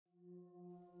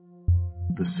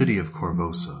The city of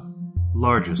Korvosa,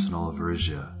 largest in all of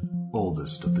Varizia,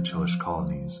 oldest of the Chelish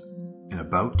colonies, and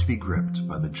about to be gripped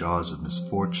by the jaws of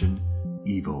misfortune,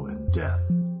 evil, and death.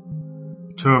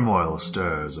 Turmoil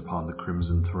stirs upon the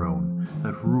crimson throne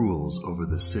that rules over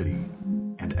the city,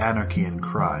 and anarchy and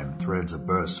crime threaten to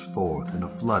burst forth in a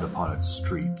flood upon its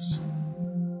streets.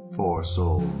 4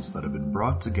 souls that have been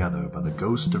brought together by the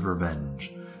ghost of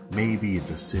revenge may be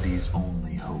the city's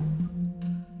only hope.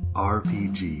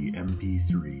 RPG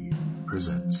MP3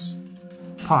 presents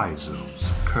Paizo's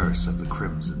Curse of the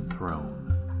Crimson Throne.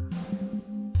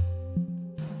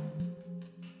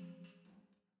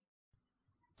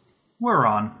 We're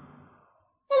on.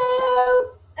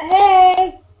 Hello.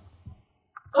 Hey.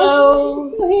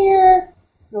 Hello. I'm here.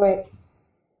 Wait.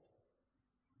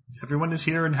 Everyone is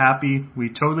here and happy. We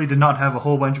totally did not have a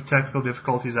whole bunch of technical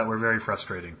difficulties that were very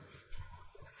frustrating.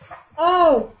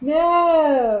 Oh,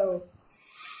 no.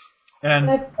 And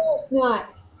Of course not.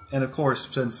 And of course,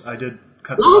 since I did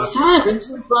cut Last time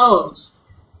into the bones.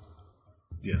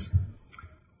 Yes.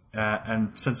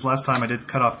 And since last time I did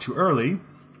cut off too early,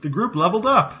 the group leveled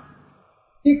up.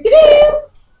 Do-do-do.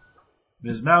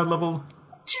 It is now level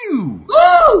 2.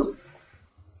 Woo!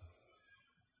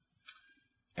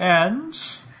 And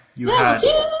you had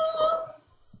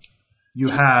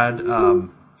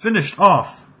finished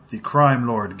off the crime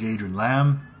lord Gadrin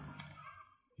Lamb.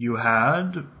 You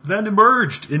had then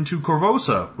emerged into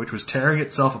Korvosa, which was tearing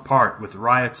itself apart with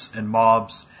riots and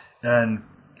mobs and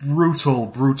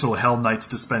brutal Hell Knights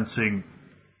dispensing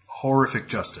horrific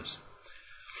justice.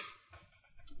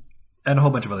 And a whole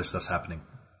bunch of other stuff's happening.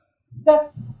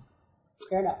 Fair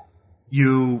enough.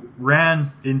 You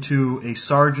ran into a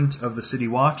sergeant of the City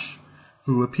Watch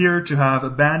who appeared to have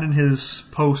abandoned his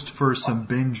post for some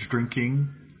binge drinking.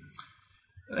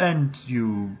 And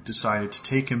you decided to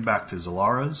take him back to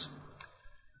Zalara's,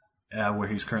 where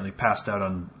he's currently passed out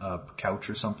on a couch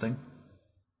or something.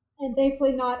 And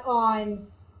thankfully not on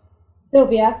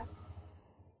Sylvia.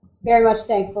 Very much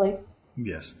thankfully.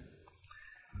 Yes.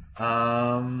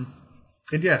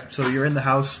 And yeah, so you're in the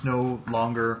house, no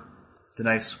longer the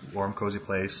nice, warm, cozy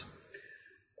place.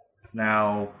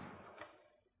 Now,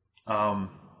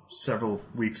 several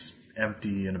weeks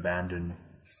empty and abandoned.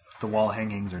 The wall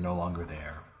hangings are no longer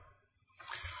there.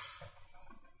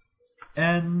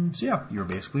 And yeah, you're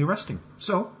basically resting.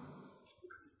 So,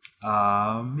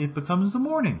 it becomes the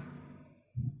morning.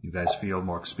 You guys feel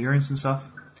more experienced and stuff.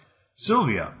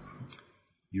 Sylvia,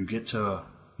 you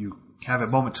have a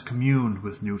moment to commune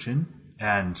with Newton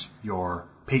and your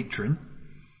patron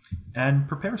and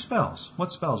prepare spells.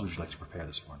 What spells would you like to prepare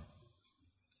this morning?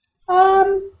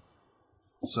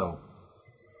 So,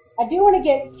 I do want to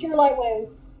get Cure Light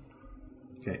Wounds.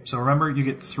 okay, so remember, you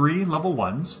get 3 level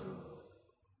 1s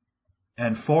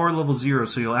and 4 level 0s,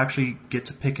 so you'll actually get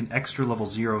to pick an extra level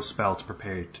 0 spell to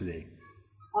prepare today.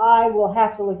 I will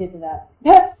have to look into that.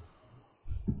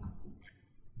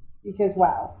 Because,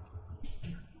 wow.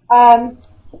 I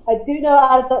do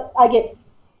know I get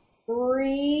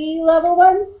 3 level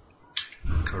 1s.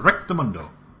 Correctamundo.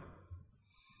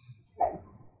 Okay.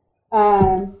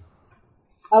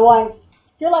 I want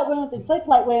Cure Light Wounds and Inflict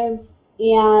Light Wounds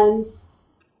and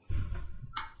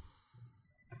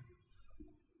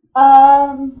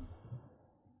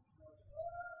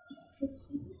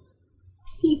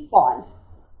Peace Bond.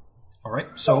 Alright,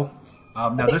 so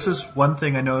now this is one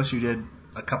thing I noticed you did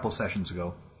a couple sessions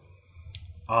ago.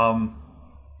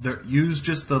 Use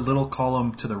just the little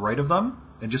column to the right of them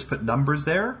and just put numbers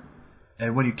there.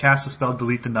 And when you cast a spell,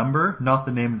 delete the number, not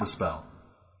the name of the spell.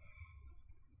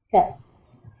 Okay.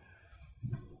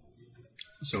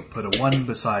 So put a 1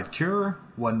 beside Cure,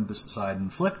 1 beside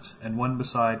Inflict, and 1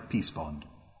 beside Peace Bond.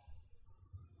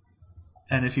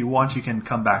 And if you want, you can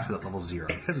come back to that level 0,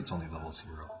 because it's only level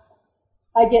 0.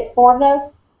 I get 4 of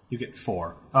those? You get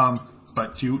 4.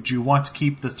 But do you want to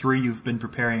keep the 3 you've been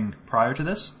preparing prior to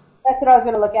this? That's what I was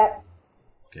going to look at.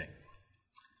 Okay.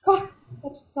 God, that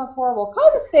just sounds horrible.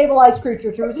 Cause a stabilized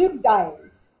creature to resume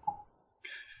dying.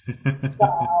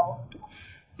 Wow.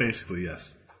 Basically,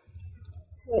 yes.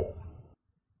 Wait.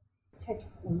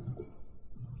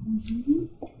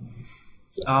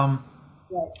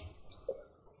 Right.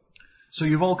 So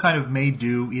you've all kind of made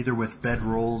do either with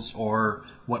bedrolls or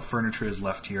what furniture is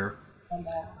left here.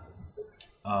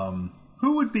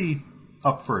 Who would be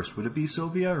up first? Would it be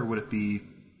Sylvia or would it be...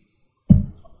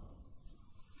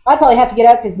 I'd probably have to get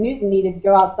up because Newton needed to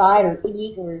go outside or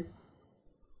eat or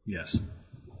Yes.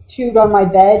 chewed on my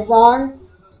bed wrong.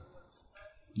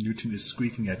 Newton is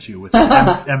squeaking at you with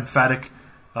an emphatic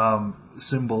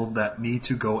symbol that need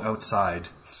to go outside.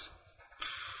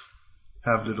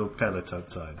 Have little pellets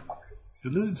outside. Do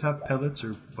lizards have pellets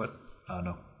or what?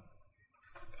 No.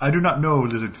 I do not know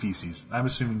lizard feces. I'm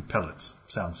assuming pellets.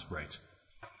 Sounds right.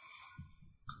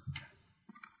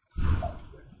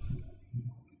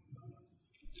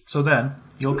 So then,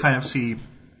 you'll kind of see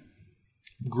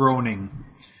groaning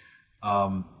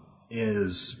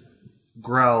is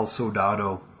Grell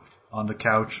Soldado on the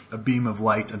couch, a beam of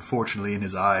light, unfortunately, in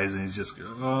his eyes, and he's just,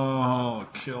 oh,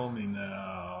 kill me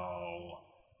now.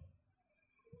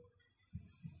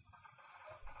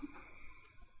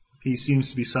 He seems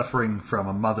to be suffering from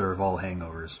a mother of all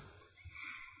hangovers.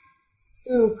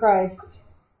 Ooh, Christ.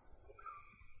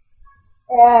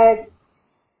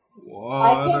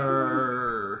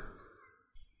 Water.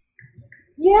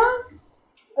 Yeah?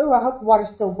 Ooh, I hope water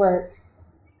still works.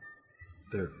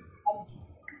 There.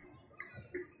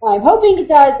 I'm hoping it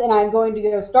does, and I'm going to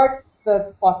go start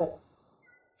the faucet.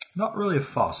 Not really a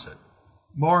faucet.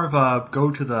 More of a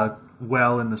go to the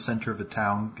well in the center of the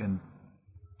town and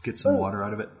get some water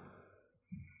out of it.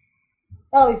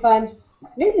 That'll be fun.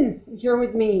 Newton, you're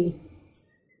with me.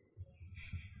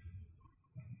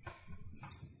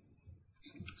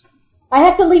 I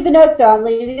have to leave a note, though. I'm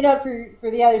leaving a note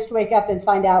for the others to wake up and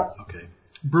find out. Okay.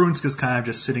 Brunsk is kind of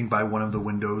just sitting by one of the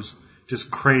windows, just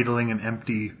cradling an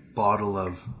empty bottle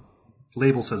of,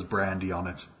 label says brandy on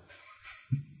it.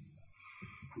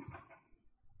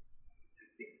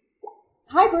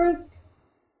 Hi, Bruce.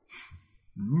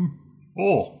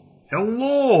 Oh,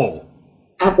 hello.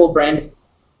 Apple brandy.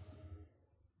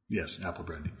 Yes, apple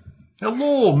brandy.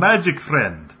 Hello, magic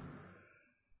friend.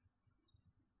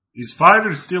 Is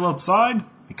fire still outside?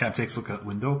 He kind of takes a look out the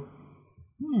window.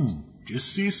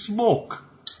 Just see smoke.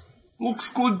 Looks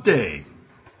good day.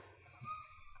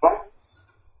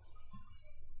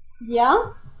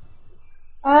 Yeah?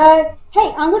 Hey,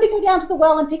 I'm going to go down to the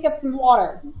well and pick up some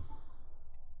water.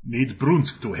 Needs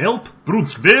Brunsk to help?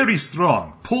 Brunsk very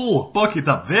strong. Pull bucket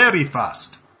up very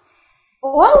fast.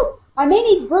 Well, I may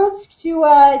need Bruce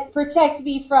to protect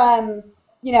me from,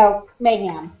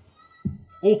 mayhem.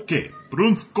 Okay,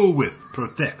 Brunsk go with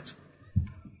protect.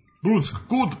 Brunsk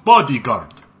good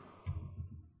bodyguard.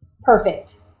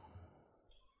 Perfect.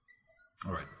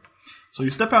 Alright. So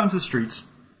you step out into the streets.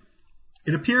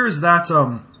 It appears that,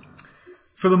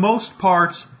 for the most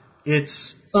part,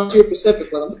 it's not too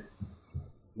Pacific with them.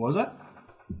 What was that?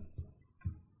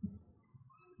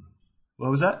 What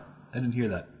was that? I didn't hear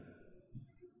that.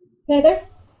 Heather?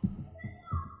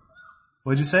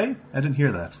 What did you say? I didn't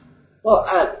hear that. Well,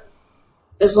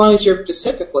 as long as you're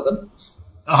Pacific with them.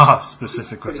 Ah,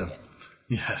 specific with him.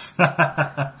 Yes.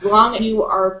 As long as you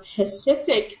are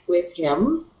Pacific with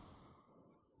him.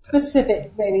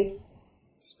 Specific, baby.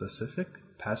 Specific?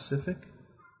 Pacific?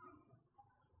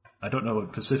 I don't know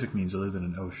what Pacific means other than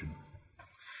an ocean.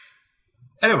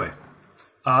 Anyway,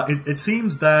 it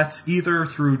seems that either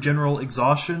through general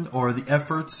exhaustion or the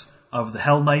efforts of the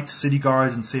Hell Knights, City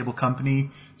Guards, and Sable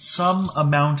Company, some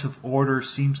amount of order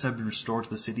seems to have been restored to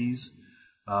the cities.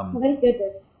 Thank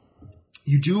goodness.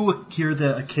 You do hear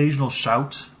the occasional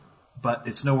shout, but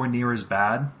it's nowhere near as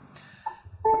bad.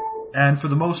 And for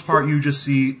the most part, you just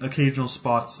see occasional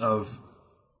spots of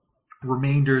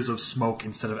remainders of smoke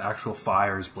instead of actual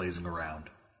fires blazing around.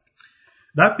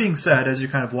 That being said, as you're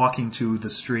kind of walking to the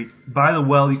street, by the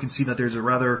well you can see that there's a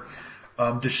rather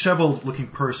disheveled looking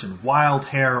person, wild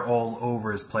hair all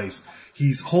over his place.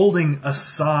 He's holding a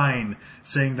sign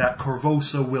saying that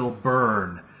Korvosa will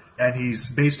burn, and he's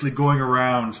basically going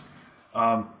around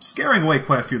scaring away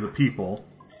quite a few of the people.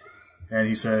 And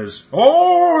he says,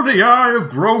 "Oh, the eye of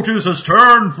Grotus has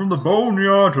turned from the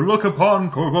boneyard to look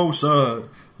upon Korvosa.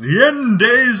 The end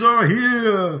days are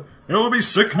here. There will be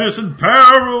sickness and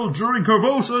peril during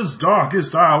Korvosa's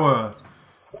darkest hour."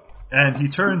 And he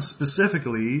turns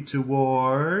specifically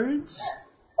towards,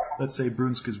 let's say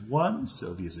Brunsk is 1,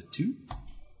 Sylvia's a 2.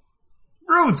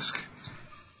 Brunsk!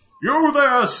 "You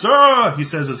there, sir!" he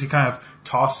says as he kind of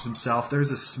tosses himself.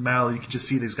 There's a smell. You can just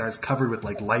see these guys covered with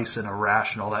like lice and a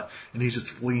rash and all that. And he's just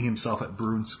flinging himself at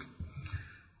Brunsk.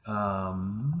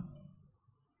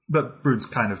 But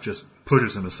Brunsk kind of just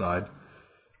pushes him aside.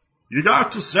 "You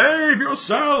got to save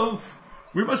yourself.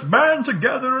 We must band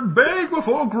together and beg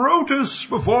before Grotus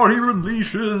before he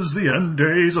unleashes the end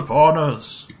days upon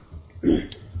us."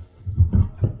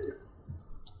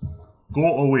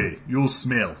 "Go away. You'll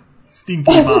smell.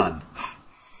 Stinky man."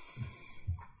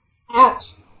 Ouch.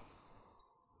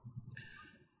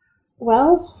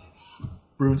 Well?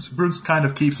 Brunsk kind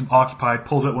of keeps him occupied,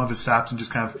 pulls out one of his saps and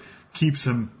just kind of keeps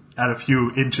him at a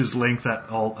few inches length at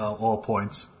all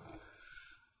points.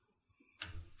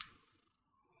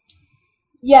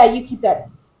 Yeah, you keep that.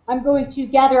 I'm going to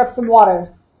gather up some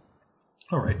water.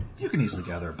 Alright, you can easily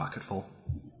gather a bucketful.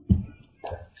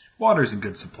 Water's in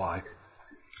good supply.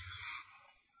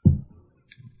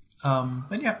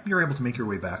 And yeah, you're able to make your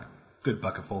way back. Good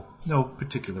bucketful. No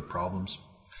particular problems.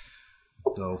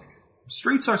 Though,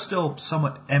 streets are still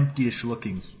somewhat empty-ish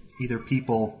looking. Either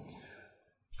people,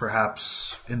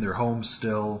 perhaps in their homes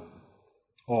still,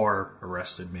 or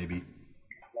arrested maybe,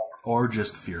 or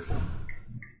just fearful.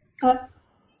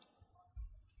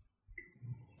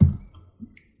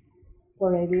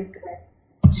 Or maybe.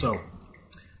 So,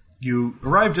 you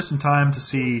arrive just in time to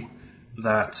see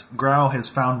that Grau has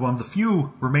found one of the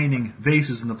few remaining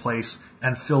vases in the place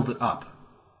and filled it up.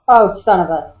 Oh, son of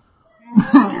a...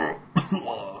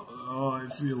 Oh, I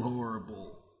feel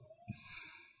horrible.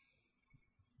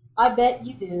 I bet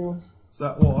you do. Is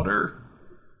that water?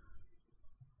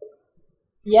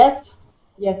 Yes.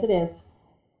 Yes, it is.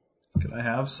 Can I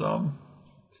have some?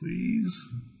 Please?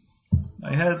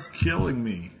 My head's killing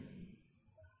me.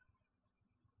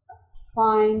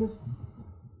 Fine.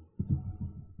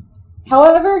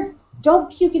 However,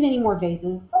 don't puke in any more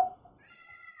vases.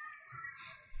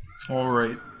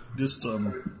 Alright, just,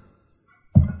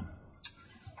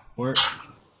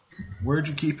 where'd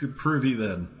you keep your privy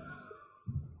then?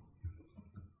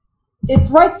 It's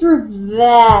right through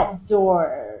that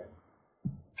door.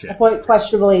 Okay. I point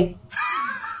questionably.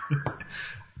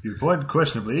 You point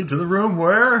questionably to the room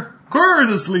where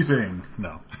Korvosa is sleeping.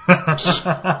 No.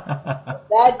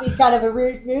 That'd be kind of a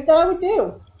rude move that I would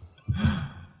do.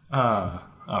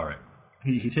 Alright.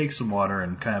 He takes some water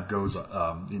and kind of goes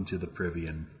into the privy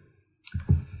and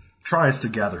tries to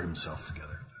gather himself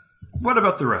together. What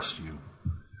about the rest of you?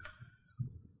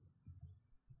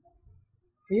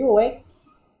 Are you awake?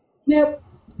 Nope.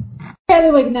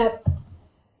 Barely waking up.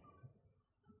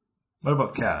 What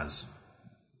about Kaz?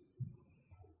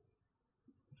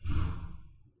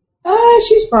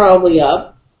 She's probably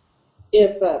up.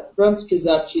 If Brunsk is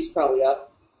up, she's probably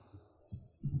up.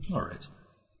 Alright.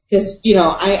 Because,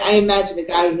 I imagine a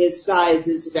guy his size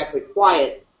is exactly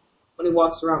quiet when he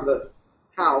walks around the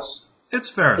house. It's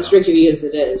fair as enough. rickety as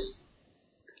it is.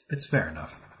 It's fair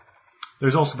enough.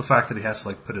 There's also the fact that he has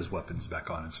to put his weapons back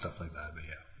on and stuff like that, but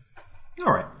yeah.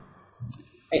 Alright.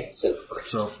 Right,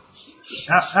 so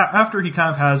after he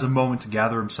kind of has a moment to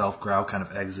gather himself, Grau kind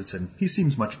of exits and he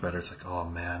seems much better. It's like, oh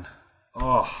man.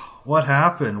 Oh, what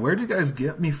happened? Where did you guys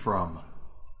get me from?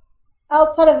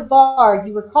 Outside of the bar,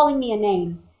 you were calling me a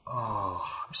name. Oh,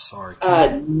 I'm sorry.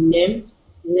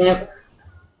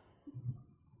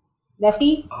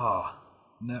 Neffy? Oh,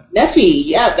 Neffy,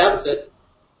 yeah, that was it.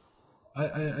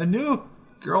 I knew a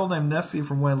girl named Neffy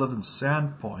from when I lived in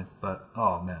Sandpoint, but,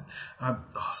 oh man. I'm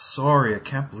sorry, I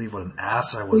can't believe what an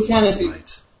ass I was last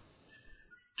night.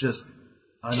 Just,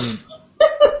 I mean,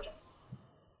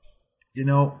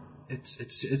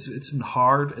 it's been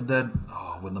hard, and then,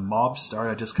 when the mob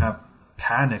started, I just kind of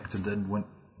panicked and then went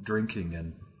drinking,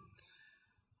 and,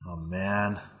 oh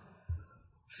man,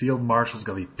 Field Marshal's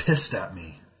gonna be pissed at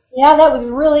me. Yeah, that was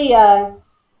really,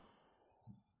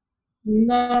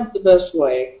 not the best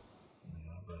way.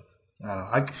 I don't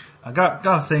know. I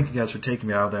gotta thank you guys for taking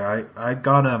me out of there. I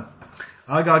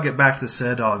gotta get back to the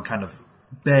Citadel and kind of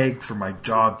beg for my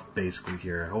job basically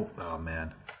here. I hope. Oh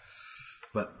man.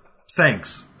 But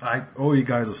thanks. I owe you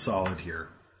guys a solid here.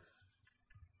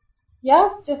 Yeah,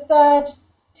 just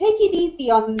take it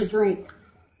easy on the drink.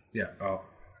 Yeah.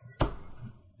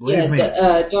 Believe me.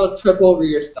 Don't trip over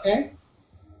yourself. Okay.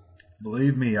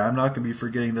 Believe me, I'm not gonna be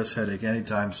forgetting this headache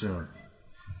anytime soon.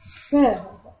 Good.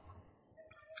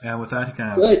 And with that, he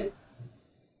kind of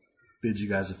bids you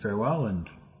guys a farewell and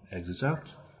exits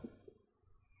out.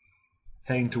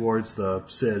 Heading towards the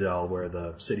Citadel where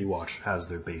the City Watch has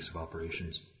their base of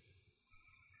operations.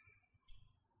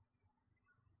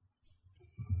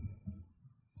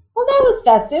 Well, that was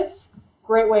festive.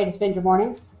 Great way to spend your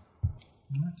morning.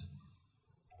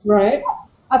 Right.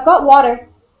 I've got water.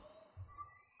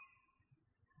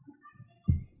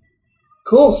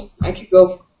 Cool. I could go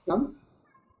for some.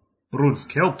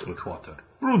 Brunsk helped with water.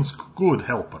 Brunsk, good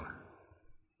helper.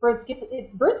 Brunsk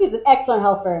is an excellent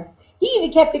helper. He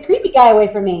even kept the creepy guy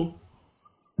away from me.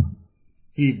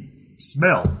 He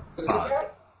smelled odd.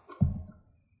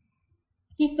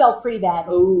 He smelled pretty bad.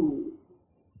 Oh.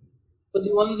 Was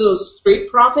he one of those street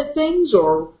prophet things,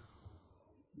 or?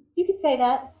 You could say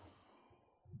that.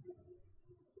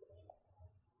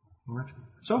 Alright.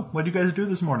 So, what did you guys do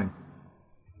this morning?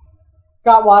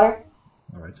 Got water.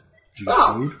 Alright. Did you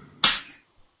get food?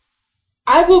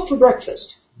 I woke for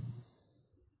breakfast.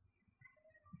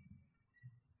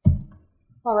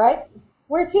 All right.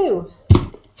 Where to?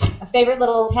 A favorite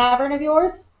little tavern of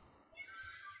yours?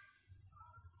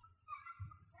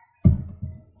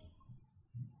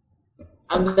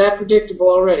 I'm that predictable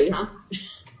already, huh?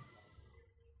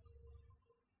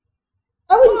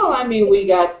 I Well, I mean, we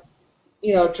got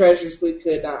treasures we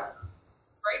could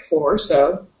trade for.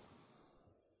 So,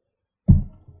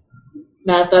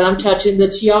 not that I'm touching the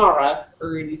tiara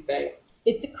or anything.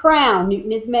 It's a crown.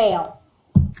 Newton is male.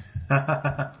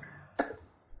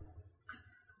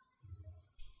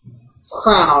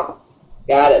 Crown.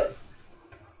 Got it.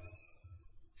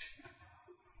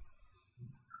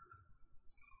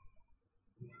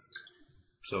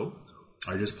 So,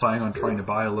 are you just planning on trying to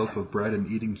buy a loaf of bread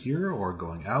and eating here, or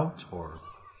going out, or...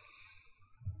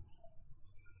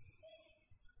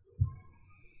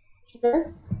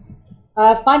 Sure.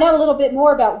 Find out a little bit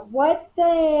more about what the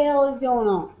hell is going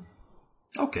on.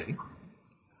 Okay.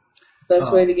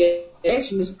 Best way to get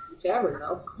action is from the tavern,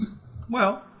 though.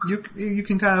 Well, you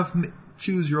can kind of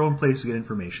choose your own place to get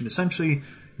information. Essentially,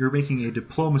 you're making a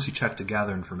diplomacy check to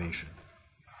gather information.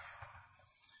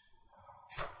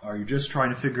 Are you just trying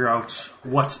to figure out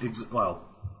what...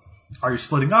 are you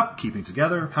splitting up, keeping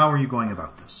together? How are you going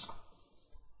about this?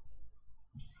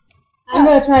 I'm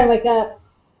going to try to wake up.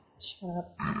 Shut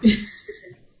up.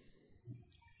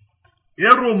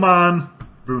 Hero man,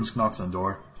 Brunsk knocks on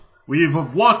door. We've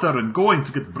of water and going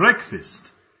to get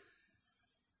breakfast.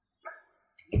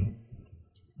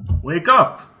 Wake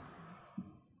up!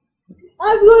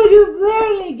 I'm going to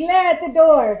barely glare at the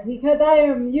door because I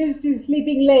am used to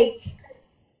sleeping late.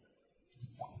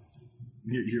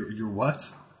 You're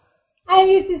what? I'm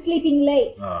used to sleeping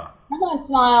late. Ah. Come on,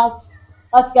 Smiles.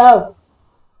 Let's go.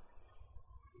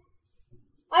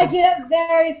 I get up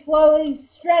very slowly,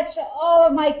 stretch all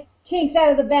of my kinks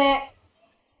out of the back.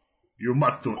 You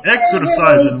must do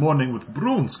exercise in morning with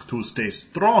Brunsk to stay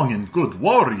strong and good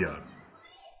warrior.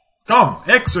 Come,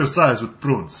 exercise with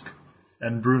Brunsk.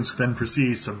 And Brunsk then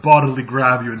proceeds to bodily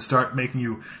grab you and start making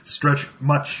you stretch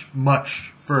much,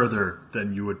 much further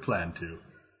than you would plan to.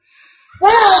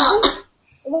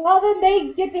 Well, then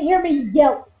they get to hear me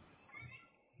yelp.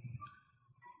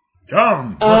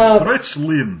 Come, stretch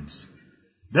limbs.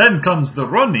 Then comes the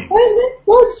running.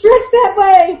 Don't stretch that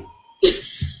way.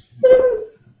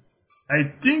 I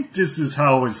think this is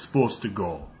how it's supposed to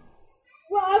go.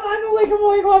 Well, I'm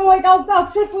awake.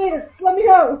 I'll stretch later. Let me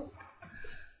go.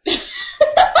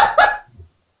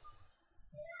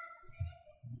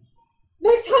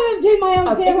 Next time I'm getting my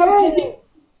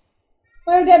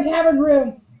own damn tavern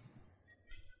room.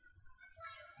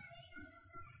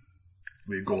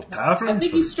 We go tavern? I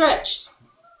think he stretched.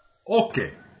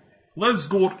 Okay. Let's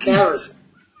go eat. Tavern.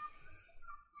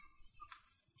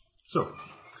 So,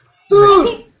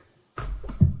 Food!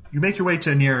 you make your way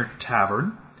to a near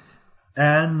tavern,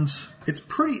 and it's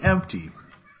pretty empty.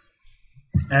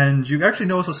 And you actually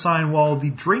notice a sign, while the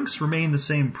drinks remain the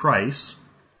same price,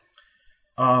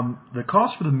 the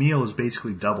cost for the meal is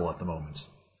basically double at the moment.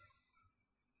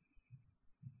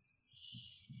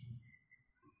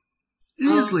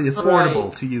 Easily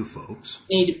affordable to you folks.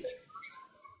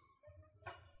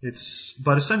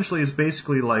 But essentially it's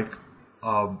basically like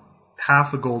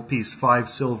half a gold piece, 5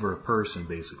 silver a person,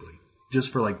 basically.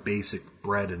 Just for like basic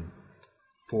bread and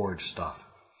forage stuff.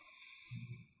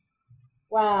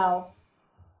 Wow.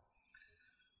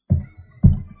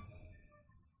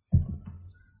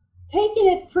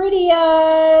 Taking it pretty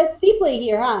steeply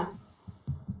here, huh?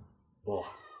 Well,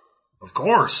 of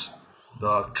course.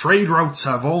 The trade routes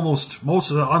have most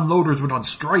of the unloaders went on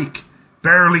strike.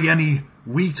 Barely any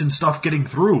wheat and stuff getting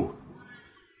through.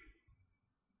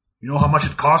 You know how much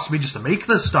it cost me just to make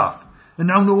this stuff? And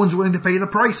now no one's willing to pay the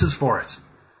prices for it.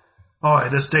 Oh,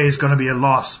 this day is going to be a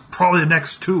loss. Probably the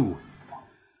next 2.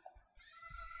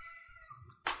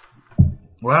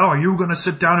 Well, are you going to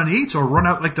sit down and eat or run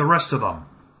out like the rest of them?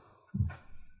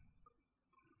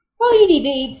 Well, you need to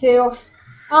eat too.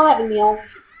 I'll have a meal.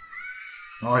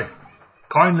 Aye.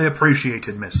 Kindly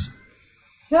appreciated, miss.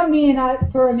 Come me in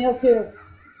for a meal too.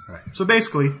 Right. So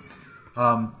basically,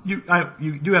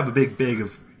 you do have a big bag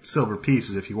of silver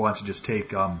pieces if you want to just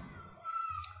take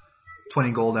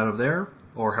 20 gold out of there,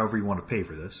 or however you want to pay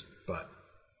for this. But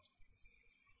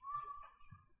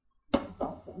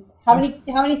how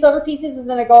many silver pieces is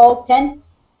in a gold? 10?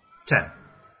 10.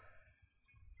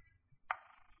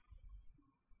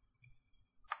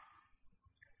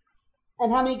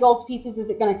 And how many gold pieces is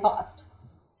it going to cost?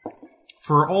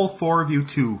 For all 4 of you,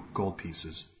 2 gold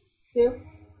pieces. 2? Okay.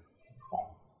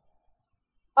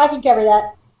 I can cover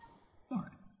that.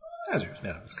 Alright. That's yours.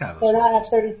 Yeah, it's kind of So now I have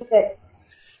 36.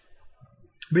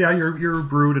 But yeah, you're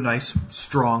brewed a nice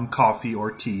strong coffee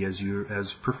or tea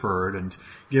as preferred, and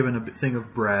given a thing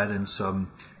of bread and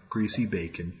some greasy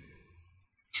bacon.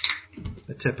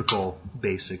 A typical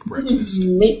basic breakfast.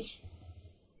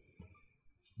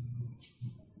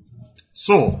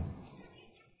 So,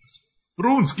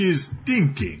 Brunski is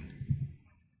thinking,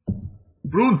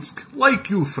 Brunsk like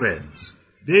you friends.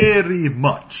 Very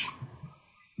much.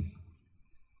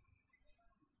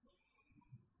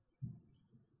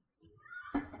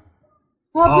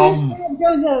 Well, I'm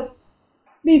going to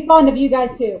be fond of you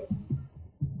guys too.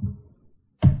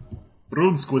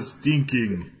 Brunsk was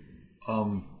thinking,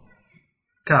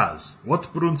 Kaz,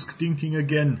 what Brunsk thinking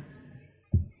again?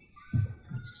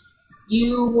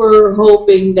 You were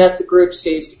hoping that the group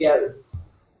stays together.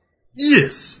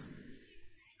 Yes.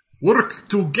 Work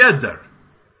together.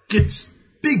 Gets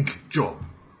big job.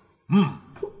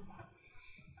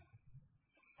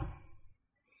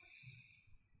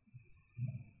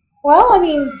 Well, I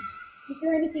mean, is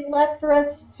there anything left for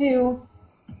us to...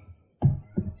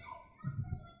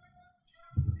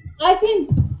 I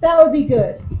think that would be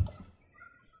good.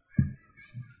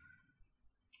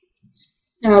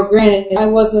 Now, granted, I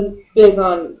wasn't big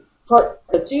on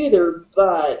parts either,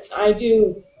 but I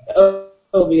do owe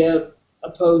you a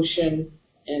potion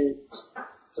and stuff,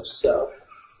 so.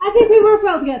 I think we work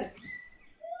well together.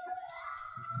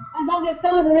 As long as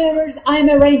someone remembers I'm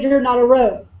a ranger, not a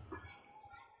rogue.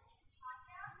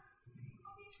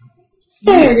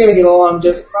 Yes. We're gonna get along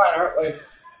just fine, aren't we?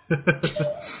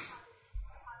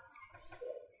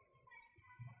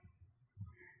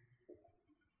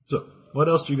 So, what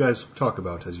else do you guys talk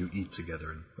about as you eat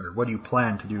together? Or what do you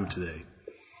plan to do today?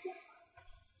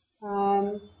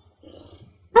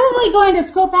 Probably going to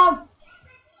scope out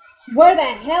where the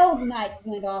hell the knights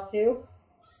went off to.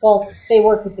 Well, they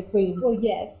work with the queen. Well,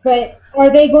 yes. But are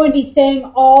they going to be staying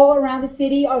all around the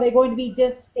city? Are they going to be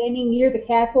just standing near the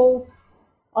castle?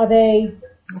 Are they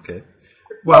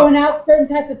going out certain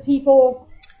types of people?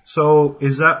 So,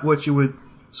 is that what you would...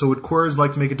 So would Quers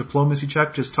like to make a diplomacy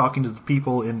check, just talking to the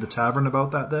people in the tavern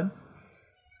about that then?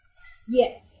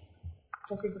 Yes.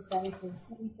 Let me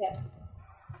check.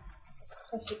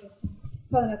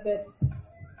 Probably not good.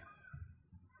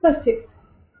 +2.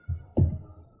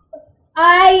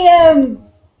 I am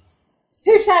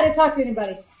too shy to talk to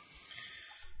anybody.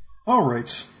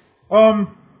 Alright. Well,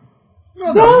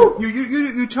 no,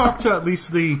 you talk to at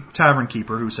least the tavern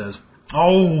keeper who says,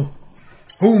 "Oh,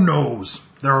 who knows?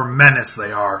 They're a menace,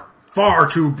 they are. Far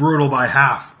too brutal by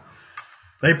half.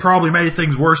 They probably made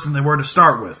things worse than they were to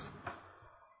start with.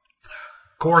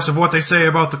 Of course, if what they say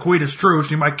about the queen is true,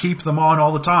 she might keep them on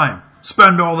all the time.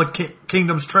 Spend all the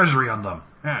kingdom's treasury on them.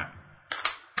 Yeah.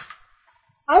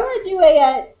 I want to do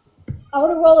I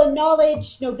want to roll a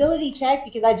knowledge nobility check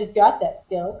because I just got that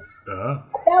skill.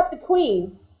 About the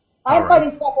queen. I'm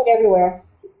finding stuff like everywhere.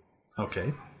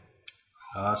 Okay.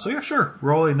 So yeah, sure.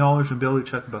 Roll a knowledge nobility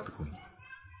check about the queen.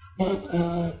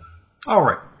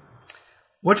 Alright.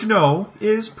 What you know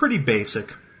is pretty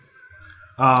basic.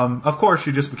 Of course,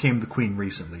 she just became the queen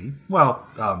recently. Well,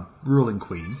 ruling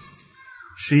queen.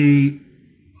 She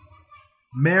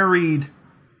married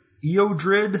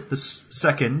Eodred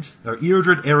II, or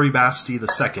Eodred Aribasti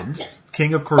II,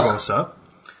 king of Korvosa,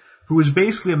 who was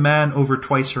basically a man over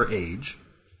twice her age.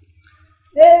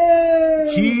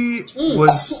 He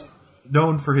was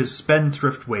known for his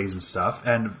spendthrift ways and stuff,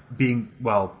 and being,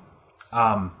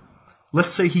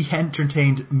 let's say he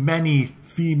entertained many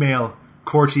female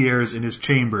courtiers in his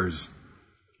chambers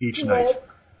each night.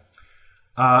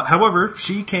 However,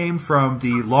 she came from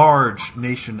the large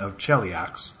nation of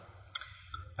Cheliax.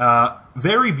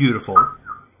 Very beautiful,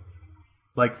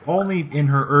 like only in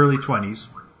her early 20s,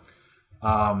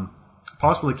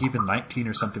 possibly like even 19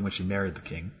 or something when she married the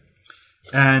king.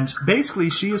 And basically,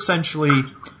 she essentially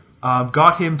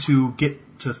got him to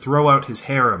throw out his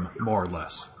harem, more or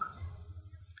less.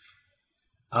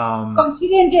 She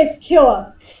didn't just kill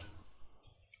him.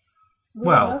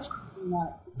 Well,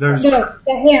 there's... No,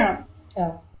 the harem.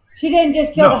 Oh. She didn't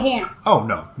just kill the harem. Oh,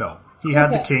 no. He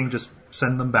had the king just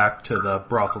send them back to the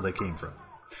brothel they came from.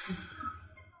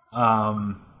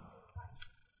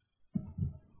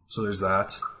 So there's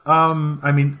that.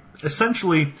 I mean,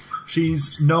 essentially,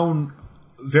 she's known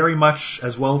very much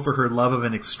as well for her love of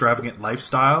an extravagant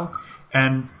lifestyle,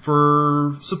 and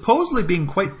for supposedly being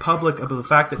quite public about the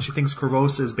fact that she thinks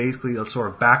Korvosa is basically a sort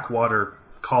of backwater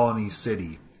colony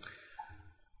city.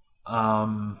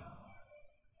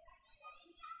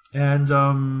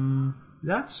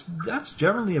 That's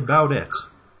generally about it.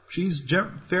 She's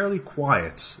fairly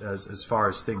quiet as far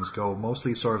as things go,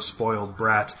 mostly sort of spoiled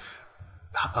brat,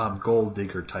 gold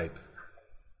digger type.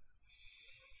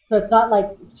 So it's not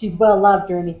like she's well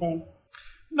loved or anything.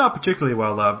 Not particularly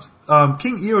well loved.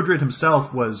 King Eodred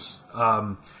himself was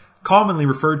commonly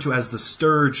referred to as the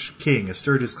Sturge King. A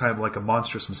sturge is kind of like a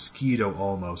monstrous mosquito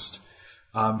almost.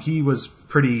 He was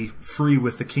pretty free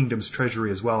with the kingdom's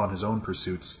treasury as well on his own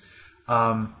pursuits.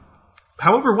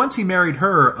 However, once he married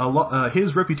her,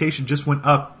 his reputation just went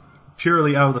up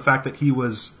purely out of the fact that he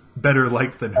was better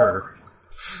liked than her.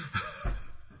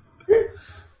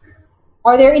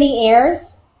 Are there any heirs?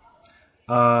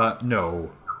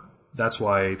 No. That's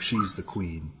why she's the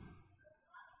queen.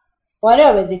 Well,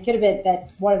 no, but it could have been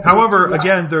that one of them. However,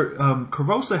 again,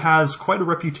 Korvosa has quite a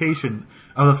reputation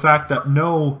of the fact that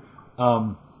no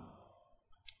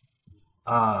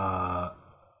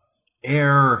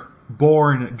heir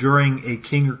born during a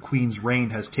king or queen's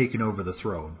reign has taken over the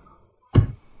throne.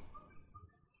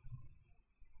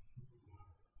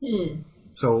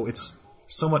 So it's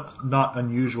somewhat not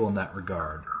unusual in that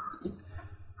regard.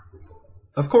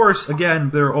 Of course,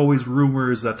 again, there are always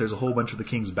rumors that there's a whole bunch of the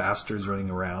king's bastards running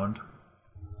around.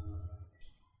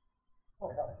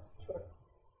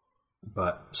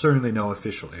 But certainly no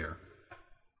official heir.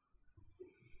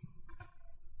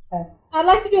 I'd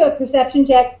like to do a perception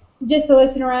check just to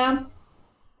listen around.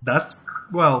 That's,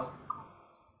 well,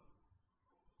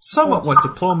 somewhat what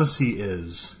diplomacy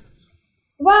is.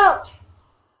 Well,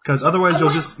 because otherwise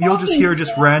you'll just hear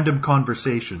just random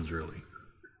conversations, really.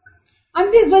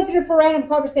 I'm just listening for random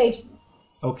conversations.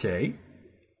 Okay.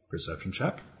 Perception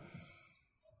check.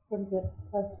 What is it?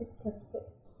 +6.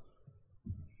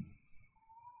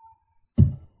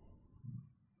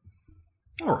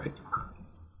 All right.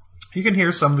 You can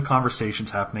hear some of the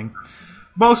conversations happening.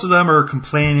 Most of them are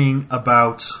complaining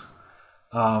about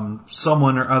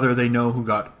someone or other they know who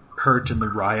got hurt in the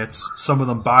riots. Some of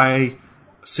them by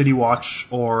City Watch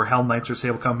or Hell Knights or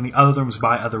Sable Company. Others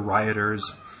by other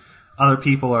rioters. Other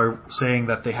people are saying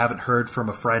that they haven't heard from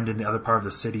a friend in the other part of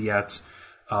the city yet.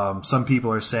 Some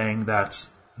people are saying that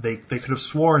they could have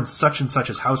sworn such and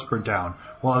such's house burnt down,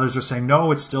 while others are saying,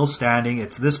 no, it's still standing.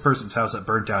 It's this person's house that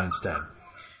burnt down instead.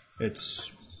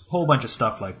 It's a whole bunch of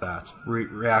stuff like that.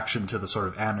 Reaction to the sort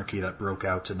of anarchy that broke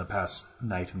out in the past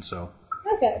night and so.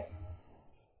 Okay.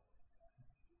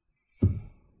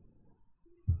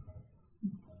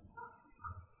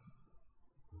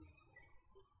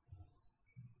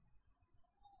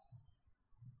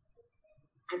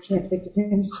 I can't think of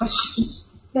any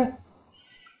questions.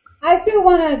 I still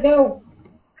want to go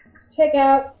check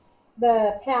out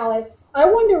the palace. I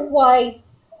wonder why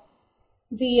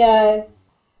the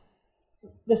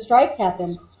strikes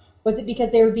happened. Was it because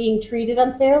they were being treated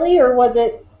unfairly, or was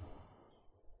it...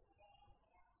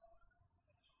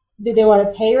 Did they want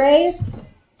a pay raise?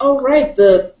 Oh, right,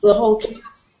 the whole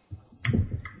chaos.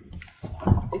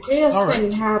 The chaos All right.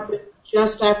 thing happened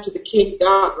just after the king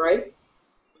died, right?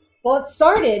 Well, it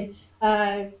started...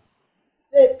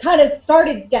 it kind of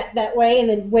started that way and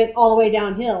then went all the way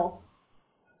downhill.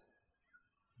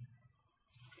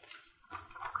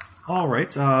 All right.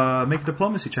 Make a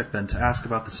diplomacy check then to ask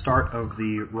about the start of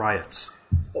the riots.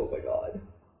 Oh my god.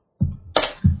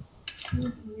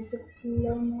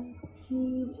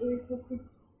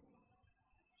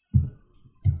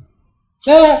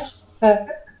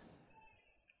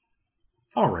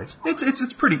 All right.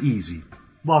 It's pretty easy.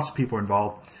 Lots of people are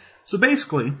involved. So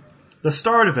basically, the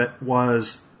start of it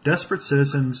was desperate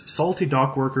citizens, salty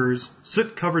dock workers,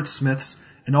 soot-covered smiths,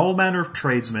 and all manner of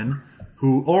tradesmen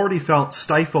who already felt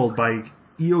stifled by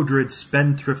Eodred's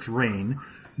spendthrift reign,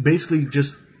 basically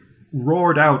just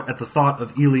roared out at the thought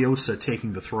of Iliosa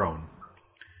taking the throne.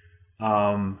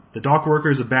 The dock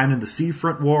workers abandoned the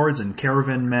seafront wards and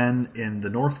caravan men in the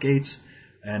north gates,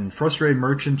 and frustrated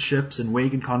merchant ships and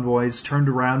wagon convoys turned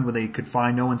around when they could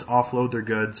find no one to offload their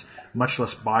goods, much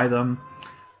less buy them.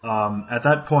 At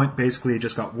that point, basically, it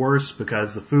just got worse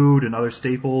because the food and other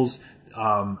staples,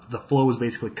 the flow was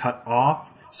basically cut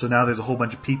off. So now there's a whole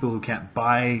bunch of people who can't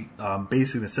buy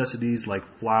basic necessities like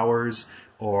flowers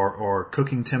or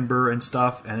cooking timber and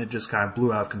stuff, and it just kind of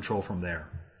blew out of control from there.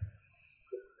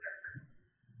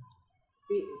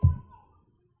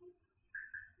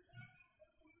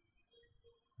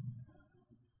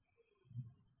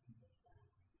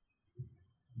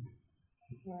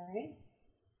 All right.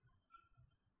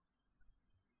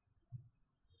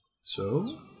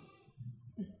 So,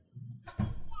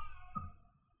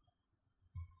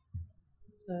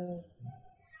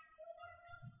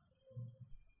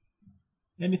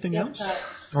 anything else?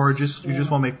 Or you just want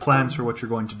to make plans for what you're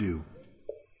going to do?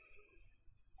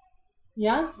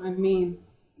 Yeah, I mean,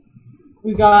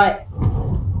 we got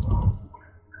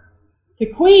the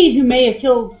queen who may have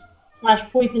killed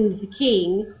 / poisoned the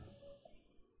king.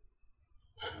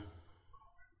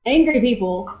 Angry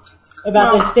people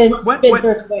about this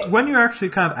when you actually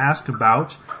kind of ask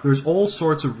about, there's all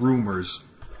sorts of rumors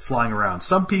flying around.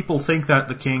 Some people think that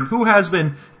the king, who has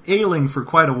been ailing for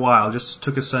quite a while, just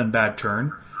took a sudden bad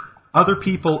turn. Other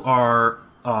people are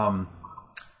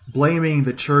blaming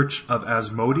the Church of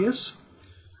Asmodeus,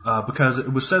 because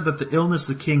it was said that the illness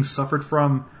the king suffered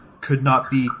from could not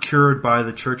be cured by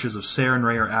the churches of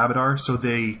Sarenrae or Abadar, so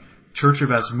the Church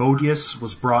of Asmodeus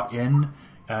was brought in,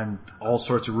 and all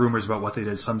sorts of rumors about what they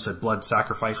did. Some said blood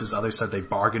sacrifices, others said they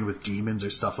bargained with demons or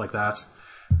stuff like that.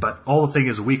 But all the thing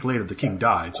is, a week later the king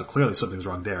died, so clearly something's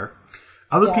wrong there.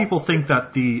 Other people think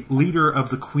that the leader of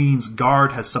the Queen's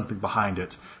Guard has something behind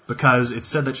it, because it's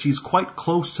said that she's quite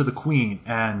close to the Queen,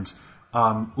 and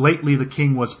lately the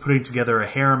king was putting together a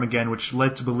harem again, which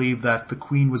led to believe that the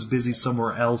Queen was busy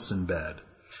somewhere else in bed.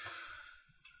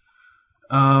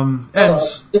 Other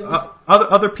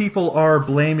people are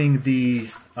blaming the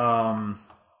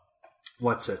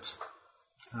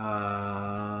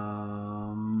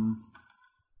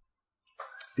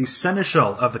the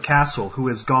seneschal of the castle, who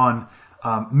has gone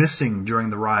missing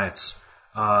during the riots,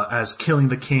 as killing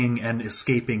the king and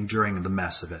escaping during the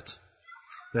mess of it.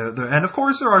 And of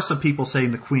course there are some people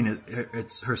saying the Queen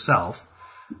it's herself,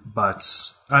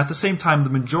 but at the same time the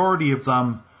majority of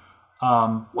them,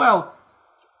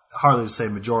 hardly to say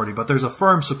majority, but there's a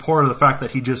firm support of the fact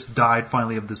that he just died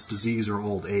finally of this disease or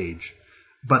old age.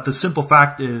 But the simple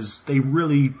fact is, the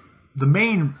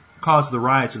main cause of the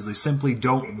riots is they simply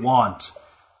don't want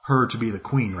her to be the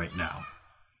Queen right now,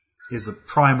 is the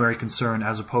primary concern,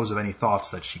 as opposed to any thoughts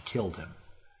that she killed him.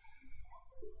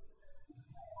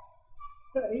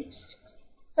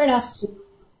 Fair enough.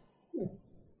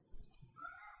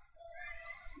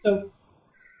 So,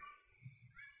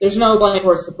 there's no blame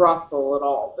towards the brothel at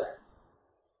all,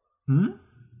 then.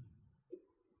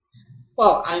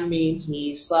 Well, I mean,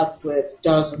 he slept with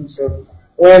dozens of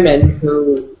women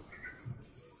who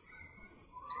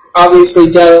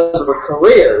obviously does have a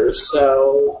career,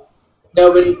 so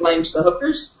nobody blames the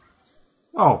hookers?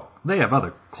 Oh, they have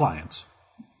other clients.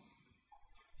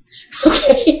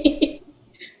 Okay.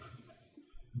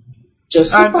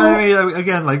 I mean,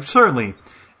 again, certainly,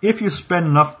 if you spend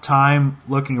enough time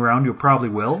looking around, you probably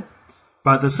will.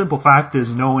 But the simple fact is,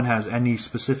 no one has any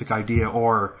specific idea,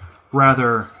 or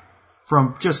rather,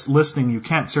 from just listening, you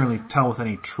can't certainly tell with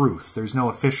any truth. There's no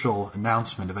official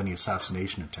announcement of any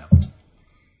assassination attempt.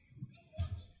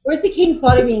 Where's the king's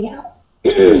body being held?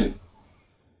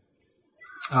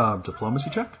 Diplomacy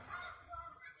check?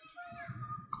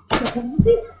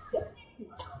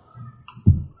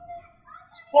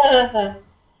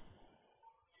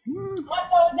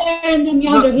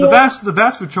 The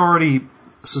vast majority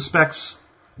suspects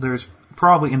there's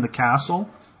probably in the castle,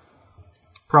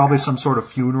 probably some sort of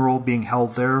funeral being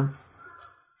held there.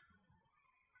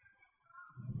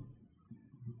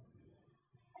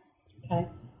 Okay.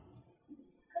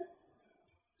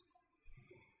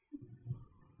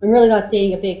 I'm really not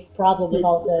seeing a big problem with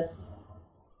all this.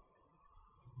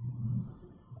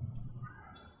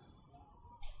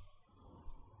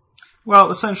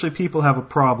 Well, essentially people have a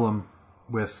problem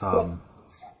with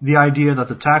the idea that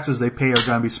the taxes they pay are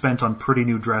going to be spent on pretty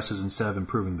new dresses instead of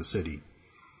improving the city.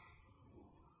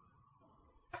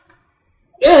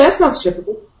 Yeah, that sounds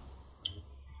typical.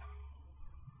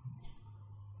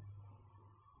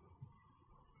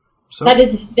 So, that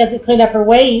doesn't clean up her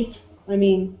ways. I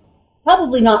mean,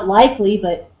 probably not likely,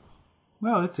 but...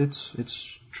 Well,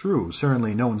 it's true.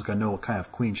 Certainly no one's going to know what kind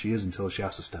of queen she is until she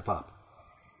has to step up.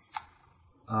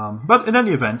 But in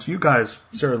any event, you guys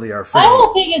certainly are fairly... My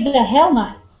whole thing is the Hell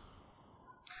Knight.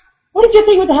 What is your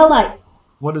thing with the Hell Knight?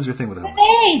 What is your thing with the Hell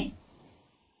Knight? Knight?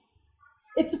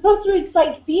 It's supposed to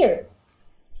incite fear.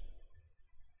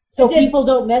 So people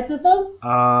don't mess with them?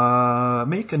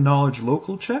 Make a knowledge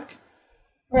local check.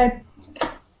 Right.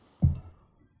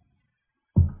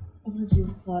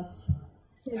 Plus.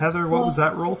 Heather, what was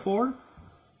that roll for?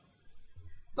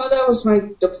 Oh, that was my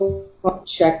diploma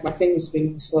check. My thing was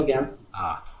being slow again.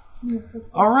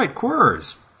 Alright,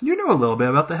 Quirrs. You know a little bit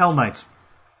about the Hell Knights.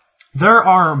 There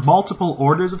are multiple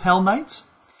orders of Hell Knights.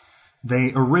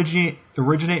 They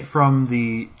originate from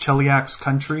the Cheliax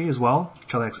country as well,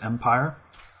 Cheliax Empire.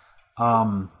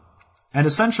 And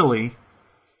essentially,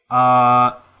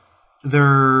 it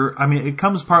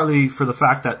comes partly for the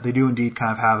fact that they do indeed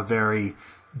kind of have a very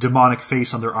demonic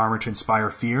face on their armor to inspire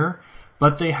fear,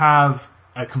 but they have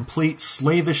a complete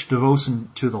slavish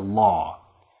devotion to the law.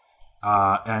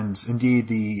 And indeed,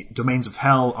 the domains of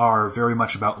hell are very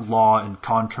much about law and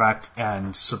contract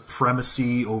and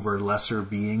supremacy over lesser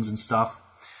beings and stuff.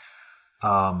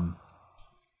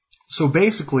 So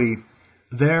basically,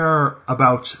 they're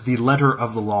about the letter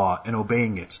of the law and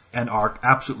obeying it, and are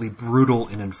absolutely brutal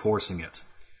in enforcing it.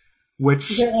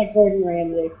 Which... You're like Gordon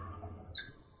Ramsay.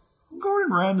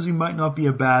 Gordon Ramsay might not be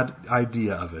a bad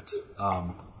idea of it.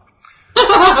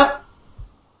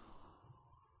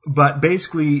 But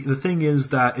basically, the thing is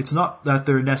that it's not that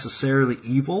they're necessarily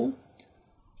evil,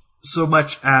 so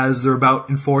much as they're about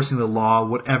enforcing the law,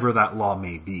 whatever that law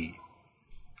may be.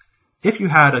 If you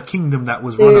had a kingdom that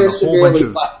was run on a whole bunch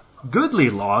of goodly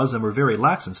laws and were very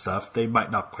lax and stuff, they might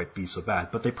not quite be so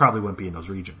bad, but they probably wouldn't be in those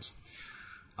regions.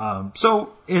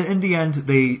 So, in the end,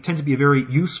 they tend to be very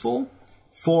useful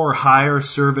for hire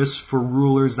service for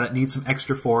rulers that need some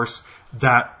extra force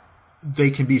that they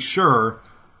can be sure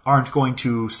aren't going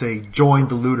to, say, join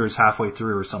the looters halfway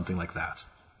through or something like that.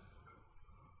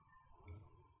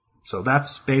 So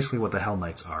that's basically what the Hell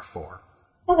Knights are for.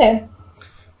 Okay.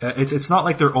 It's not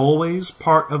like they're always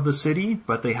part of the city,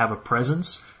 but they have a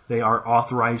presence. They are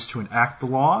authorized to enact the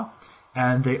law,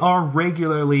 and they are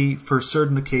regularly, for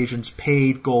certain occasions,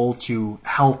 paid gold to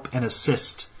help and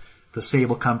assist the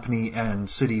Sable Company and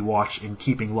City Watch in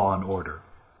keeping law and order.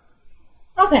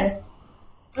 Okay.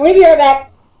 We'll be right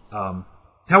back.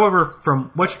 However,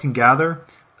 from what you can gather,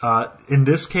 in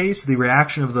this case, the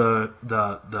reaction of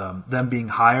them being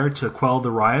hired to quell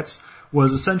the riots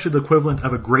was essentially the equivalent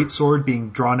of a greatsword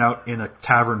being drawn out in a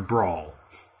tavern brawl.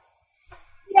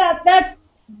 Yeah, that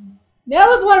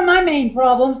was one of my main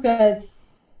problems, because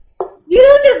you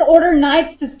don't just order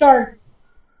knights to start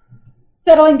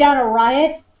settling down a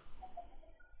riot.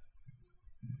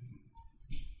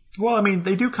 Well, I mean,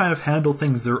 they do kind of handle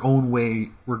things their own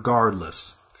way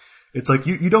regardless. It's like,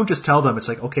 you don't just tell them, it's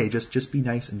like, okay, just be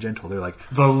nice and gentle. They're like,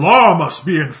 the law must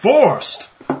be enforced!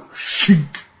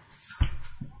 Shink!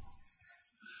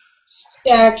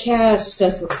 Yeah, Cass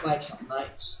doesn't like Hell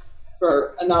Knights,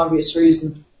 for an obvious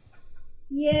reason.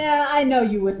 Yeah, I know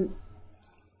you wouldn't.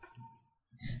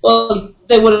 Well,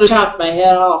 they would have chopped my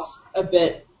head off a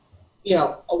bit,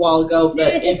 a while ago,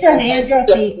 but it's an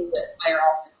androphy. They're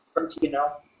off,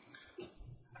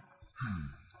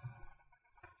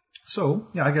 So,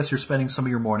 yeah, I guess you're spending some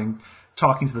of your morning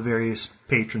talking to the various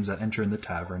patrons that enter in the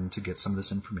tavern to get some of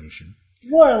this information.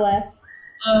 More or less.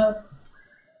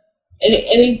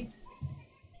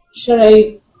 Should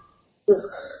I...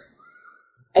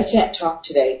 I can't talk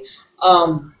today.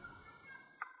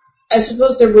 I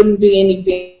suppose there wouldn't be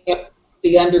anything up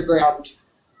the underground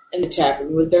in the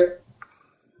tavern, would there?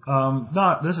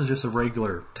 This is just a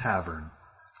regular tavern.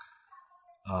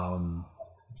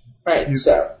 Right,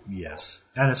 Yes.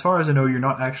 And as far as I know, you're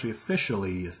not actually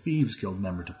officially a Thieves Guild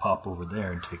member to pop over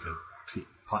there and take a peep.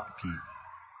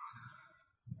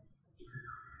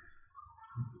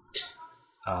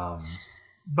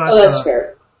 But that's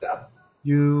fair. do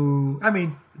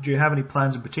you have any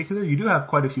plans in particular? You do have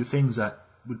quite a few things that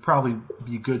would probably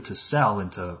be good to sell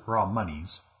into raw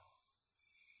monies.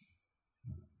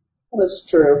 That's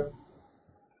true.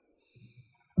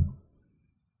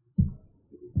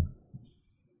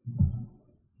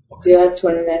 Do you have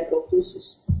 29 gold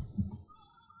pieces?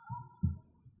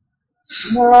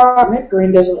 My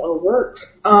brain doesn't want to work.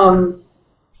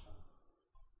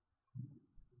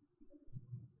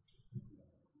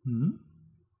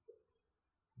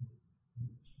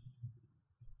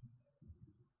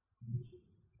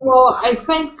 Well, I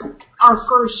think our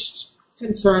first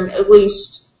concern, at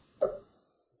least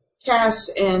Cass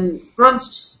and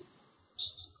Brunt's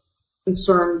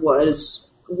concern,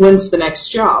 was when's the next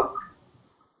job?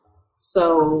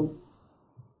 So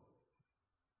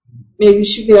maybe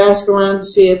she could ask around to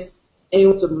see if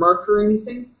anyone's a merc or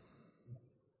anything.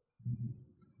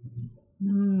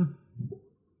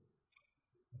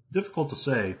 Difficult to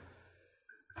say.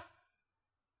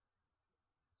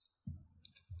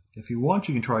 If you want,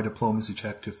 you can try a diplomacy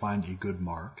check to find a good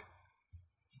mark,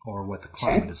 or what the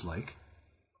climate is like.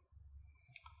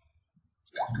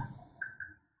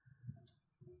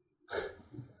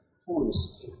 Let me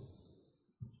see.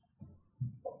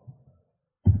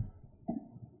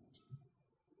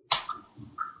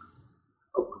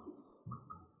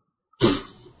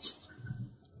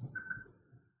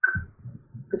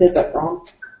 I did that wrong.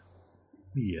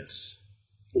 Yes.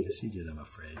 Yes, you did, I'm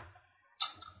afraid.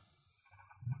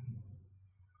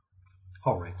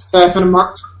 All right. I found a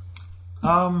mark.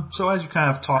 So as you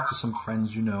kind of talk to some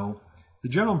friends the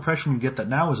general impression you get that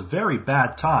now is a very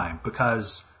bad time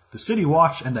because the City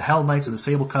Watch and the Hell Knights and the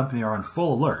Sable Company are on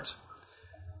full alert.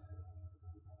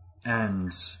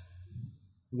 And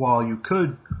while you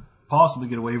could possibly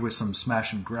get away with some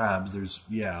smash and grabs,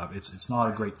 it's not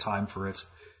a great time for it.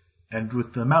 And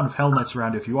with the amount of Hell Knights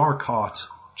around, if you are caught,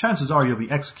 chances are you'll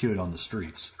be executed on the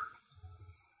streets.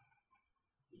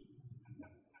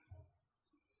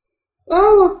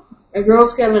 Well, a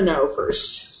girl's gotta know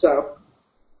first, so.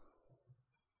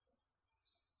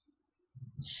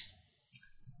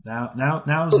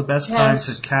 Now's the best time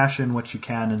to cash in what you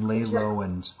can and lay low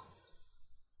and...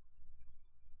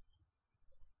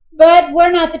 But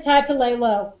we're not the type to lay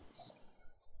low.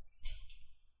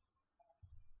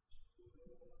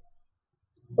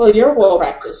 Well, you're well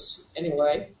practiced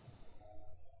anyway.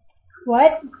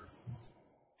 What?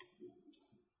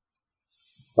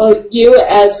 Well, you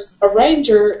as a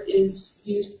ranger is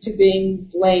used to being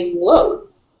laying low.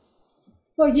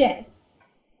 Well, yes.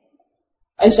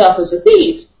 Myself as a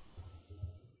thief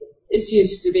is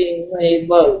used to being laid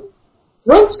low.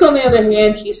 Brunsk, on the other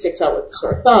hand, he sticks out with a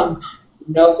sore thumb.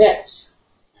 No offense.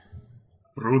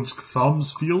 Brunsk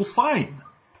thumbs feel fine.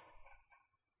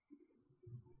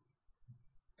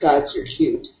 Gods, you're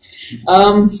cute.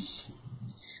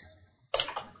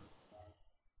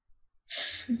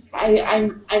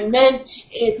 I meant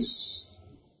it's,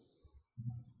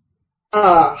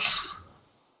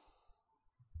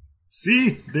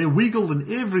 See, they wiggle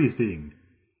and everything.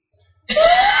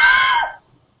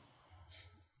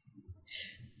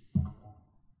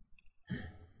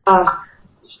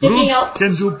 sticking Brunsk out. can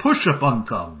do push-up on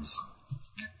thumbs.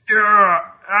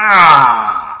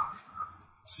 Ah!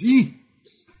 See?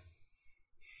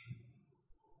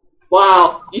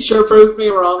 Wow, you sure proved me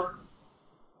wrong.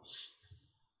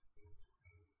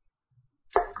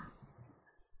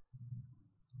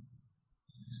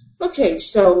 Okay,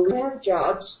 so we have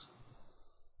jobs.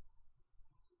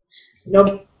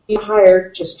 Nobody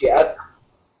hired just yet.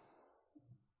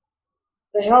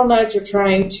 The Hell Knights are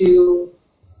trying to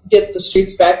get the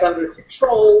streets back under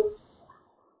control.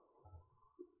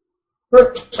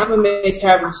 May's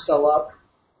Tavern's still up.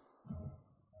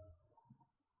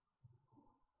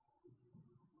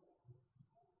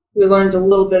 We learned a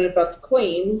little bit about the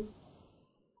Queen.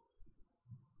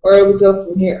 Where do we go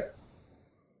from here?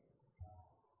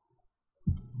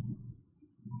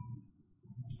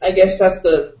 I guess that's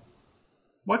the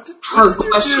What did hard you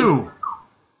question. do?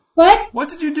 What? What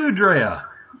did you do, Drea?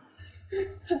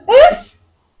 Oof!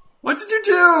 What did you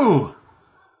do?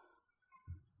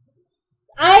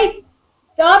 I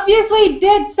obviously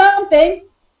did something.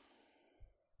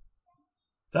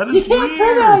 That is You can't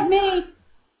prove it weird. with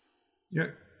me.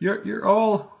 You're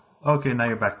all okay. Now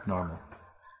you're back to normal.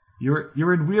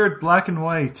 You're in weird black and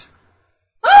white.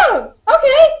 Oh,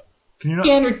 okay. Can you not?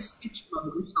 standard speech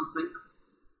mode or something.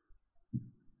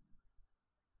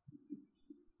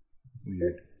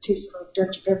 Weird. Tastes like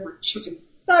Dr. Pepper chicken.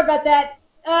 Sorry about that.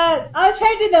 I was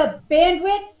changing the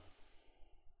bandwidth,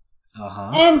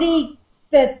 and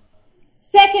the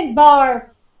second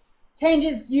bar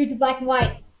changes you to black and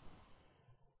white.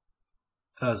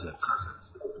 Does it?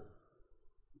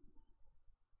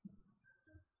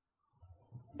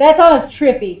 That's almost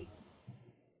trippy.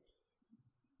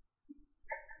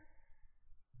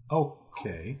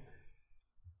 Okay.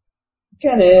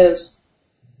 Kinda is.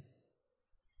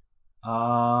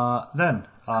 Then,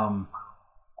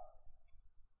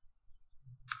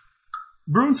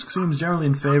 Brunsk seems generally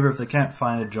in favor if they can't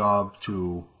find a job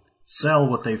to sell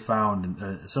what they found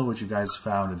and sell what you guys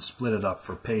found and split it up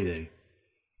for payday.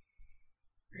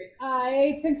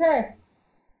 I concur.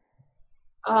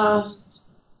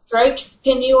 Drake,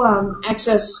 can you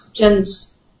access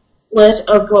Jen's list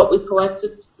of what we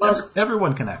collected last?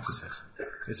 Everyone can access it.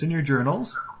 It's in your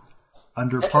journals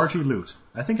under party loot.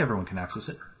 I think everyone can access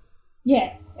it.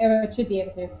 Yeah, everyone should be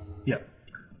able to. Yep.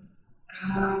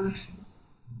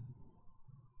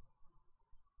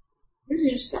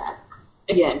 Where is that?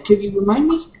 Again, could you remind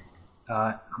me?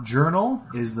 Journal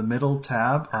is the middle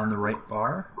tab on the right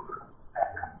bar.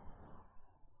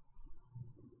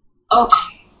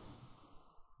 Okay.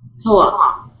 Hold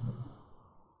on.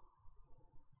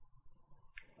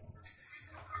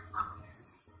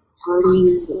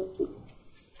 Party.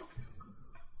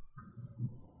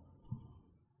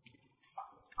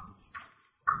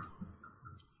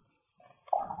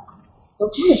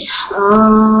 Okay.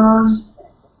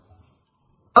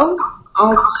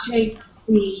 I'll take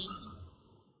the.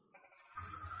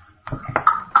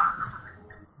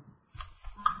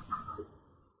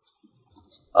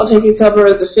 I'll take a cover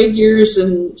of the figures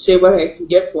and see what I can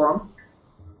get for them.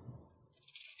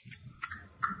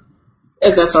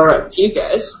 If that's alright with you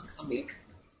guys. I mean, As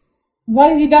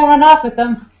long as you don't run off with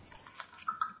them.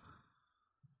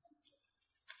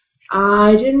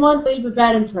 I didn't want to leave a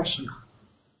bad impression.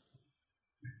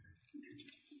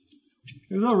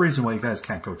 There's no reason why you guys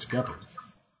can't go together.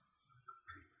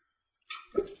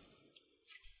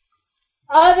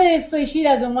 Obviously, she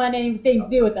doesn't want anything to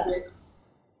do with us.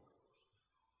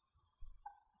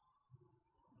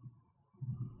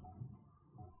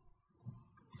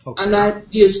 Okay. I'm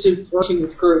not used to working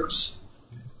with groups.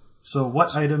 So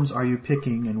what items are you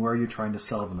picking and where are you trying to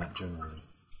sell them at generally?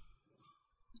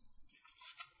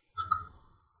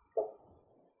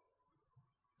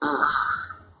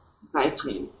 I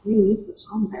can't read what's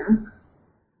on there.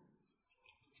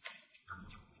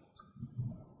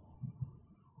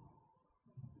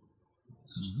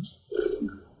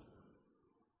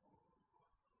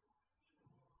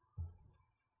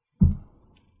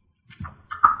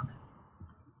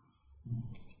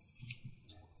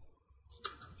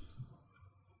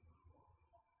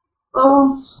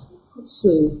 Let's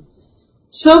see.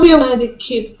 Sylvia wanted to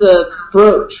keep the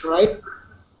brooch, right?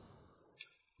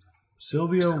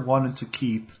 Sylvia wanted to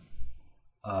keep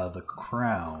the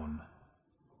crown,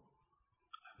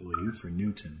 I believe, for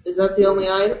Newton. Is that the only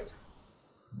item?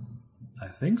 I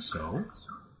think so.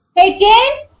 Hey,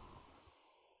 Jen?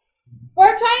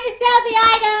 We're trying to sell the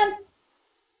items.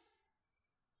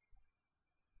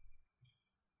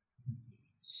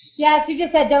 Yeah, she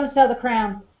just said don't sell the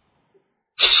crown.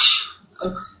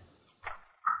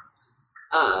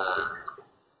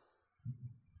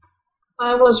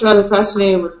 I was rather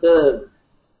fascinated with the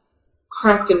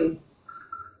Kraken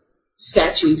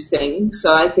statue thing,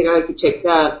 so I think I could take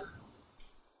that.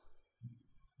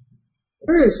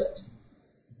 Where is it?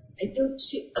 I don't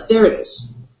see. There it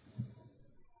is.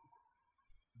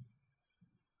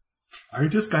 Are you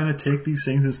just going to take these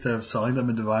things instead of selling them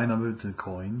and dividing them into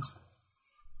coins?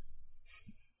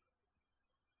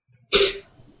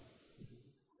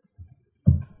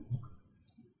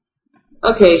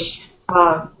 Okay.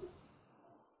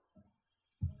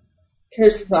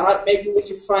 Here's the thought. Maybe we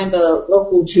could find a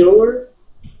local jeweler.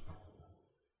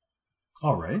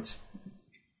 All right.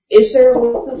 Is there a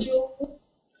local jeweler?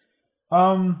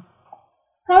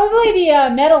 Probably the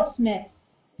metalsmith.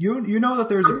 You know that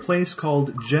there's a place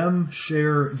called Gem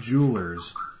Share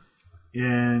Jewelers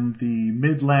in the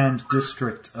Midland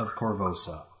district of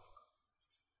Korvosa.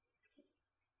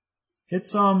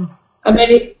 It's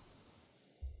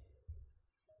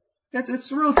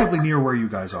It's relatively near where you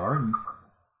guys are. And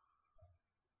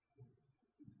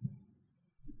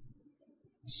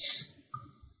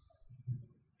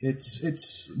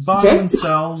it's buys and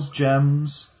sells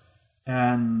gems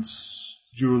and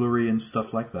jewelry and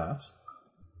stuff like that.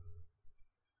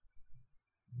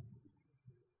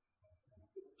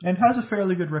 And has a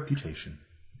fairly good reputation.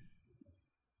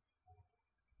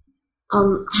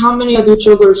 How many other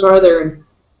jewelers are there?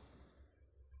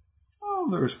 Oh,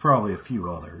 there's probably a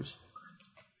few others.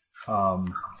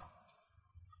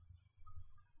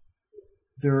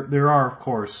 There are, of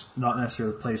course, not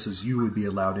necessarily places you would be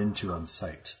allowed into on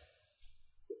site.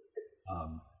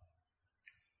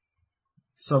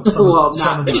 Some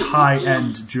of the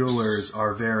high-end jewelers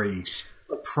are very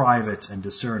private and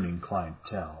discerning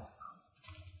clientele.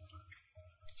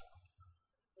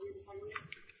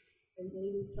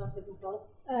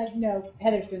 No,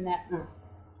 Heather's doing that.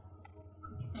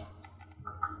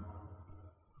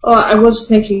 Well, I was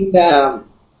thinking that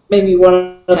maybe one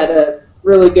of them had a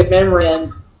really good memory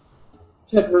and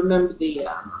could remember the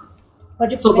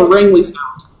silver ring we found.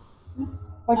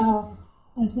 I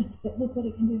was going to say, look what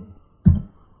it can do.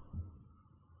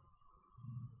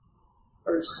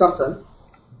 Or something.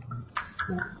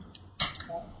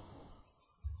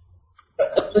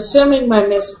 Assuming my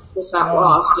miss was not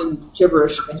lost in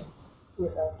gibberish.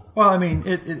 Well, I mean,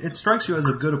 it strikes you as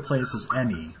as good a place as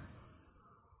any.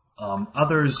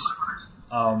 Others,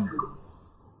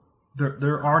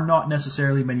 there are not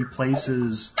necessarily many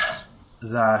places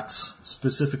that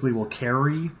specifically will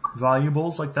carry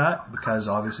valuables like that, because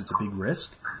obviously it's a big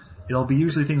risk. It'll be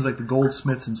usually things like the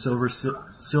goldsmiths and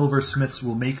silversmiths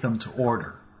will make them to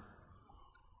order,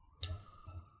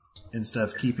 instead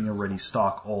of keeping a ready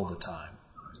stock all the time.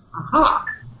 Aha!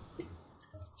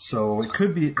 So it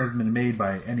could have been made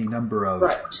by any number of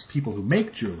people who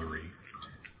make jewelry.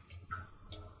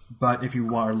 But if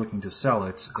you are looking to sell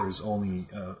it, there's only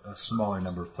a smaller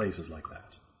number of places like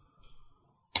that.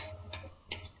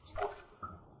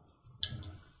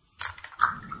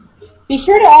 Be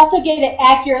sure to also get it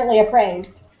accurately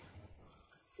appraised.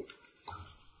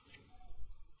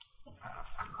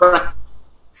 Right.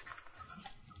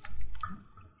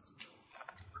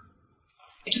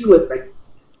 You with me?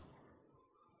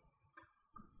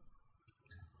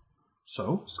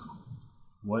 So,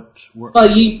 what were... Well,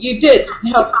 you did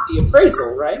help with the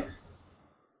appraisal, right?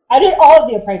 I did all of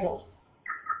the appraisals.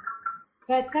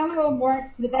 But some of them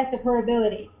weren't to the best of her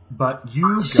ability. But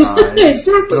you guys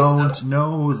don't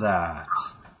know that.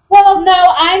 Well, no,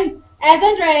 I'm, as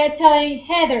Andrea, telling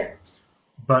Heather.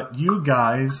 But you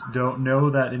guys don't know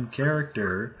that in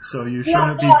character, so you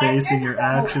shouldn't be basing your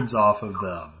actions off of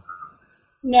them.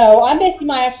 No, I'm basing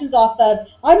my actions off of,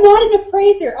 I'm not an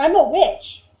appraiser, I'm a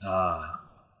witch.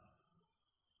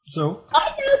 So? I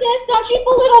know this, don't you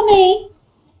belittle me.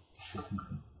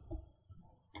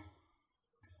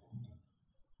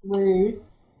 Rude.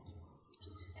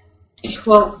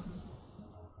 Well,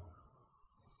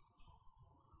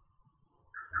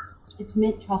 it's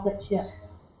mint chocolate chip.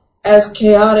 As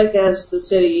chaotic as the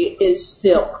city is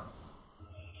still,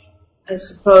 I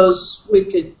suppose we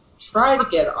could try to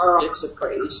get our objects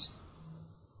appraised.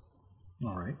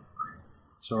 All right.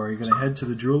 So are you going to head to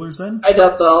the jeweler's then? I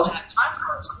doubt they'll have time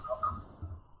for us.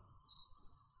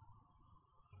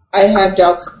 I have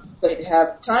doubts they'd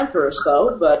have time for us,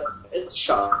 though, but it's a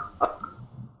shot.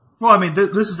 Well, I mean,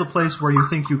 this is the place where you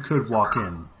think you could walk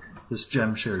in, this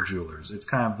Gemshare Jewelers. It's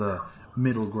kind of the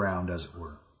middle ground, as it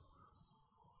were.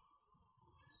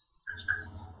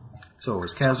 So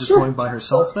is Kaz just going by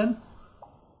herself then?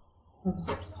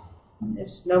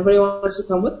 If nobody wants to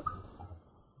come with me.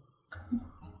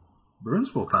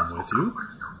 Bruins will come with you.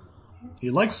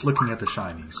 He likes looking at the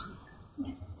shinies.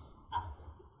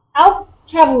 I'll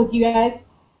travel with you guys.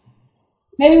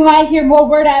 Maybe we might hear more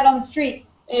word out on the street.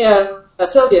 Yeah,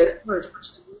 Sylvia.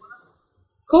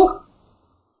 Cool.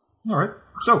 Alright,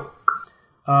 so,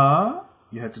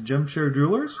 you head to Gemshare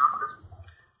Jewelers.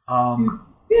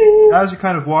 As you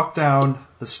kind of walk down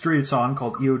the street it's on,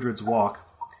 called Eodred's Walk,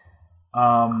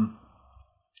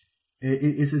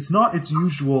 it's not its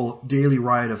usual daily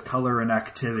ride of color and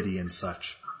activity and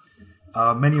such.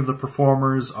 Many of the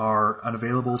performers are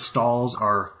unavailable, stalls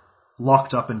are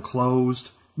locked up and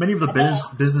closed. Many of the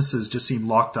businesses just seem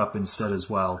locked up instead as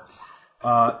well.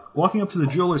 Walking up to the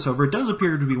jewelers, however, it does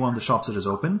appear to be one of the shops that is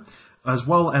open, as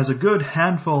well as a good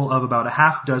handful of about a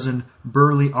half dozen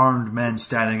burly armed men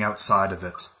standing outside of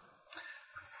it.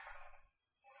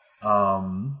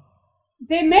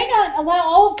 They may not allow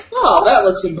all... Oh, that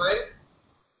looks inviting.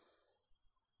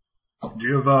 Do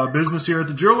you have business here at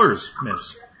the jewelers,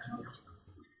 miss?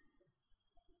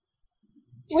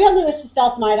 We'll do this to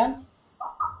sell some items.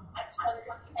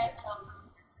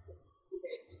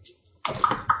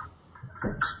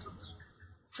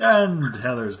 And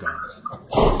Heather's gone.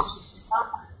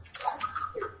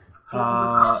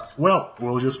 Well,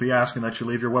 we'll just be asking that you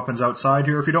leave your weapons outside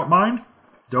here if you don't mind.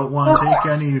 Don't want to take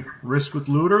any risk with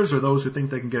looters or those who think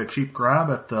they can get a cheap grab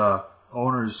at the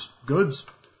owner's goods.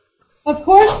 Of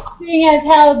course, seeing as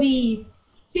how the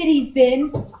city's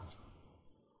been,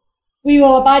 we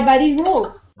will abide by these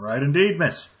rules. Right indeed,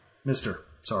 miss. Mister.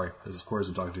 Sorry, this is Quarz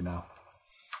I'm talking to now.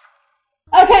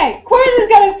 Okay, Quarz is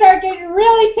going to start getting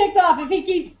really ticked off if he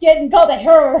keeps getting called a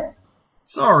her.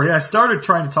 Sorry, I started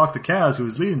trying to talk to Kaz, who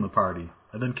was leading the party,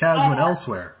 and then Kaz went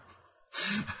elsewhere.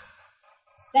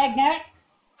 That guy.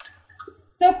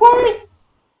 So Quarz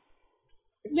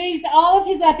leaves all of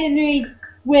his weaponry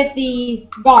with the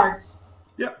guards.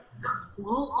 Yep.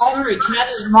 Well, sorry,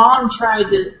 Kaz's mom tried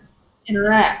to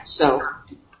interact, so...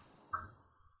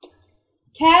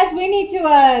 Kaz, we need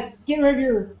to get rid of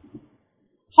your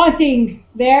hunting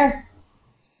there.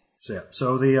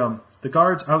 So the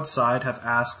guards outside have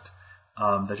asked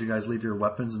that you guys leave your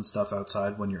weapons and stuff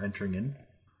outside when you're entering in.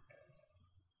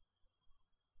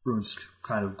 Bruins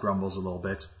kind of grumbles a little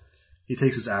bit. He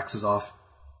takes his axes off,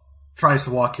 tries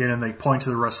to walk in, and they point to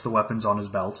the rest of the weapons on his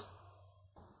belt.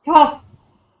 Oh,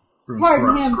 Bruins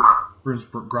pardon him. Bruins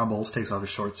grumbles, takes off his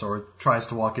short sword, tries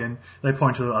to walk in. They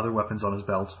point to the other weapons on his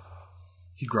belt.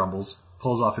 He grumbles,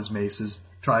 pulls off his maces,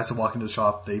 tries to walk into the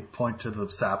shop. They point to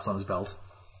the saps on his belt.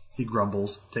 He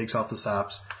grumbles, takes off the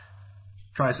saps,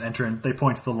 tries to enter in. They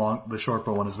point to the short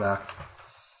bow on his back.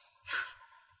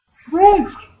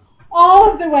 Bruins,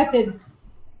 all of the weapons.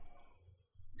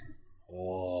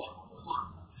 Oh,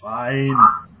 fine.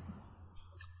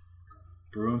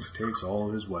 Bruins takes all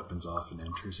of his weapons off and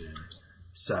enters in.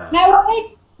 Sad. Now,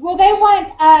 will they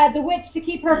want the witch to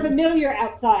keep her familiar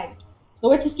outside? The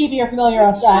witch is keeping her familiar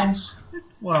outside.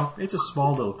 Well, it's a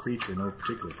small little creature, no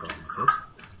particular problem with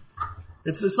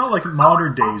it. It's not like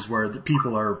modern days where the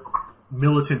people are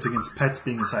militant against pets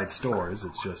being inside stores.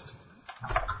 It's just...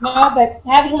 No, but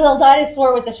having a little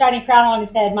dinosaur with a shiny crown on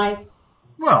his head might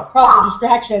cause a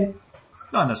distraction.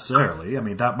 Not necessarily. I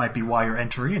mean, that might be why you're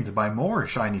entering in, to buy more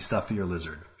shiny stuff for your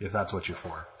lizard, if that's what you're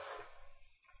for.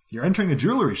 You're entering a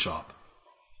jewelry shop.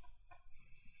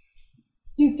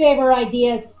 You favor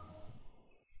ideas.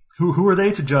 Who are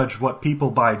they to judge what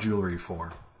people buy jewelry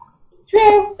for?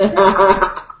 True.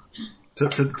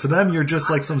 To them, you're just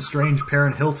like some strange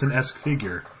Parent Hilton-esque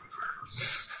figure.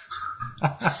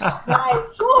 Right,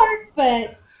 sure,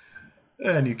 but...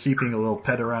 And you're keeping a little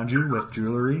pet around you with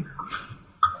jewelry.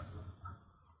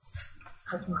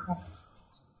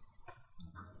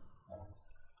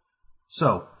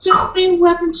 So how many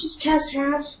weapons does Kaz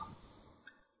have?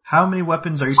 How many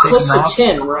weapons are you Close taking to off?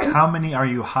 10, right? How many are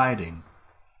you hiding?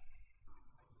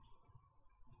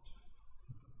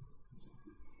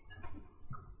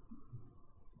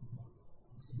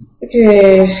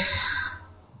 Okay.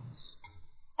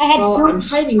 I'm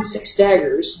hiding 6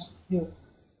 daggers.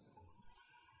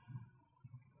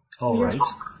 Alright.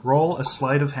 Roll a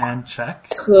sleight of hand check.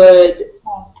 Could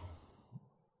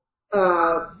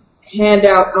hand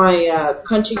out my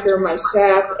punching gear, my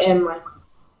sap, and my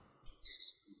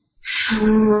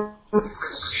You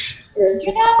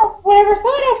know, whenever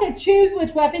someone has to choose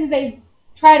which weapons they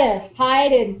try to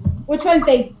hide and which ones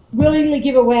they willingly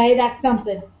give away, that's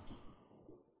something.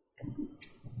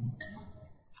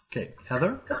 Okay,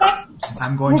 Heather, Okay?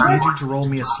 I'm going to need you to roll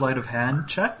me a sleight of hand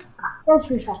check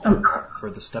Grocery shopping.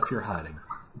 for the stuff you're hiding.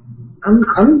 I'm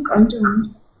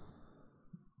doing.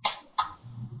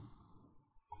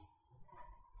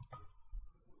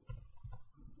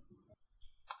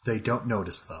 They don't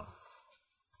notice, though.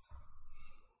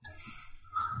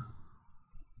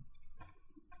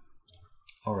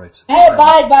 All right. I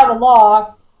abide by the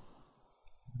law.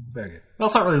 Very good. Well,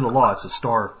 it's not really the law. It's a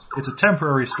store. It's a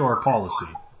temporary store policy.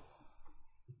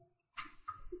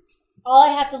 All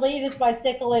I have to leave is my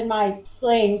sickle and my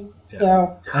sling. Yeah.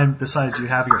 So. And besides, you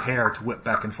have your hair to whip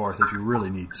back and forth if you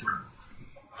really need to.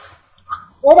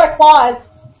 Or my claws.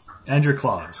 And your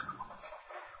claws.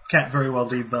 Can't very well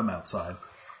leave them outside.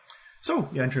 So,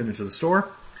 you enter into the store.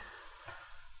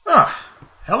 Ah,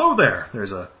 hello there.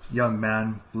 There's a young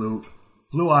man, blue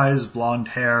eyes, blonde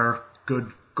hair,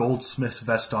 good goldsmith's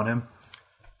vest on him.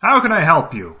 How can I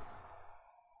help you?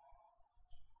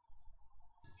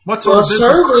 What sort of business?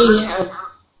 Sir,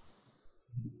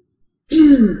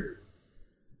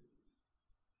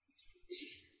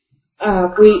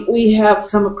 we have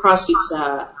come across these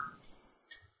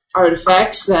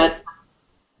artifacts that.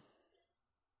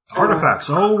 Artifacts.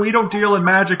 Oh, we don't deal in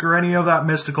magic or any of that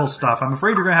mystical stuff. I'm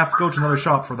afraid you're going to have to go to another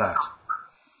shop for that.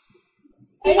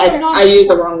 I used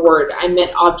the wrong word. I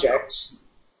meant objects.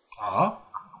 Ah?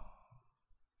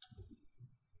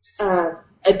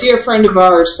 A dear friend of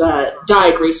ours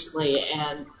died recently,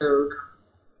 and Sir,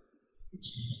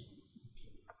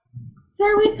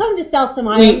 we've come to sell some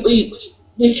items.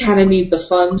 we kind of need the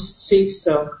funds, see?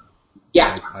 So,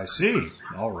 yeah. I see.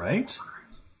 All right.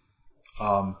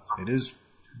 It is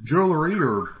jewelry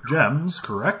or gems,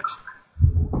 correct?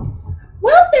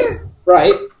 Well, there's...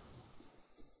 Right.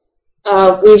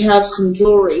 We have some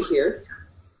jewelry here.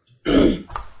 All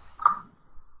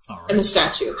right. And a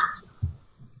statue.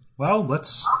 Well,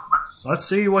 let's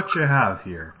see what you have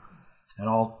here,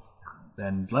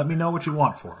 and let me know what you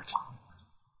want for it.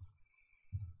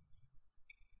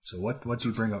 So, what do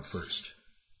you bring up first?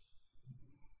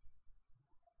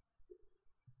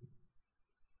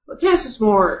 Well, Cass is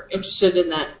more interested in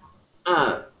that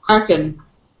Kraken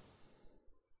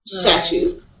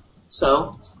statue,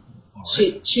 so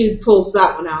Right. she pulls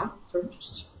that one out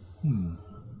first.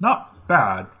 Not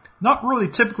bad. Not really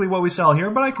typically what we sell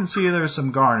here, but I can see there's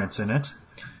some garnets in it.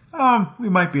 We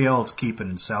might be able to keep it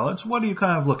and sell it. So what are you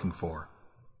kind of looking for?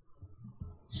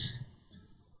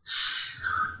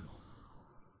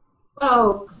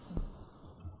 Well,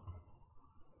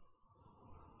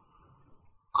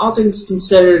 all things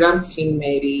considered, I'm thinking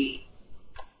maybe.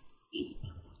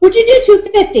 Would you do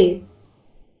 250?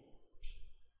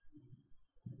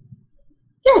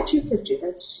 Yeah, 250.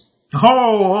 That's.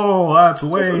 Oh, that's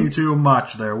way too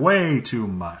much there. Way too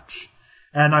much.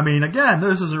 And I mean, again,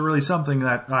 this isn't really something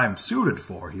that I'm suited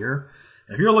for here.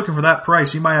 If you're looking for that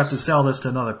price, you might have to sell this to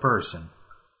another person.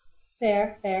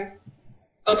 Fair.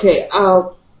 Okay,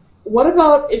 what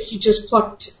about if you just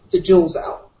plucked the jewels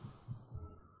out?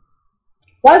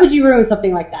 Why would you ruin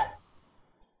something like that?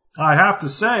 I'd have to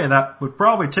say that would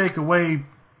probably take away,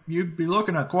 you'd be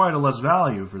looking at quite a less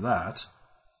value for that.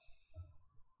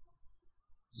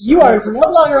 You are no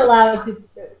longer allowed to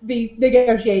be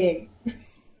negotiating.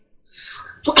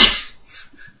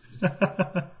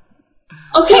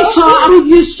 Okay, so I'm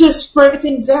used to spread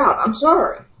things out. I'm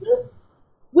sorry.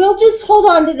 We'll just hold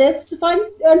on to this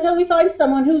until we find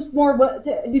someone who's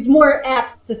more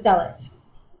apt to sell it.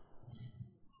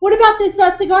 What about this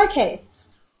cigar case?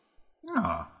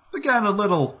 Again, a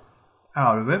little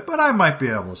out of it, but I might be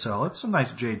able to sell it. Some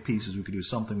nice jade pieces we could do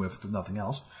something with if nothing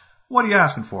else. What are you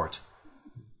asking for it?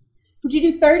 Would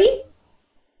you do 30?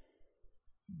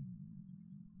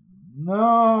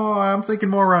 No, I'm thinking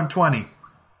more around 20.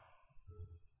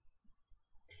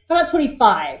 How about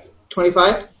 25?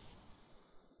 25?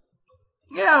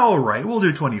 Yeah, alright, we'll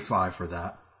do 25 for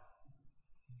that.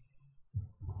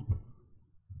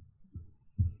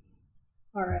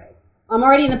 Alright. I'm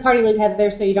already in the party with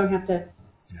Heather, so you don't have to...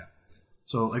 Yeah.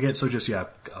 So, again,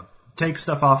 take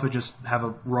stuff off and just have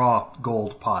a raw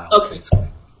gold pile, basically.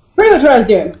 Pretty much what I was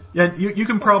doing. Yeah, you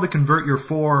can probably convert your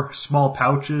 4 small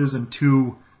pouches and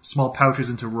 2 small pouches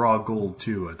into raw gold,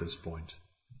 too, at this point.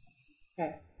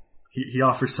 Okay. He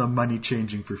offers some money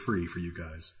changing for free for you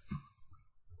guys.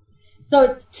 So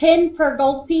it's 10 per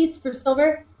gold piece for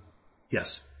silver?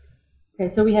 Yes.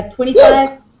 Okay, so we have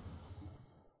 25.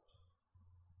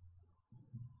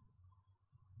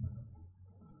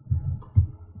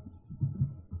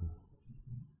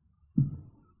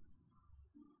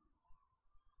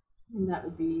 that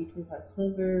would be 25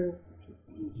 silver, which would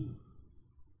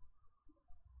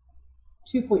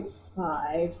be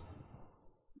 2.5.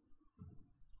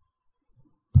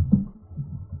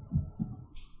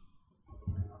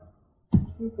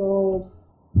 Two gold,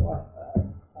 what,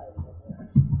 5 silver.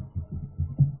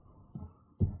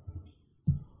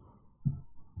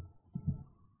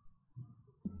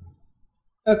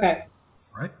 Okay.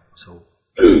 All right. So,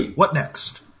 what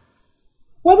next?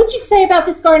 What would you say about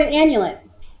this garnet amulet?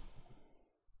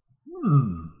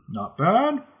 Not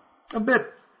bad. A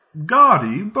bit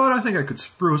gaudy, but I think I could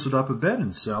spruce it up a bit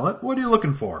and sell it. What are you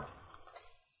looking for?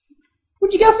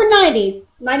 Would you go for 90?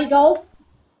 90 gold?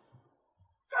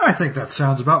 I think that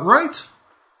sounds about right.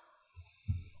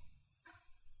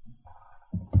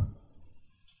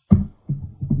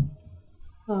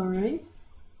 All right.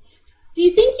 Do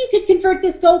you think you could convert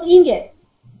this gold ingot?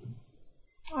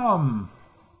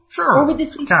 Sure. Or would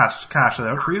this be... Cash it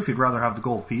out for you if you'd rather have the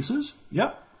gold pieces.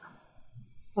 Yep.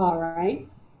 All right.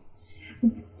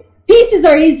 Pieces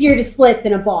are easier to split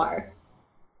than a bar.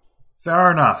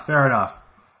 Fair enough.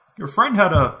 Your friend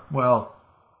had a,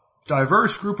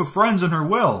 diverse group of friends in her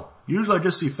will. Usually I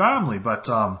just see family, but,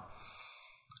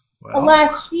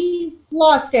 Alas, she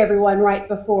lost everyone right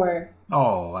before.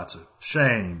 Oh, that's a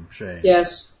shame.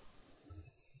 Yes.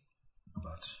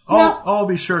 But I'll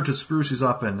be sure to spruce these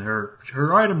up, and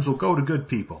her items will go to good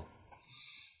people.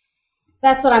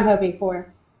 That's what I'm hoping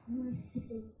for.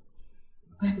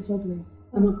 I haven't told you.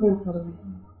 I'm not going to tell them.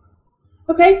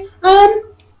 Okay.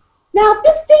 Now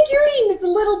this figurine is a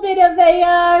little bit of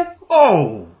a.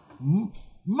 Oh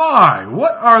my!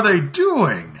 What are they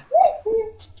doing?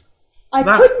 I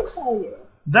couldn't tell you.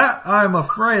 That I'm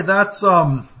afraid that's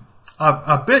a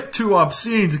bit too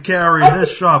obscene to carry in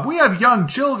this shop. We have young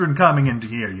children coming into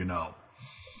here, you know.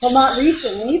 Well, not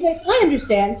recently, but I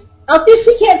understand. I'll see if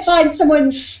we can't find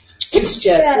someone. It's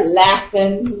just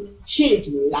laughing. She's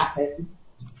laughing.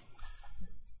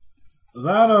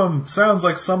 That sounds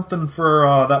like something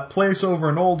for that place over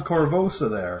in Old Korvosa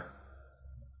there.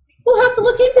 We'll have to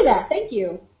look into that. Thank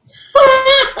you.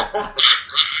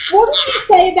 What did you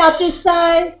say about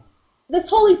this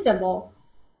holy symbol?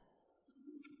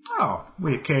 Oh,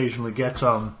 we occasionally get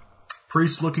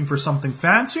priests looking for something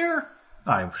fancier.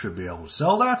 I should be able to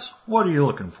sell that. What are you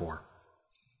looking for?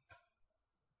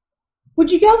 Would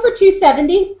you go for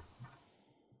 270?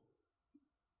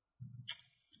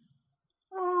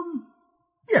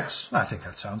 Yes, I think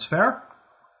that sounds fair.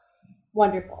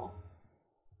 Wonderful.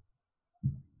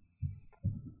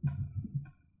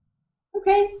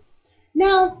 Okay.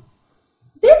 Now,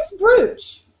 this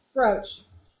brooch, it's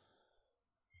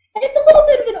a little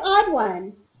bit of an odd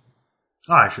one.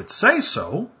 I should say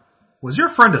so. Was your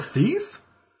friend a thief?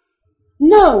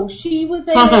 No, she was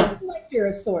a collector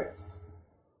of sorts.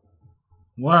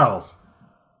 Well,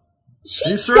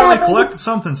 she certainly collected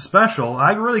something special.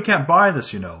 I really can't buy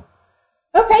this, you know.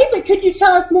 Okay, but could you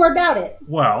tell us more about it?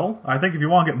 Well, I think if you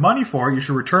want to get money for it, you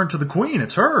should return to the Queen.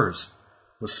 It's hers.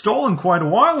 It was stolen quite a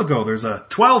while ago. There's a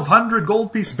 1,200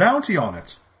 gold piece bounty on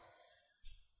it.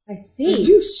 I see. Are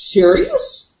you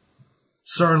serious?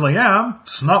 Certainly am.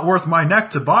 It's not worth my neck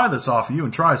to buy this off of you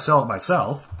and try to sell it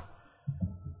myself.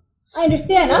 I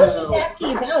understand. I was just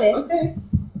asking about it. Okay.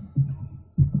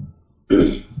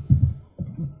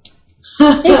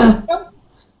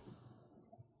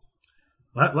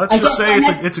 Let's just say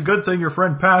it's a good thing your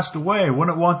friend passed away.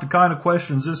 Wouldn't want the kind of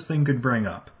questions this thing could bring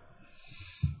up.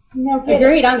 No,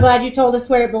 agreed. I'm glad you told us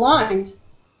where it belonged.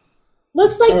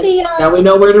 Looks like now we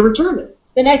know where to return it.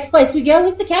 The next place we go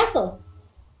is the castle.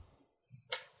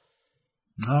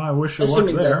 I wish you luck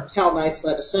Assuming there. that Hell Knights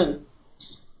let us in.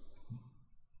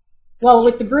 Well,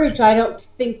 with the brooch, I don't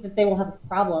think that they will have a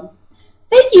problem.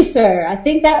 Thank you, sir. I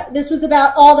think that this was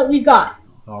about all that we've got.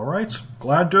 All right.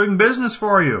 Glad doing business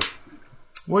for you.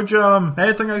 Would you,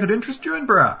 anything I could interest you in,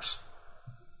 perhaps?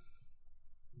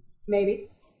 Maybe.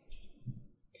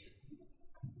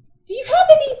 Do you have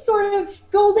any sort of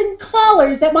golden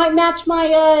collars that might match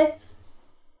my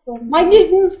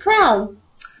Newton's crown?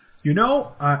 You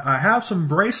know, I have some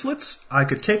bracelets. I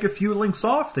could take a few links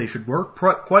off. They should work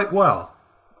quite well.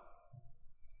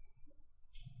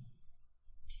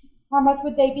 How much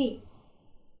would they be?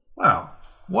 Well,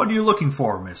 what are you looking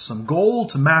for, miss? Some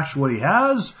gold to match what he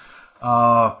has?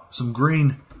 Some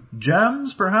green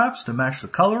gems, perhaps, to match the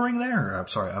coloring there? I'm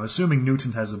sorry, I'm assuming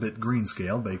Newton has a bit green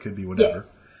scaled, but it could be whatever.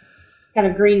 Yes. Kind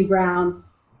of green-brown.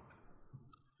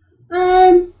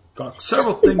 Got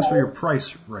several things for your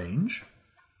price range.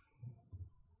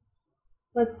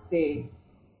 Let's see.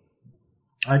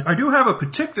 I do have a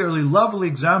particularly lovely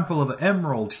example of an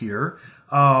emerald here.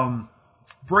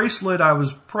 Bracelet I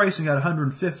was pricing at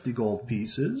 150 gold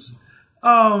pieces.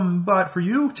 But for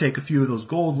you, take a few of those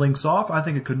gold links off. I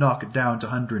think it could knock it down to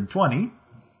 120.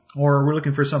 Or we're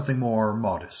looking for something more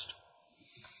modest.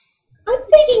 I'm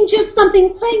thinking just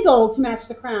something plain gold to match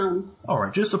the crown.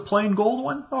 Alright, just a plain gold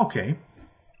one? Okay.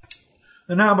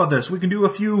 Then how about this? We can do a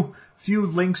few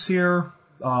links here.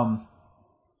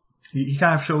 He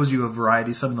kind of shows you a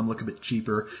variety. Some of them look a bit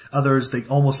cheaper. Others, they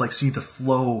almost like seem to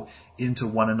flow into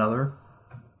one another.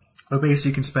 But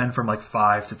basically you can spend from like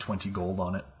 5 to 20 gold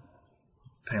on it.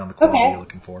 Depending on the quality you're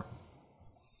looking for.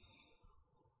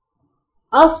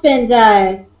 I'll spend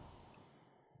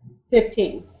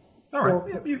 15. All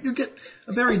right. You get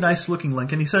a very nice looking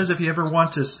link. And he says if you ever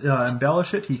want to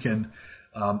embellish it, he can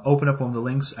open up one of the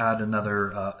links, add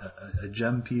another a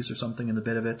gem piece or something in the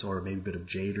bit of it, or maybe a bit of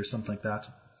jade or something like that.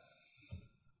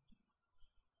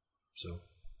 So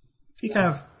he kind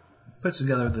of puts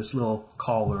together this little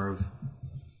collar of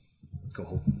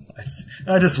gold.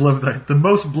 I just love the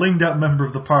most blinged out member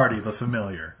of the party, the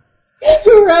familiar.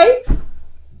 Right?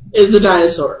 Is the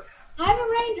dinosaur. I'm a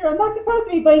ranger. I'm not supposed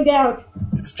to be blinged out.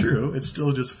 It's true. It's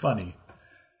still just funny.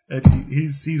 And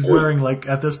he's wearing, like,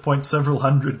 at this point, several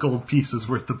hundred gold pieces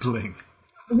worth of bling.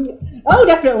 Oh,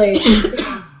 definitely.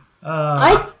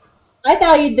 I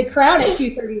valued the crown at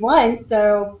 231,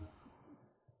 so...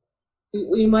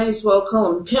 We might as well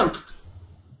call him Pimp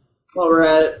while we're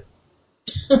at it.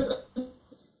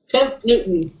 Pimp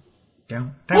Newton.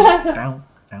 Down.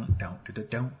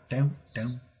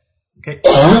 Okay.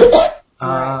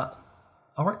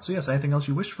 Alright, so yes, anything else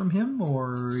you wish from him,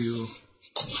 or you...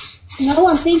 No,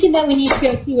 I'm thinking that we need to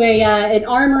go to an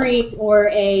armory or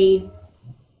a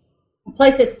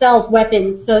place that sells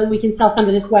weapons so that we can sell some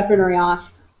of this weaponry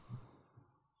off.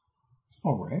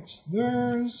 Alright,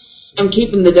 there's... I'm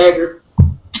keeping the dagger.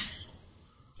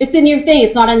 It's in your thing,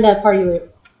 it's not in the party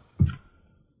route.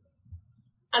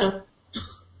 I know.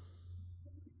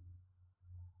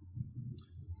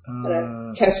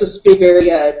 Cass was being very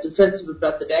defensive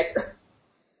about the dagger.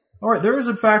 Alright, there is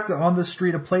in fact on this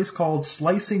street a place called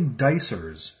Slicing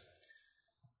Dicers.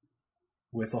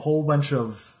 With a whole bunch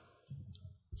of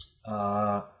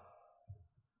Their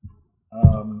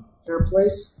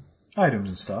place? items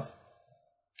and stuff.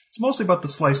 It's mostly about the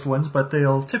sliced ones, but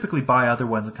they'll typically buy other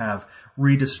ones and kind of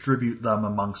redistribute them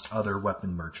amongst other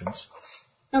weapon merchants.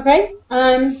 Okay,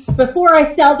 before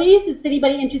I sell these, is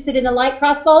anybody interested in a light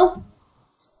crossbow?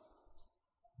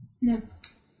 No.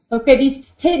 Okay, these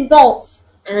 10 bolts.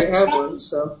 I already have one,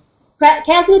 so.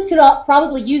 Casmus could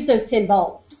probably use those 10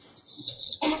 bolts.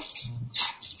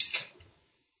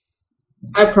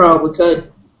 I probably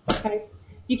could. Okay.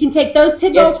 You can take those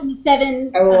 10 Yes. bolts and the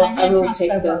 7 I will hand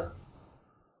take crossbow. the...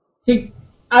 So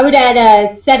I would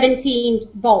add 17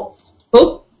 bolts.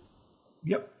 Oh,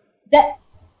 Yep.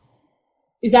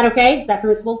 Is that okay? Is that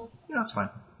permissible? Yeah, that's fine.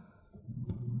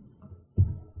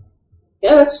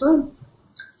 yeah, that's fine.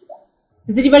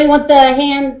 Does anybody want the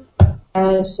hand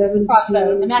 17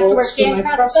 crossbow? And after bolts to hand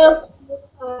my crossbow?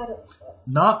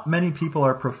 Not many people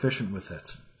are proficient with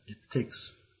it. It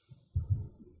takes...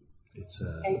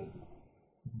 Okay.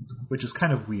 Which is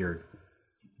kind of weird.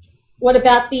 What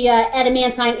about the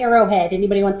adamantine arrowhead?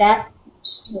 Anybody want that?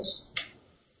 Yes.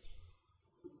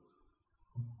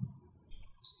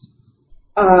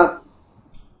 Well,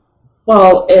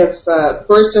 if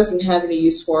Forrest doesn't have any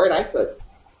use for it, I could.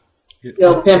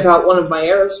 Pimp out one of my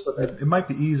arrows with it. It might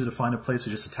be easy to find a place to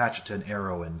just attach it to an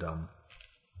arrow and...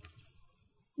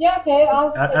 Yeah, okay.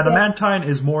 Adamantine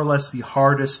is more or less the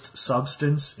hardest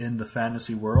substance in the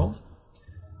fantasy world.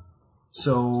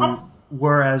 So,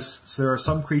 whereas there are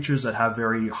some creatures that have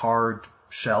very hard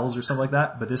shells or something like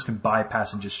that, but this can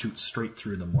bypass and just shoot straight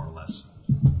through them, more or less.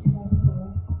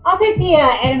 I'll take the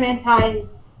adamantine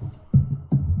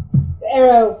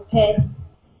arrowhead.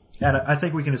 And I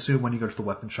think we can assume when you go to the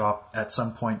weapon shop, at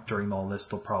some point during all this,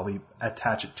 they'll probably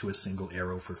attach it to a single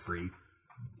arrow for free.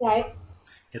 Right.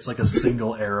 It's like a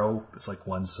single arrow. It's like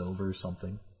 1 silver or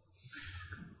something.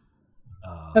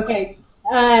 Okay.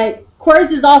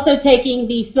 Quartz is also taking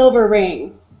the silver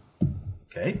ring.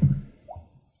 Okay.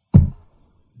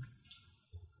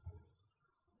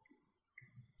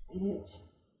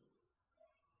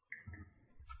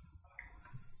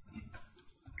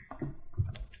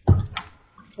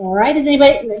 All right. Is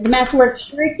anybody the masterwork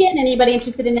shuriken? Anybody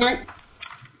interested in that?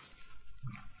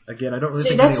 Again, I don't really See,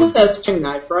 think that's anyone's... a string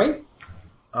knife, right?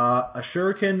 A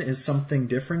shuriken is something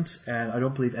different, and I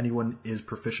don't believe anyone is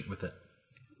proficient with it.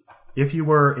 If you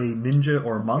were a ninja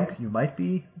or monk, you might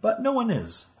be, but no one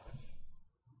is.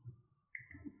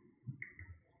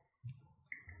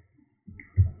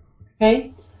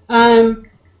 Okay.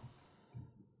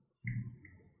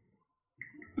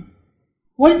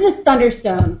 What is this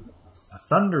thunderstone? Yes. A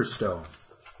thunderstone.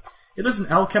 It is an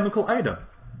alchemical item.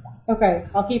 Okay,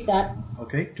 I'll keep that.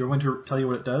 Okay, do you want me to tell you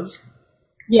what it does?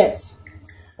 Yes.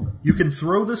 You can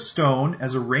throw the stone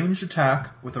as a ranged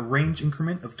attack with a range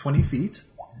increment of 20 feet.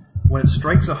 When it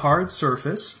strikes a hard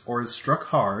surface or is struck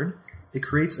hard, it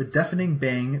creates a deafening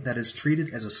bang that is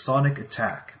treated as a sonic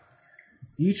attack.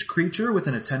 Each creature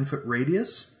within a 10-foot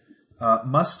radius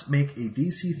must make a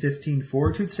DC 15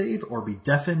 fortitude save or be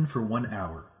deafened for 1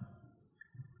 hour.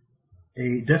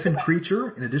 A deafened creature,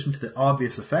 in addition to the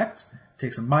obvious effect,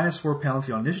 takes a -4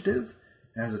 penalty on initiative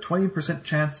and has a 20%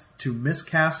 chance to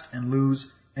miscast and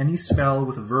lose any spell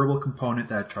with a verbal component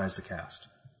that it tries to cast.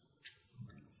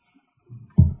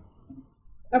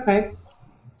 Okay.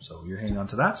 So you're hanging on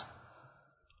to that?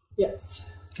 Yes.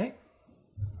 Okay.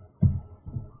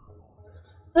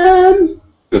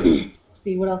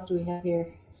 See, what else do we have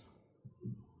here?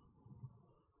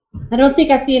 I don't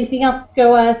think I see anything else. Let's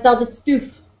go sell the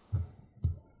stoof.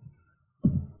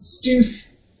 Stoof.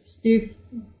 Stoof.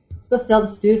 Let's go sell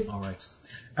the stoof. All right.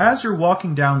 As you're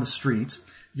walking down the street,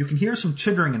 you can hear some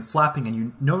chittering and flapping, and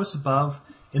you notice above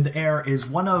in the air is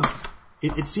one of...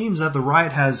 It seems that the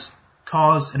riot has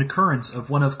caused an occurrence of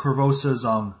one of Korvosa's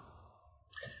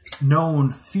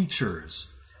known features.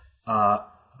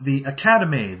 The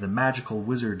Academy, the magical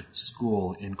wizard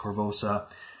school in Korvosa,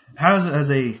 has as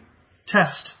a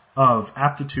test of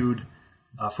aptitude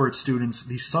for its students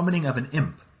the summoning of an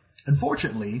imp.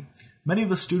 Unfortunately, many of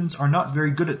the students are not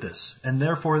very good at this, and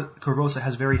therefore Korvosa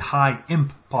has very high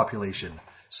imp population,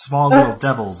 small little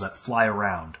devils that fly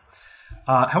around.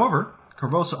 However,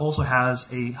 Korvosa also has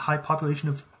a high population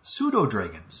of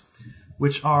pseudo-dragons,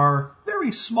 which are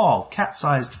very small,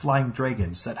 cat-sized flying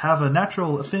dragons that have a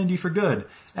natural affinity for good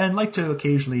and like to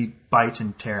occasionally bite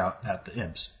and tear out at the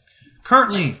imps.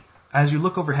 Currently, as you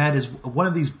look overhead, is one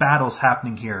of these battles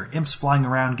happening here. Imps flying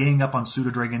around, ganging up on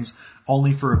pseudo-dragons,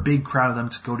 only for a big crowd of them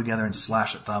to go together and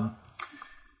slash at them.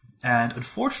 And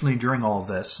unfortunately, during all of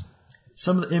this,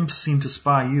 some of the imps seem to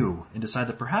spy you and decide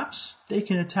that perhaps they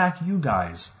can attack you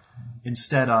guys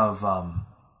instead of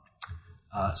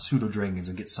pseudo-dragons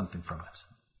and get something from it.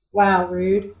 Wow,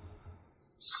 rude.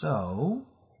 So...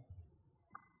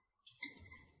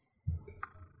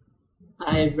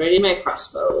 I ready my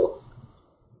crossbow.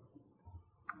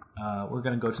 We're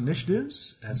going to go to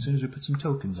initiatives as soon as we put some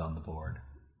tokens on the board.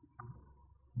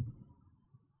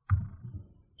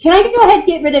 Can I go ahead and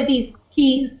get rid of these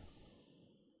keys?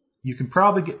 You can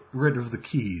probably get rid of the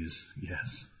keys,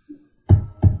 yes.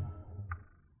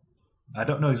 I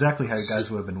don't know exactly how you guys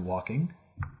would have been walking.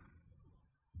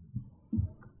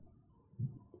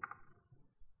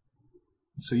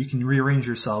 So you can rearrange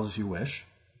yourselves if you wish.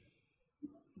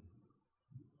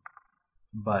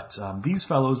 But these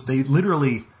fellows, they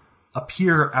literally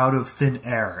appear out of thin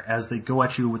air as they go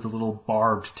at you with the little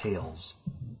barbed tails.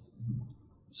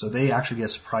 So they actually get a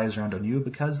surprise round on you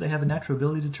because they have a natural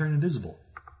ability to turn invisible.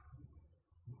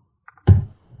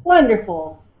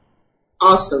 Wonderful.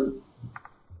 Awesome.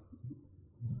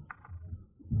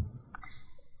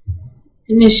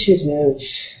 Initiative.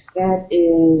 That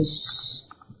is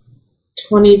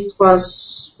 20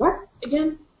 plus what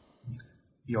again?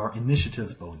 Your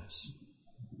initiative bonus.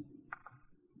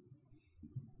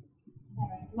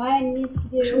 Alright, my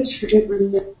initiative I always forget where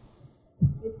the...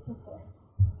 is +4.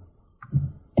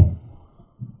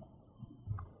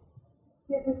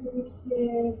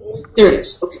 There it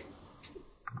is. Okay.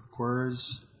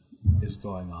 Quers is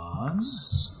going on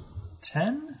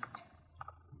 10.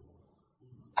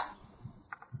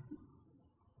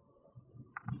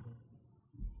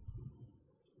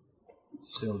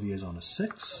 Sylvia's on a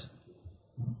 6.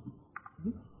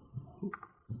 Not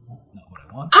what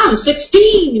I want. I'm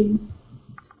 16!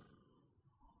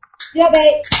 Yeah,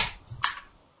 babe.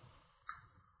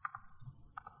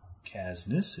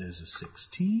 Kasnis is a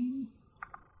 16.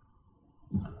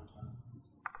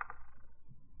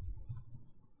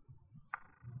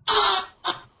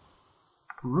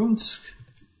 Brunsk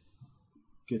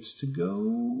gets to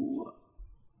go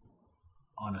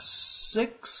on a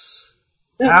 6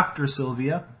 after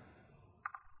Sylvia.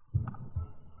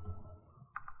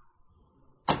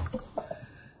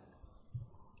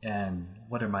 And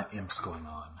what are my imps going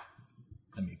on?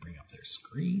 Let me bring up their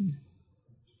screen.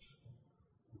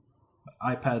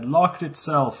 My iPad locked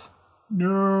itself.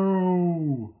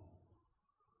 No!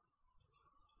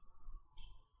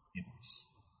 Imps.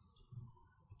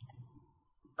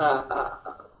 A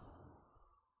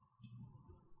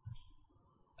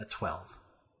 12.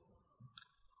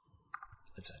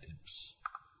 That's at imps.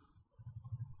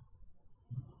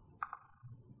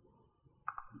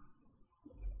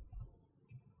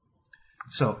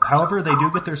 So, however, they do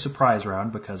get their surprise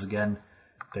round because, again,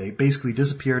 They basically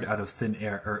disappeared out of thin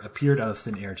air, or appeared out of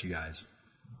thin air to you guys.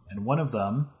 And one of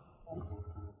them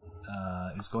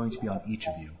is going to be on each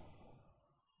of you.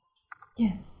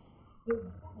 Yeah.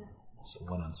 So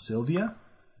one on Sylvia.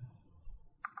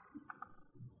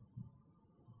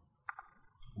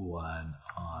 One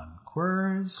on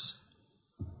Quers.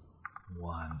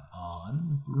 One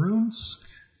on Brunsk.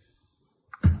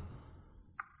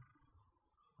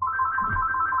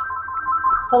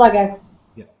 Hold on, guys.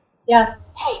 Yeah. Yeah.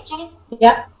 Hey, Jenny,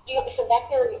 Yeah. do you want me to come back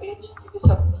there or you want me to just do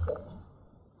something?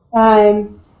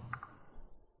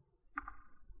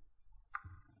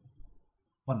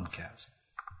 One on Kaz.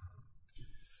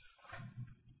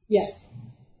 Yes.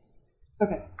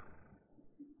 Okay.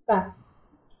 Bye.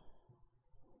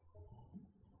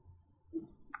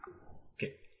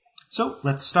 Okay. So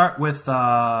let's start with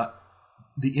the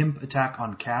imp attack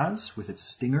on Kaz with its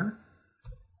stinger.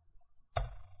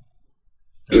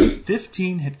 Does a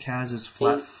 15 hit Kaz's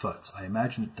flat foot? I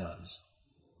imagine it does.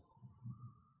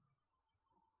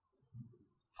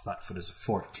 Flat foot is a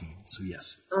 14, so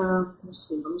yes. Let's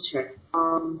see, let me check.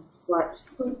 Flat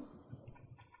foot.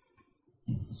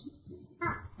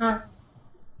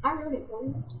 I wrote it for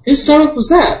you. Whose stomach was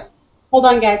that? Hold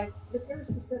on, guys. But there was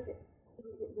some stuff that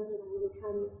didn't get done and I really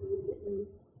tried not to get done.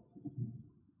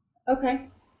 Okay.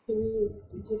 Can you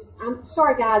just, I'm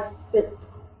sorry guys, but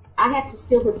I have to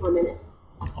steal her for a minute.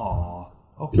 Aw.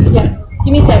 Okay. Yeah.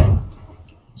 Give me a second.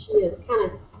 She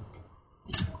kind of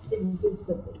didn't do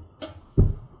something.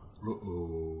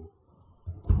 Uh-oh.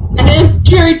 And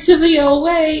carried Sylvia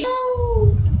away.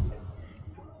 No.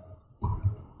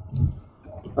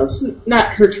 That's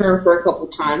not her turn for a couple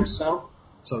times, so.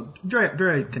 So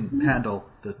Dre can handle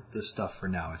this stuff for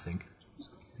now, I think.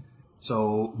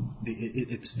 So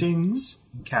it stings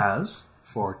Kaz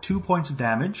for 2 points of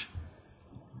damage,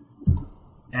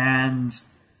 and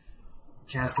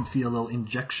Kaz can feel a little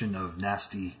injection of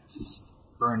nasty,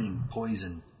 burning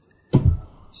poison.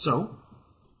 So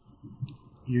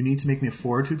you need to make me a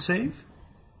fortitude save,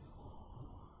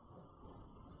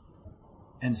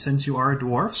 and since you are a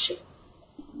dwarf,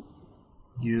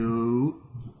 you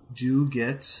do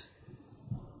get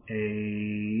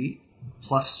a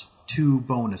 +2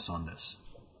 bonus on this.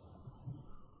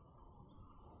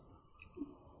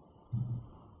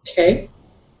 Okay.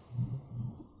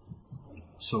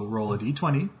 So roll a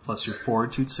d20 plus your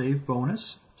fortitude save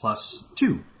bonus plus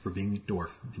 2 for being a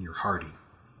dwarf and you're hardy.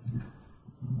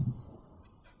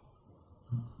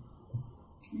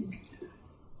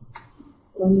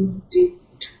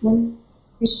 D20.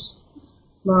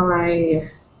 My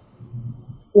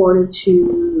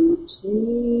fortitude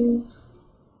save,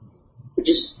 which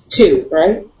is 2,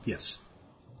 right? Yes.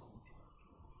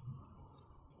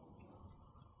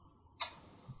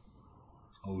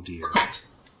 Oh dear.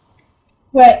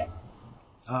 Wait.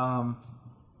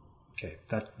 Okay,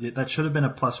 that should have been a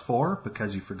 +4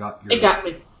 because you forgot your It got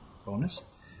me. bonus.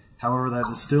 However, that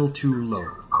is still too low.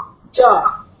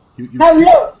 Duh. You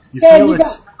Hello. There feel you it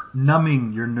go.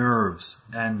 numbing your nerves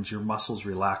and your muscles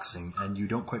relaxing, and you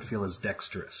don't quite feel as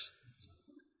dexterous.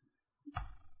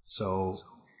 So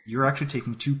you're actually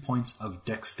taking 2 points of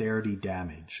dexterity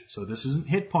damage. So this isn't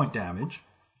hit point damage.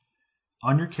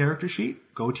 On your character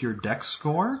sheet, go to your dex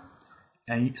score,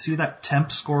 and you see that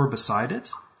temp score beside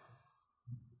it?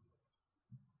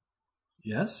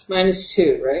 Yes?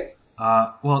 -2, right?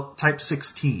 Well, type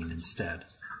 16 instead.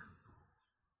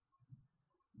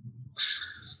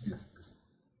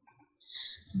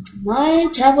 My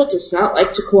tablet does not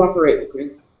like to cooperate with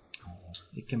me.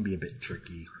 It can be a bit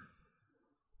tricky.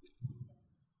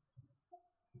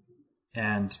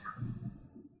 And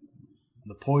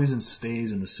the poison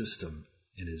stays in the system.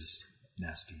 It is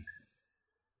nasty.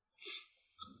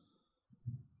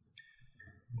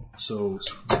 So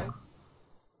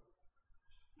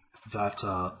that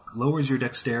lowers your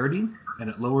dexterity, and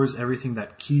it lowers everything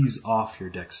that keys off your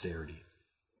dexterity.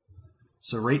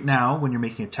 So right now, when you're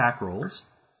making attack rolls,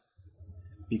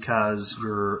 because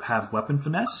you have weapon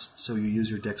finesse, so you use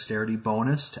your dexterity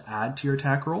bonus to add to your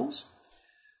attack rolls,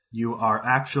 you are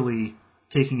actually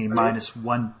taking a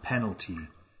 -1 penalty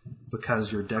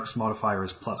because your dex modifier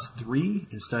is +3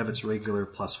 instead of its regular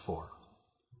 +4.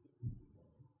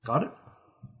 Got it?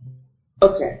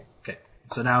 Okay. Okay.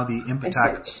 So now the imp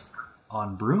attack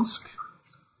on Brunsk.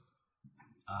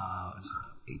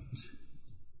 8.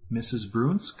 Mrs.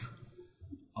 Brunsk.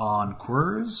 On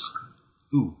Quers.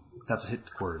 Ooh, that's a hit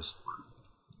to Quers.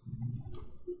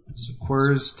 So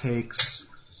Quers takes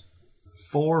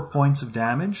 4 points of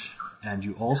damage, and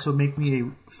you also make me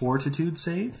a fortitude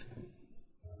save.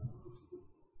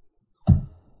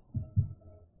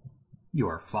 You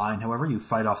are fine, however, you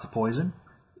fight off the poison.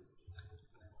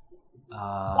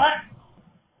 What?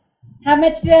 How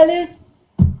much did I lose?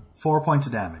 4 points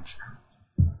of damage.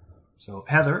 So,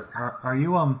 Heather, are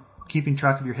you keeping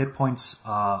track of your hit points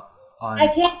on... I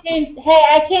can't change. Hey,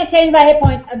 I can't change my hit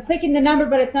points. I'm clicking the number,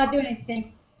 but it's not doing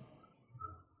anything.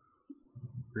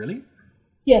 Really?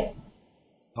 Yes.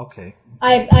 Okay.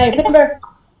 I remember.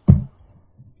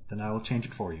 Then I will change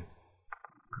it for you.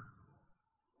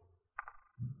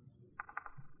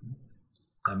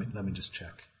 Let me just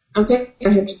check. I'm thinking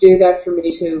I have to do that for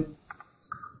me too.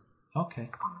 Okay.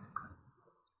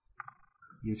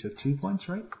 You took 2 points,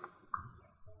 right?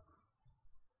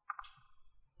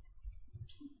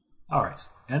 Alright.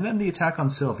 And then the attack on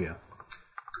Sylvia.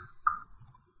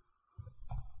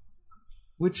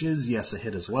 Which is, yes, a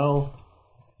hit as well.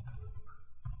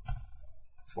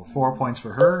 For 4 points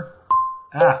for her.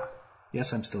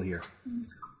 Yes, I'm still here.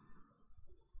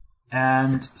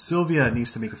 And Sylvia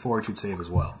needs to make a fortitude save as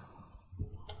well.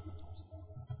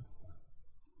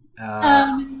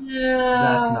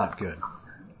 That's not good.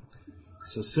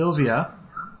 So Sylvia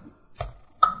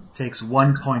takes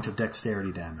 1 point of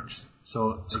dexterity damage.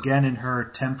 So again, in her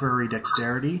temporary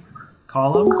dexterity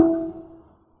column...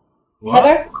 What?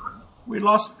 Heather? We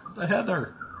lost the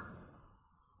Heather.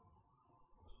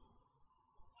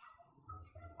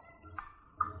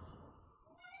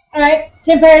 Alright,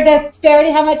 temporary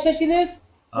dexterity, how much does she lose?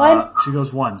 1? She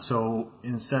goes 1, so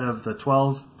instead of the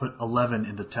 12, put 11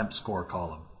 in the temp score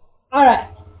column. Alright.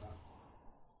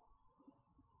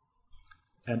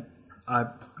 And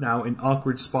I'm now in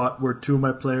awkward spot where 2 of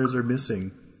my players are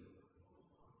missing.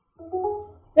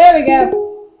 There we go.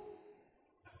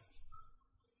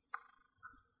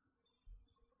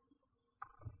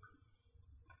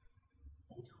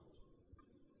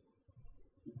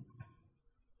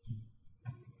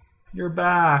 You're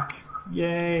back.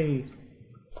 Yay.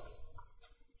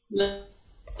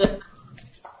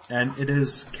 And it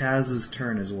is Kaz's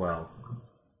turn as well.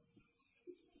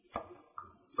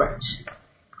 Right.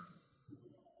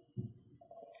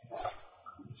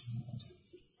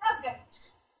 Okay.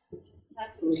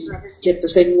 Get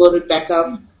this thing loaded back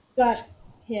up. Got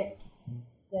hit.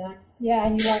 Yeah,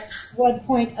 and you got 1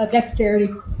 point of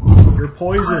dexterity. You're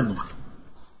poisoned.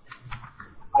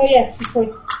 Oh yes, you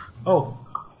point. Oh,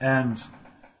 and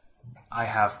I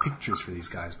have pictures for these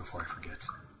guys before I forget.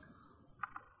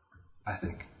 I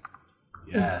think.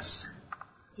 Yes.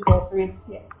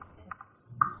 Yeah.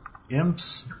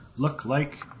 Imps look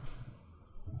like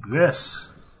this.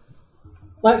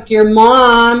 Like your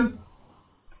mom.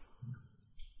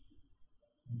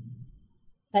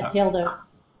 That Hilda.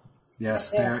 Yes,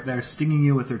 they're stinging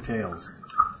you with their tails.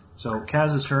 So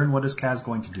Kaz's turn. What is Kaz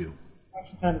going to do?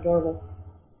 Actually kind of adorable.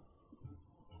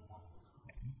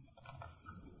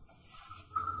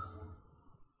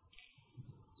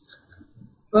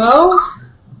 Well,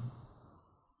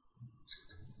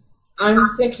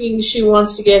 I'm thinking she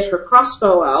wants to get her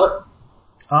crossbow out.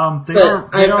 I've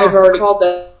already called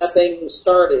that thing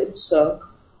started, so...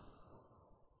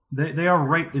 They are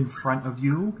right in front of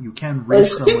you. You can I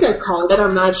reach them. think I called it.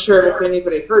 I'm not sure if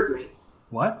anybody heard me.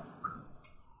 What?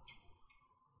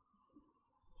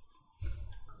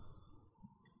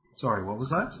 Sorry, what was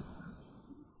that?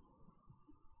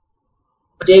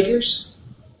 Daggers?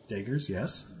 Daggers,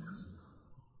 yes.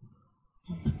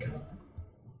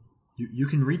 You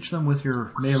can reach them with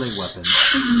your melee weapons.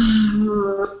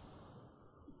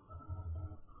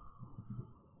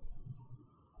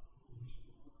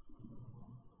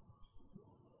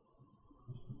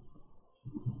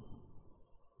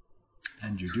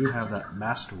 And you do have that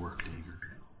masterwork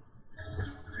dagger.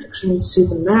 I can't see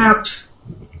the map.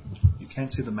 You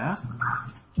can't see the map?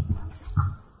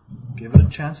 Give it a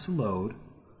chance to load.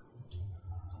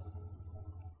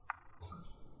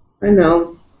 I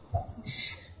know.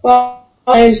 Well,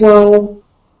 might as well.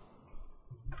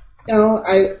 No,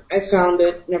 I found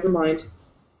it. Never mind.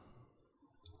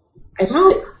 I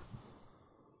found it.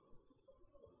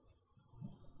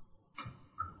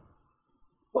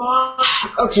 Well,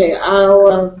 okay,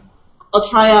 I'll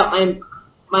try out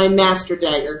my master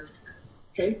dagger.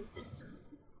 Okay.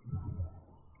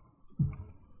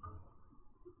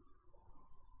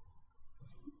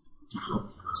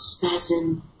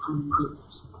 Spasm on the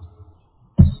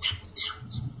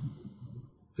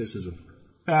This is a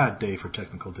bad day for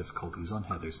technical difficulties on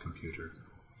Heather's computer.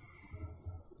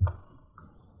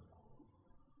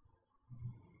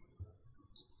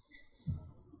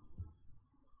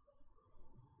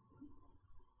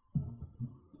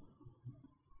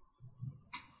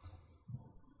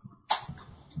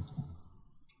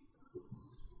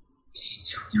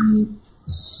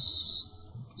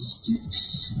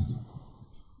 Six.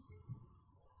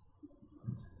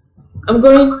 I'm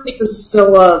going to think this is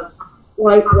still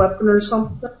light weapon or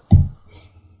something?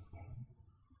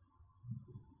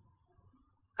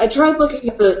 I tried looking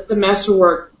at the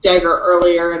masterwork dagger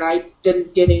earlier, and I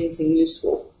didn't get anything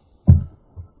useful.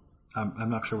 I'm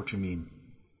not sure what you mean.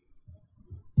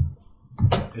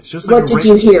 It's just like what did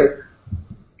you hear?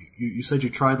 You said you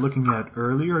tried looking at it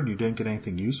earlier and you didn't get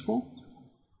anything useful?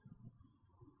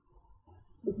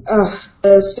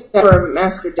 A step for a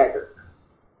master dagger.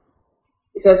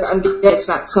 Because I'm guessing it's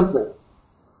not simple.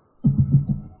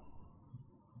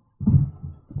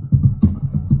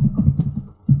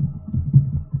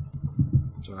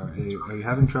 So are you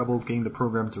having trouble getting the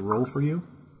program to roll for you?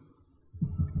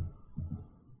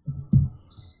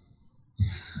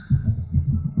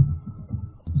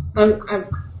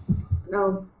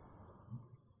 No.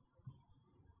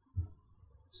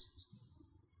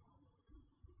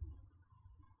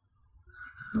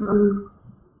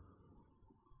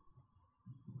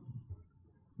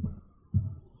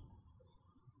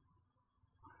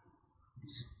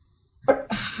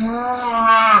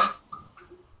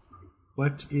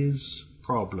 What is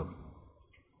problem?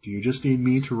 Do you just need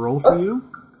me to roll for you?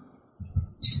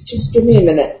 Just give me a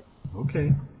minute.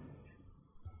 Okay.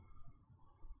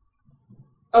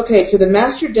 Okay, for the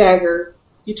Master Dagger,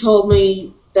 you told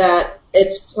me that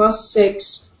it's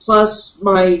 +6 plus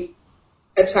my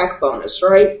attack bonus,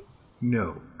 right?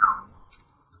 No.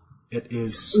 It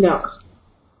is... No.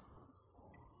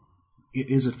 It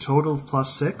is a total of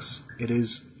 +6. It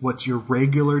is what your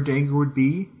regular dagger would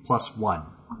be, +1.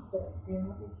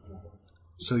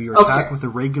 So your attack with a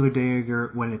regular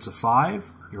dagger, when it's a 5,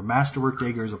 your masterwork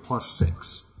dagger is a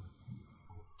 +6.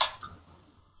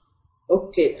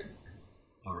 Okay.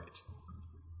 Alright.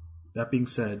 That being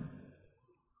said,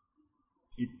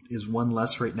 it is 1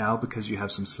 less right now because you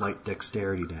have some slight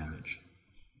dexterity damage.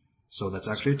 So that's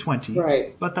actually a 20,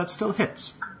 right. But that still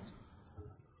hits.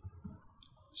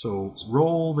 So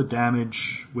roll the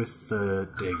damage with the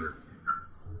dagger.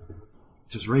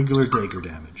 Just regular dagger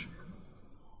damage.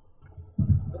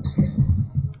 Okay.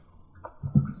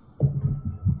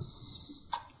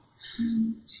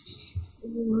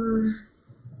 4.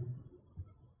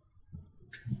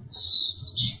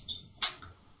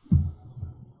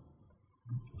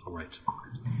 Alright.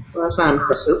 Well, that's not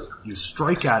impressive. You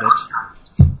strike at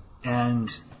it, and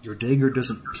your dagger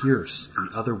doesn't pierce the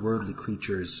otherworldly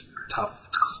creature's tough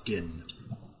skin.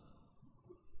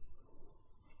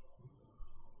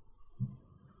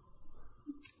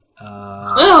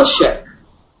 Oh, shit.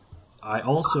 I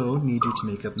also need you to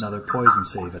make up another poison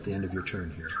save at the end of your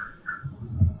turn here.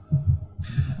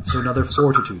 So another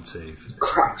fortitude save.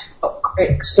 Crap.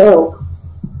 Okay, so...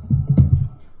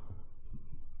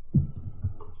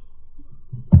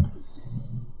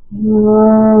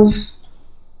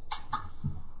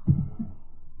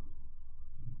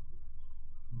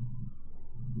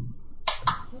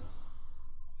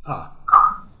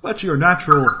 But your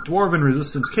natural dwarven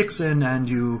resistance kicks in and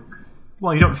you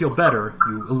don't feel better.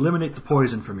 You eliminate the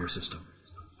poison from your system.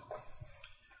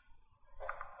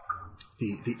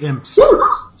 The imps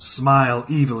smile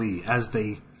evilly as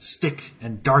they stick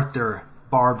and dart their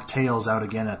barbed tails out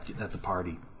again at the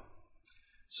party.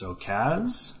 So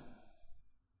Kaz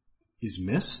is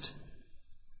missed.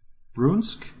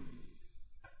 Brunsk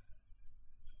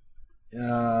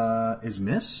is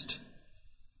missed.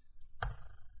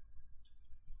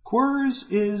 Quirrs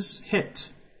is hit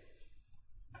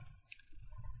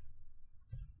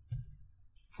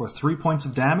for 3 points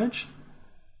of damage,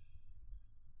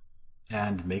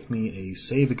 and make me a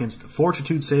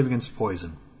fortitude save against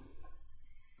poison.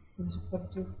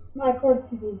 My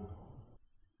fortitude.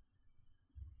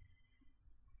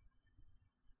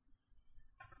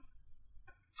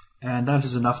 And that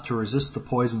is enough to resist the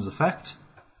poison's effect.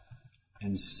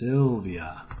 And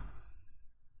Sylvia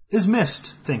is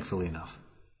missed, thankfully enough.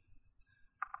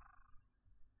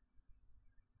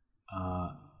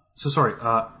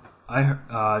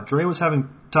 Dre was having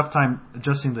a tough time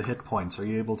adjusting the hit points. Are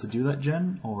you able to do that,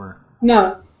 Jen? Or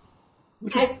no.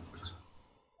 That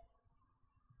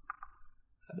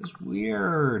is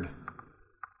weird.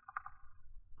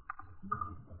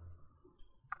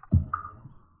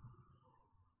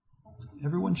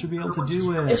 Everyone should be able to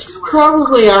do it. It's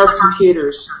probably our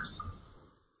computers.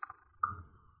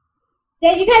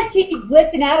 Yeah, you guys keep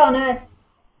blitzing out on us.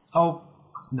 Oh,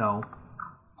 no.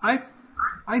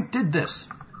 I did this.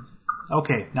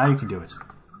 Okay, now you can do it.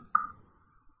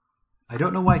 I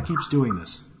don't know why it keeps doing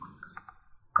this.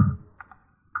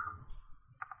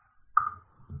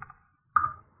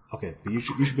 Okay, but you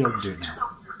should be able to do it now.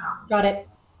 Got it.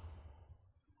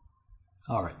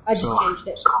 Alright. I just changed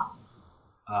it.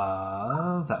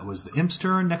 That was the imp's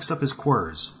turn. Next up is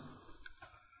Quirrs.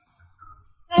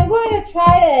 I'm going to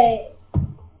try to...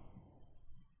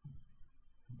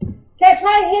 Can I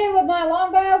try to hit him with my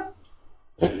longbow?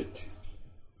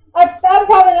 I'm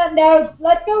probably not... No,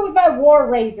 let's go with my war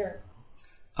razor.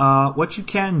 What you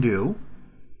can do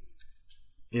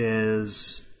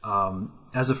is,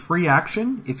 as a free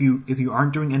action, if you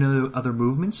aren't doing any other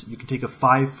movements, you can take a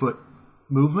 5-foot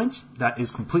movement that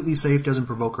is completely safe, doesn't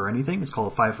provoke or anything. It's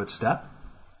called a 5-foot step.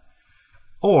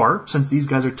 Or, since these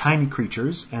guys are tiny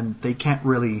creatures and they can't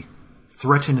really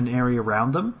threaten an area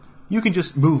around them, you can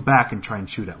just move back and try and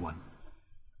shoot at one.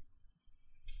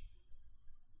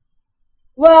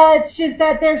 Well, it's just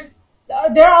that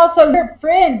they're also your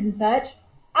friends and such.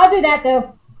 I'll do that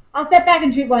though. I'll step back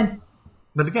and shoot one.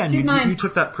 But again, you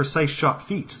took that precise shot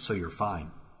feat, so you're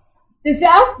fine.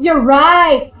 You're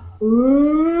right.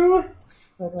 Ooh.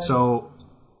 So,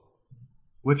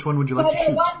 which one would you like to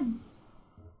shoot?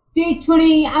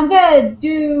 D20, I'm gonna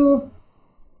do...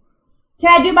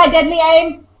 Can I do my deadly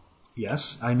aim?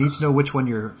 Yes, I need to know which one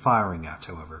you're firing at,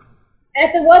 however.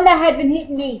 At the one that had been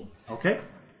hitting me. Okay.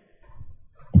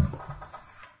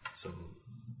 So,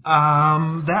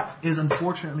 that is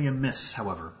unfortunately a miss,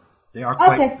 however. They are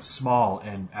quite small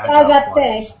and agile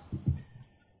flyers.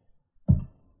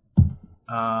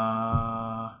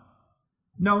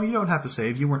 No, you don't have to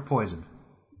save. You weren't poisoned.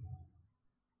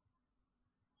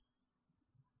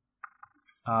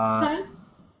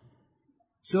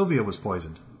 Sylvia was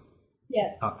poisoned.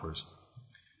 Yes. Upwards.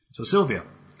 So, Sylvia,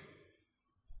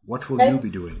 what will you be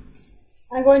doing?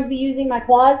 I'm going to be using my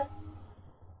claws.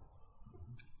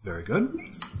 Very good.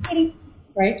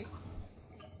 Right.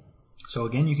 So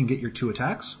again, you can get your 2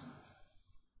 attacks.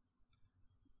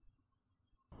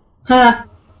 Huh.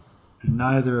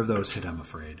 Neither of those hit, I'm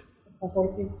afraid.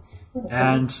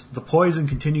 And the poison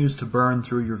continues to burn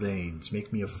through your veins.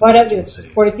 Make me a fortitude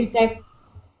save. 42 save.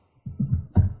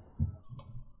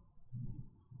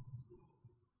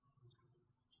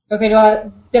 Okay,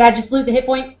 did I just lose a hit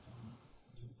point?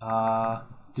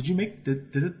 Did you make...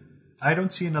 Did it... I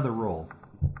don't see another roll.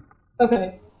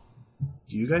 Okay.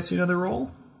 Do you guys see another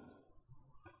roll?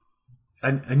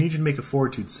 I need you to make a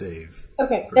fortitude save.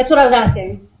 Okay, that's what I was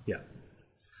asking. Yeah.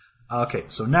 Okay,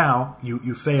 so now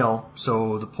you fail,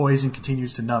 so the poison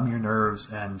continues to numb your nerves,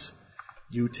 and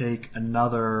you take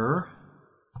another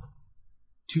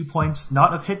 2 points,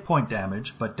 not of hit point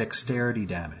damage, but dexterity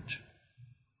damage.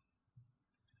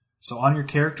 So on your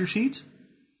character sheet,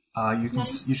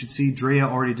 you should see Drea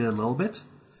already did a little bit.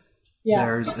 Yeah.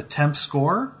 There's a temp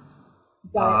score.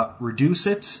 Reduce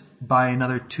it by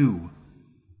another 2.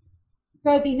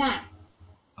 So it'd be 9.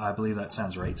 I believe that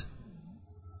sounds right.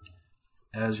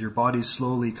 As your body's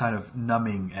slowly kind of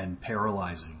numbing and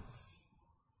paralyzing.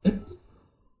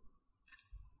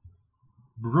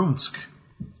 Brunsk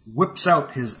whips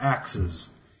out his axes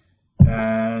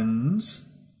and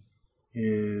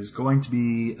is going to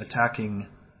be attacking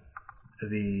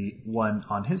the one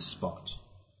on his spot.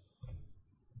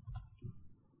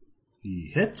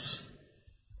 He hits.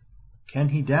 Can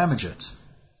he damage it?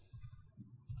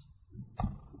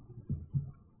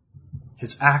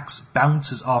 His axe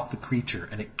bounces off the creature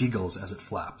and it giggles as it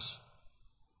flaps.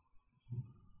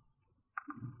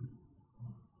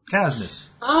 Casmus.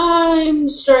 I'm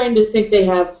starting to think they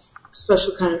have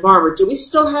special kind of armor. Do we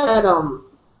still have that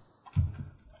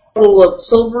little of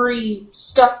silvery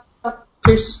stuff that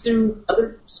pierces through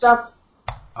other stuff?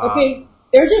 Okay,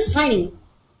 they're just tiny.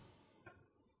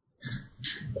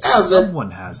 Someone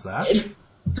has that.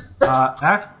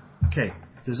 Okay,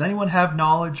 does anyone have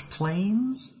knowledge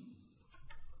planes?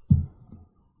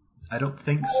 I don't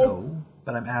think so,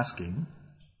 but I'm asking.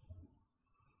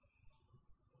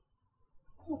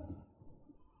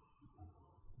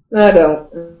 I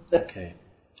don't. Okay.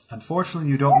 Unfortunately,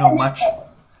 you don't know much.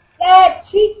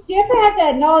 Chief, do you ever have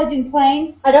that knowledge in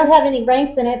planes? I don't have any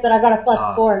ranks in it, but I got a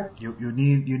 +4. You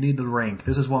need the rank.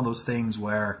 This is one of those things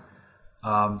where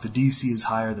the DC is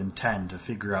higher than 10 to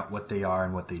figure out what they are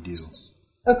and what they do.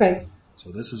 Okay.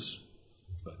 So this is...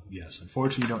 But yes,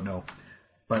 unfortunately you don't know.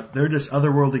 But they're just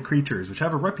otherworldly creatures, which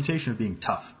have a reputation of being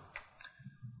tough.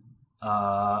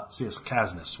 So yes,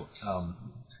 Casnus.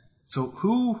 So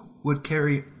who would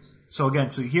carry... So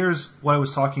again, so here's what I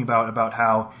was talking about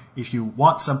how if you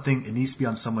want something, it needs to be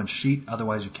on someone's sheet,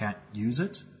 otherwise you can't use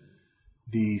it.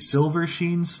 The silver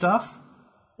sheen stuff,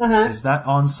 is that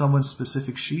on someone's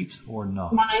specific sheet or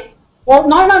not? Mine. Well,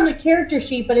 not on the character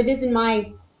sheet, but it is in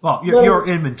my... Well, your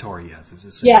inventory,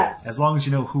 yes. Yeah. As long as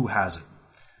you know who has it.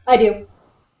 I do.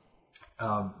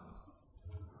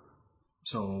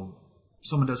 So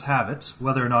someone does have it.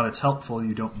 Whether or not it's helpful,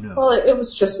 you don't know. Well, it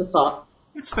was just a thought.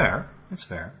 It's fair.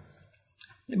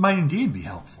 It might indeed be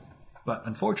helpful. But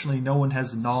unfortunately, no one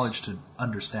has the knowledge to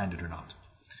understand it or not.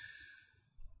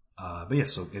 But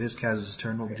yes, so it is Kaz's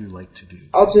turn. What would you like to do?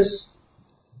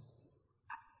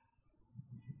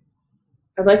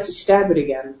 I'd like to stab it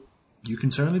again. You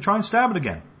can certainly try and stab it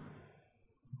again.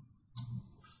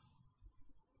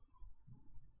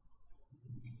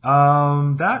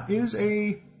 That is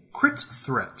a crit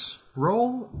threat.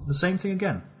 Roll the same thing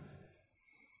again.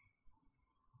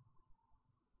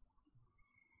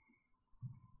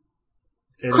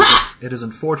 It is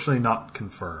unfortunately not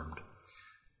confirmed.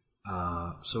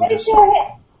 So just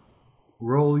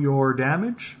roll your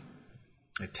damage.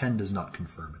 A 10 does not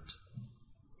confirm it.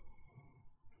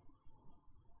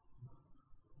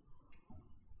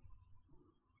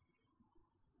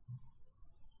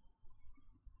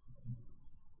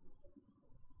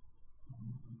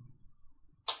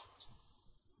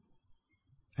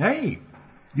 Hey,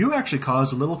 you actually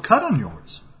caused a little cut on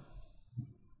yours.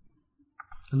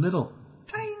 A little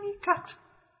tiny cut.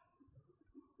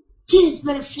 Tis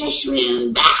but a flesh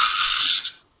wound.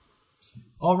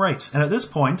 All right, and at this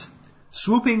point,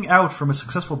 swooping out from a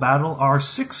successful battle are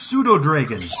 6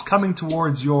 pseudo-dragons coming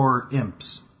towards your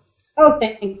imps. Oh,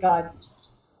 thank God.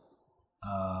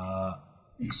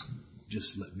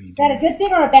 Just let me do Is that a good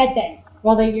thing or a bad thing?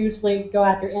 Well, they usually go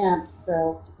after imps,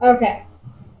 so... Okay.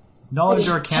 Knowledge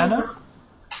Arcana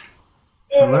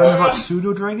to learn about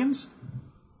pseudo-dragons.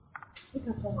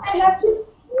 I have to.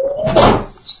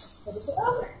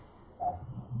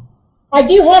 I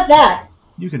do have that.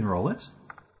 You can roll it.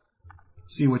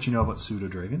 See what you know about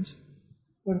pseudo-dragons.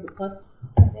 What is it, plus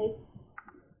 8?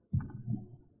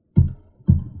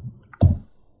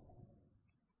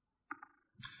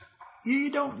 You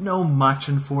don't know much,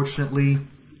 unfortunately.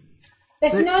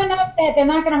 There's no enough that they're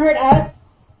not going to hurt us.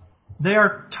 They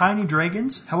are tiny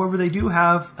dragons. However, they do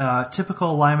have a typical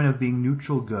alignment of being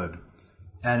neutral good.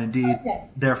 And indeed,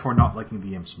 therefore not liking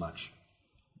the imps much.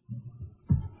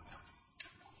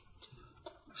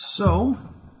 So,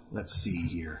 let's see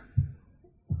here.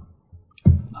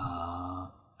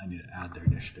 I need to add their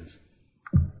initiative.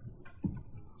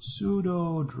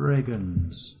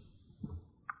 Pseudo-dragons.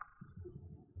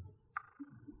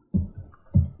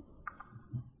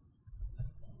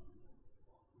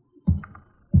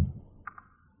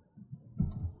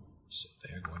 So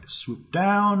they're going to swoop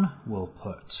down. We'll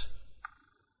put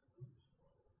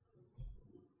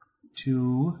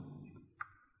 2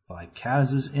 by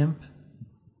Kaz's imp.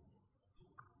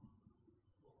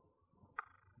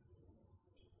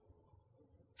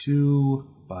 2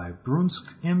 by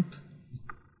Brunsk imp.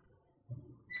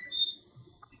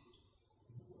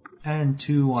 And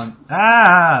 2 on...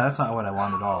 that's not what I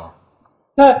want at all.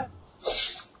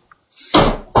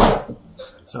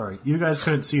 Sorry, you guys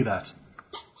couldn't see that.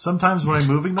 Sometimes when I'm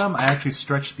moving them, I actually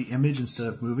stretch the image instead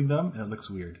of moving them, and it looks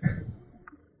weird.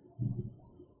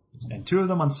 And 2 of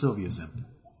them on Sylvia's imp.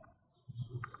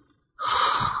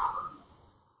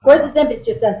 Where's the imp? It's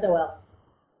just SOL.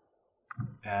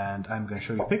 And I'm going to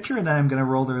show you a picture, and then I'm going to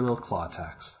roll their little claw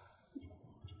attacks.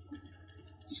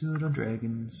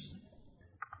 Pseudo-dragons.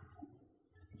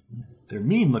 They're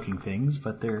mean-looking things,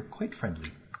 but they're quite friendly.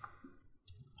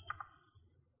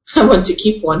 I want to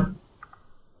keep one.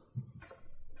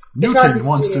 Newton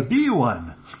wants to be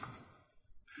one.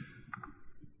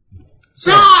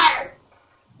 So,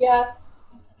 Yeah.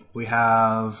 we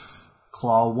have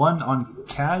Claw 1 on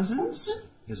Kaz's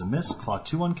is a miss. Claw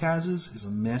 2 on Kaz's is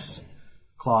a miss.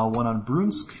 Claw 1 on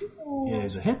Brunsk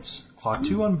is a hit. Claw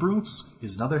 2 on Brunsk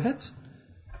is another hit.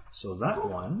 So that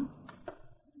one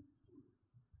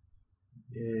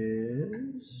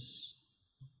is...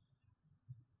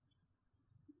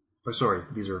 Oh, sorry,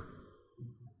 these are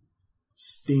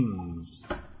stings.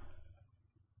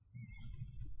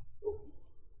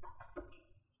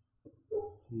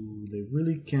 Ooh, they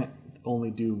really can't only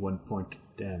do 1 point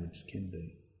damage, can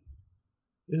they?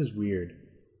 This is weird.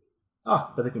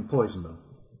 Ah, but they can poison them.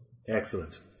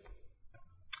 Excellent.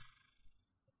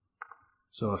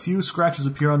 So a few scratches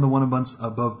appear on the one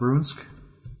above Brunsk.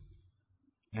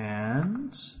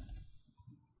 And...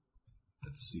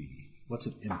 let's see. What's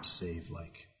an imp save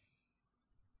like?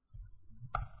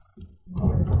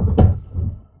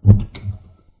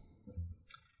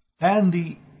 And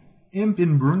the imp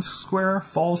in Brunsk Square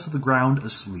falls to the ground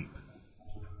asleep.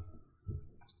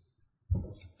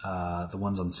 The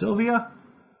ones on Sylvia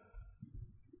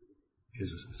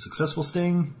is a successful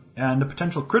sting and a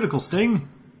potential critical sting,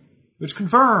 which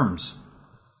confirms.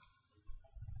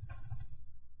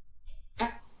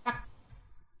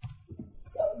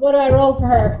 What do I roll for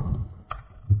her?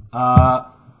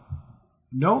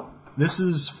 Nope. This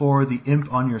is for the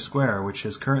imp on your square, which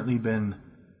has currently been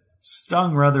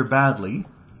stung rather badly.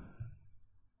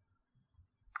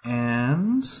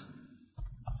 and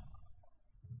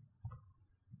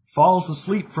falls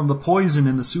asleep from the poison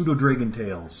in the pseudo-dragon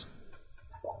tails.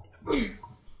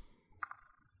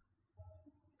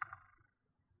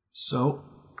 So,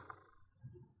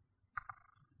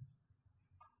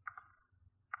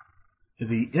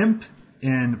 the imp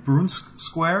in Brunsk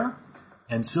Square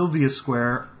and Sylvia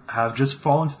Square have just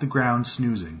fallen to the ground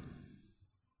snoozing.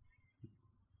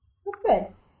 That's good.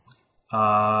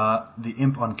 The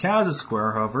imp on Kaz's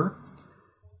Square, however,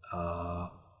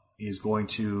 is going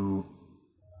to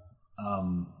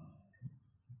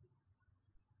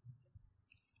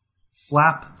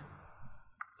flap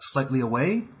slightly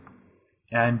away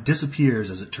and disappears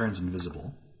as it turns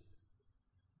invisible.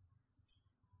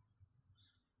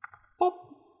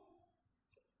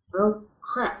 Oh,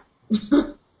 crap.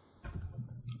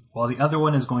 While the other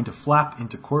one is going to flap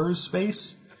into Quir's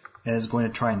space and is going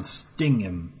to try and sting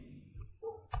him.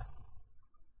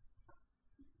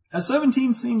 A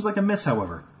 17 seems like a miss,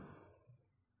 however.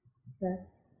 Okay.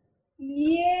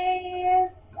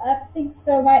 Yes, I think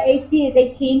so. My AC is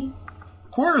 18.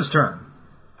 Quir's turn.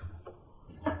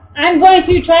 I'm going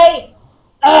to try...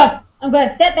 I'm going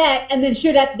to step back and then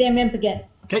shoot at the damn imp again.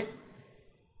 Okay.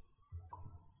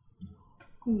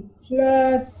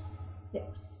 Plus 6.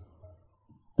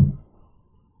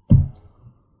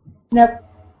 Nope.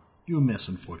 You miss,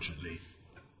 unfortunately.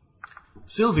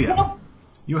 Sylvia,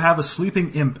 you have a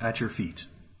sleeping imp at your feet.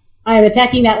 I am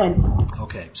attacking that one.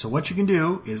 Okay, so what you can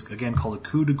do is, again, called a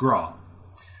coup de grace.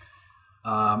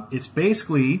 It's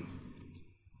basically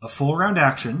a full round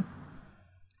action,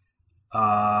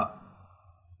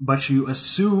 but you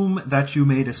assume that you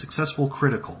made a successful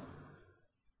critical.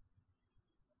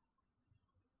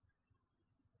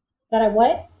 That I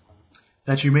what?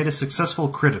 That you made a successful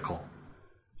critical.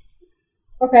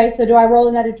 Okay, so do I roll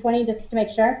another 20 just to make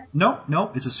sure?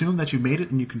 No, it's assumed that you made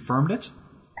it and you confirmed it.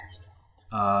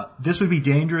 This would be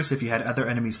dangerous if you had other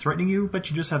enemies threatening you, but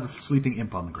you just have a sleeping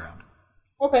imp on the ground.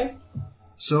 Okay.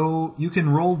 So you can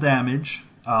roll damage,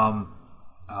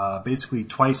 basically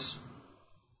twice,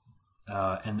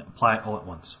 and apply it all at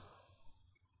once.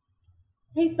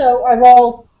 Okay, so I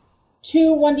roll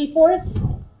 2 1d4s.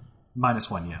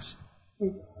 -1, yes.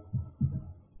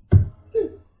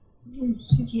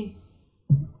 Excuse me.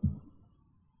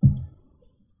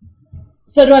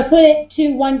 So do I put it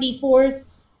 2 1d4s?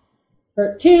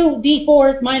 Or 2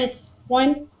 d4s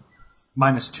 -1?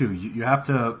 -2. You have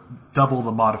to double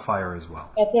the modifier as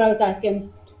well. That's what I was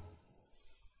asking.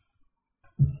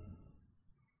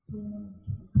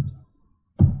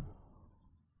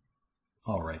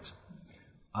 All right.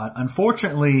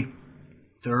 Unfortunately,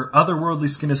 their otherworldly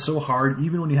skin is so hard,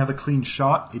 even when you have a clean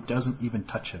shot, it doesn't even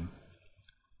touch him.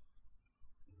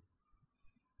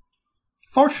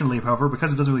 Fortunately, however,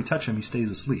 because it doesn't really touch him, he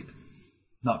stays asleep,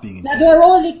 not being Now, intended. do I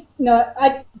roll it?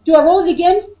 Do I roll it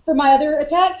again for my other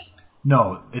attack?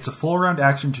 No, it's a full round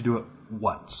action to do it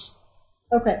once.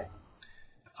 Okay.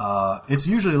 It's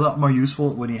usually a lot more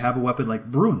useful when you have a weapon like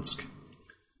Brunsk.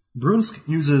 Brunsk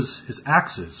uses his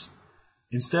axes.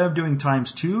 Instead of doing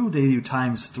 ×2, they do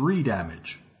 ×3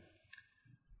 damage.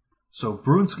 So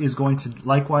Brunsk is going to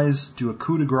likewise do a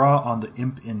coup de grace on the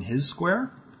imp in his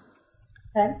square.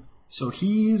 Okay. So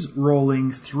he's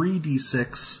rolling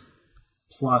 3d6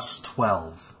 plus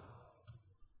 12.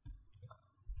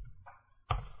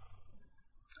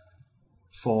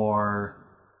 For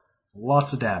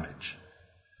lots of damage.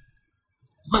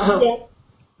 Yeah.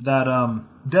 That,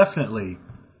 definitely,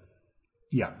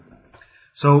 yeah.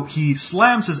 So he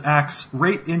slams his axe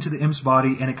right into the imp's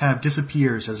body and it kind of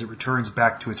disappears as it returns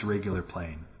back to its regular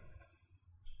plane.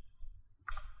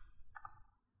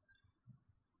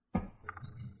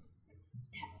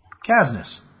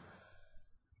 Kasnus.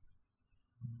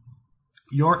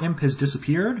 Your imp has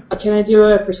disappeared. Can I do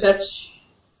a perception?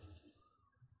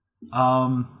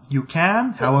 You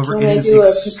can, however, Can it I is do a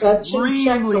perception check to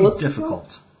extremely listen to it?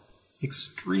 difficult.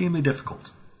 Extremely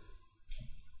difficult.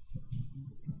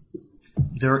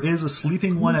 There is a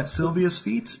sleeping one at Sylvia's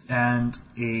feet and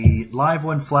a live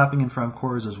one flapping in front of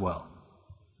Cora's as well.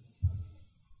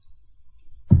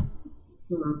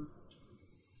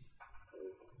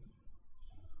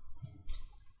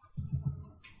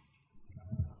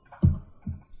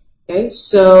 Okay,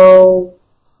 so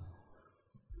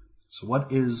So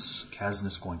what is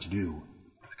Kasnus going to do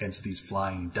against these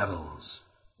flying devils?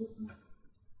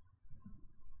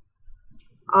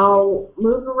 I'll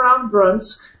move around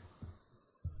Brunsk.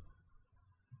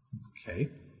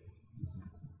 Okay.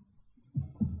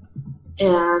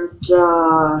 And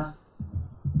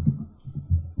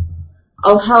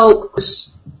I'll help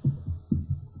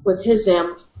with his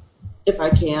imp if I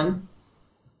can.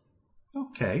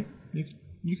 Okay.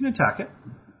 You can attack it.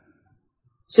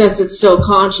 Since it's still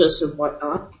conscious and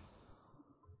whatnot.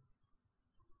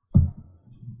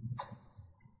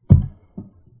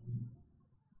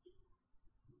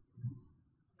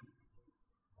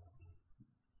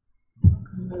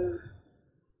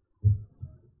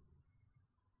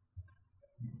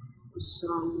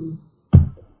 Some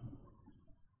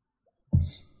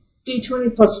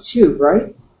D20 plus 2,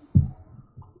 right?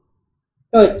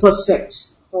 Oh, wait, plus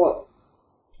 6. Hello.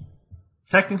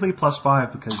 Technically plus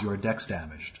 5 because you are dex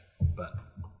damaged, but...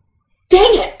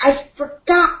 Dang it! I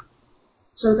forgot!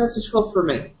 So that's a 12 for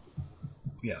me.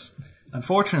 Yes.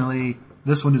 Unfortunately,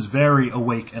 this one is very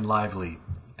awake and lively,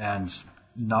 and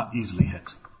not easily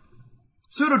hit.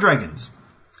 Pseudo-dragons.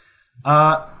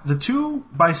 The two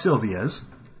by Sylvia's,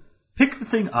 pick the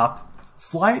thing up,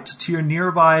 fly it to your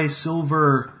nearby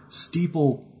silver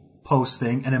steeple post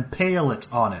thing, and impale it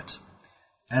on it.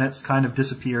 And it kind of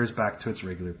disappears back to its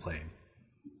regular plane.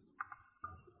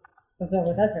 What's up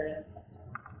with that area?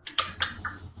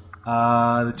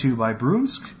 The two by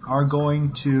Brunsk are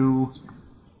going to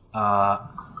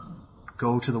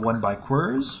go to the one by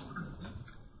Quers.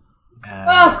 And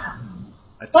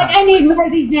Like, I need more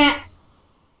of these gnats.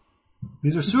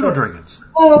 These are pseudo-dragons.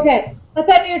 Oh, okay. I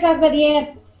thought you were talking about the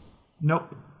ants.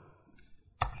 Nope.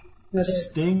 No,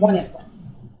 Sting. one ant.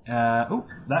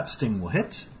 That sting will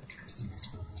hit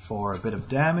for a bit of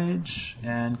damage.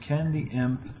 And can the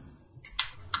imp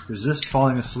resist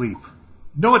falling asleep?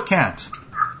 No, it can't.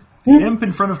 The imp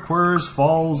in front of Quers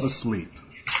falls asleep.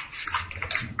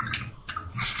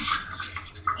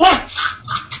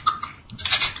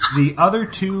 The other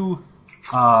two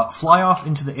fly off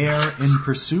into the air in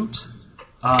pursuit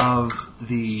of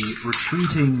the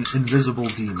retreating invisible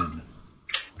demon.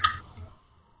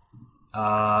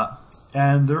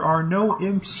 And there are no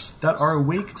imps that are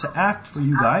awake to act for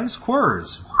you guys.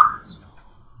 Quers.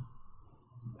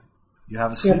 You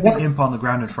have a sleeping imp on the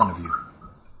ground in front of you.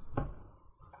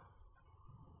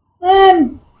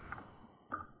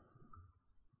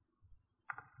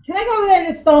 Can I go over there and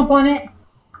just stomp on it?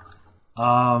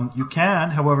 You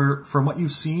can, however, from what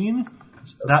you've seen,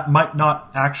 that might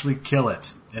not actually kill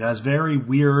it. It has very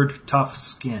weird, tough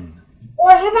skin. Or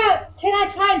how about, can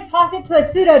I try and toss it to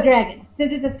a pseudo-dragon,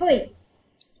 since it's asleep?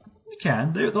 You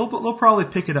can. They'll probably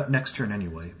pick it up next turn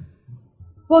anyway.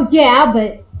 Well, yeah,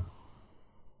 but...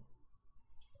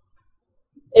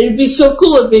 It'd be so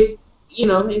cool if it,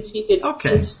 if you could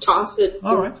just toss it.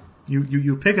 Alright.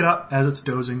 You pick it up as it's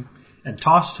dozing, and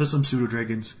toss to some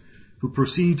pseudo-dragons, who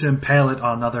proceed to impale it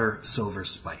on another silver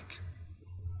spike.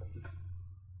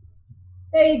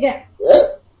 There you go.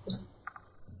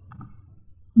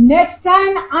 Next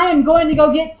time, I am going to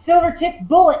go get silver tipped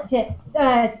bullet tips,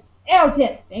 arrow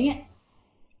tips, dang it.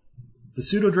 The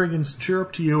pseudo-dragons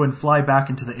chirrup to you and fly back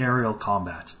into the aerial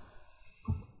combat.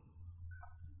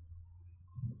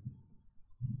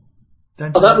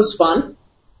 Oh, that was fun.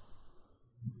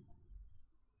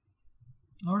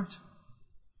 Alright.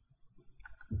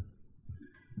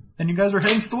 And you guys are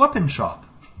heading to the weapon shop.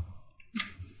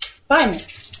 Finally.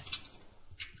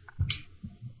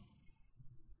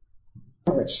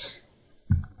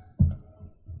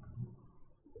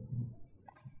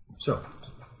 So,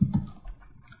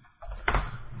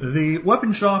 the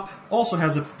weapon shop also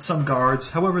has some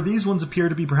guards. However, these ones appear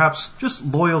to be perhaps just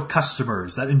loyal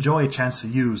customers that enjoy a chance to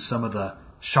use some of the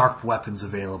sharp weapons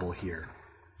available here.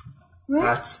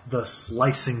 At the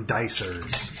slicing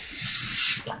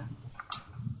dicers.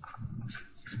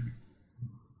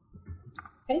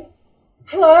 Okay.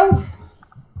 Hello.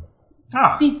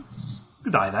 Ah, good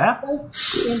day there.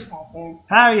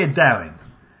 How are you doing?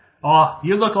 Oh,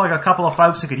 you look like a couple of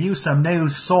folks who could use some new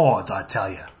swords, I tell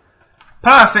you.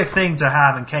 Perfect thing to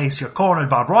have in case you're cornered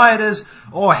by rioters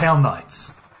or hell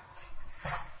knights.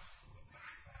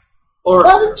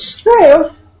 Well, it's true.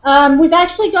 We've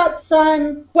actually got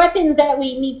some weapons that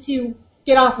we need to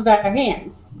get off of our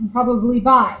hands and probably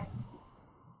buy.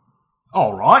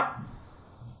 Alright.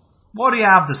 What do you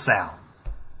have to sell?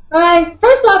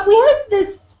 First off, we have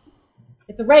this.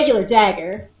 It's a regular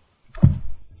dagger.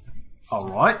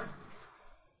 Alright.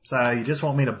 So you just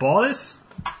want me to buy this?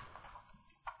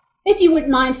 If you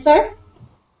wouldn't mind, sir.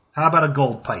 How about a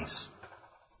gold piece?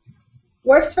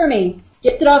 Works for me.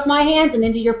 Gets it off my hands and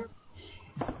into your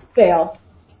sale.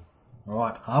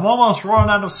 Alright. I'm almost running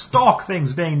out of stock,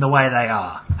 things being the way they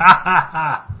are. Ha ha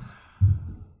ha.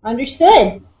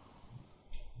 Understood.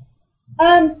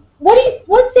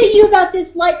 What say you about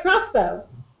this light crossbow?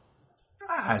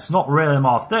 It's not really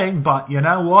my thing, but you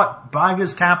know what?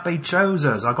 Beggars can't be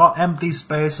choosers. I got empty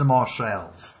space in my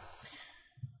shelves.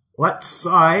 Let's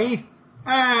say,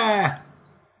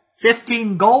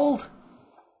 15 gold?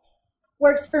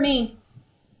 Works for me.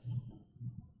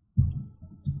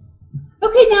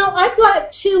 Okay, now I've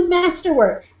got 2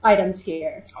 masterwork items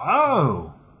here.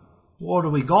 Oh, what do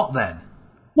we got then?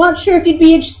 Not sure if you'd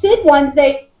be interested. One's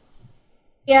a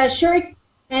shuriken,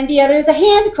 and the other is a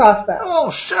hand crossbow. Oh,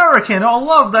 shuriken! I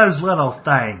love those little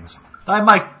things. They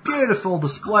make beautiful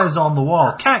displays on the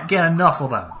wall. Can't get enough of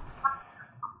them.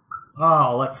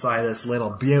 Oh, let's say this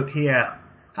little beaut here.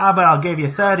 How about I'll give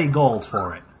you 30 gold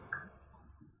for it?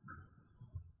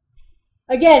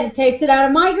 Again, takes it out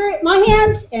of my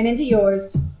hands and into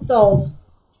yours. Sold.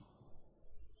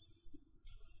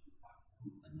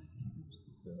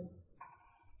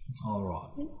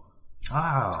 Alright.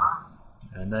 Ah.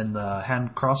 And then the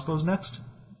hand crossbows next?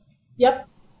 Yep.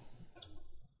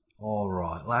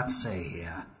 Alright, let's see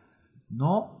here.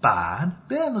 Not bad.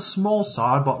 Bit on the small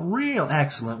side, but real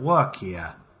excellent work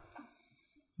here.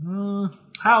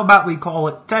 How about we call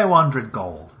it 200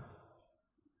 gold?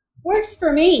 Works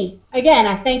for me. Again,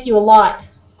 I thank you a lot.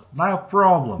 No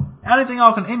problem. Anything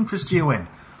I can interest you in?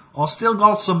 I still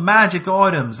got some magic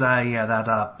items,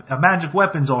 magic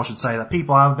weapons I should say, that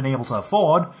people haven't been able to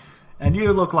afford. And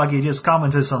you look like you just come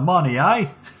into some money, eh?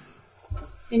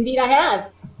 Indeed I have.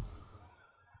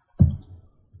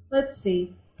 Let's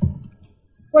see.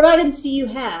 What items do you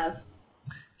have?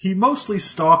 He mostly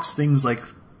stocks things like,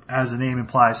 as the name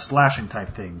implies, slashing type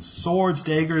things. Swords,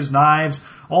 daggers, knives,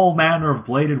 all manner of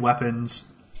bladed weapons,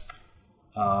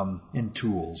 and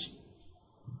tools.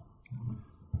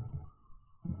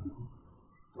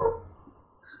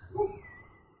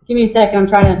 Give me a second, I'm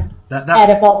trying to add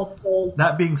up all the gold.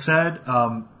 That being said,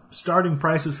 starting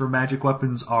prices for magic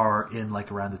weapons are in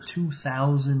like around the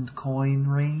 2,000 coin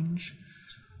range.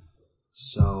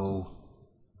 So,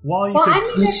 while you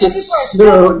could... It's just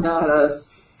so not us.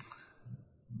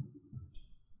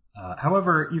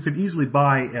 However, you could easily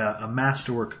buy a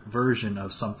masterwork version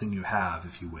of something you have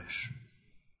if you wish.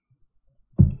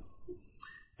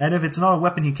 And if it's not a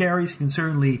weapon he carries, he can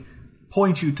certainly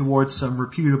point you towards some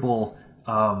reputable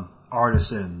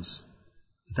artisans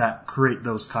that create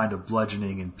those kind of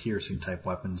bludgeoning and piercing type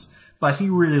weapons. But he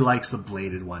really likes the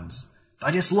bladed ones.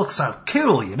 They just look so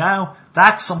cool, you know?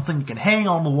 That's something you can hang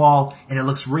on the wall and it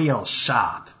looks real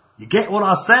sharp. You get what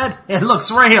I said? It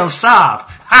looks real sharp.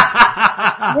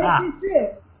 This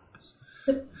is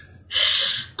true.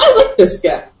 I like this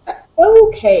guy.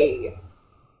 Okay.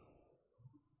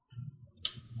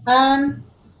 I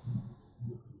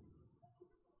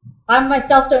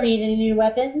myself don't need any new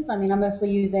weapons. I mean, I'm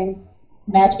mostly using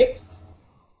magics.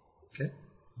 Okay.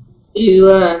 You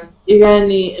got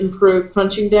any improved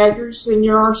punching daggers in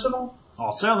your arsenal?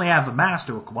 I'll certainly have a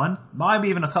masterwork one. Maybe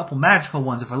even a couple magical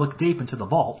ones if I look deep into the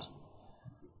vault.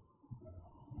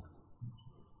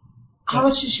 How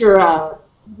much is your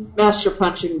master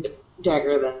punching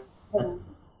dagger then?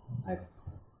 I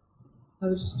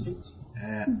was just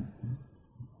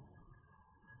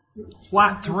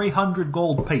Flat 300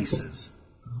 gold pieces.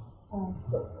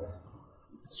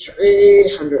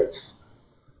 300.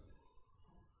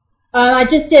 I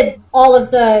just did all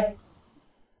of the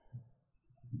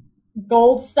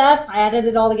gold stuff. I added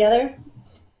it all together.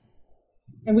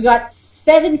 And we got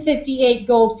 758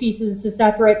 gold pieces to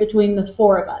separate between the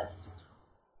 4 of us.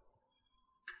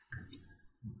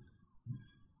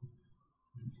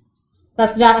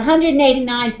 That's about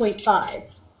 189.5.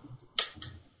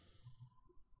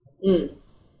 Mm.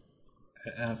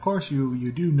 And of course,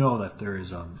 you do know that there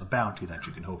is a bounty that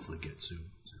you can hopefully get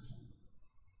soon.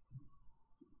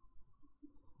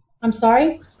 I'm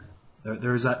sorry?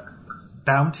 There's that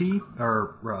bounty,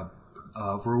 or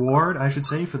reward, I should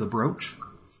say, for the brooch.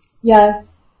 Yeah.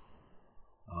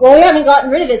 Well, we haven't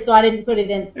gotten rid of it, so I didn't put it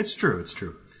in. It's true.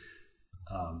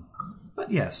 But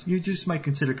yes, you just might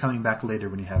consider coming back later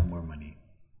when you have more money.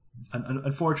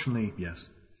 Unfortunately, yes.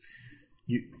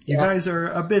 You guys are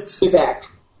a bit... Be back.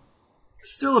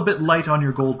 Still a bit light on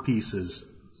your gold pieces.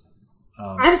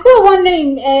 I'm still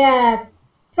wanting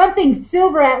something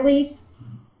silver at least.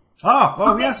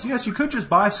 Yes, you could just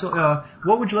buy...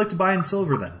 what would you like to buy in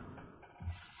silver then?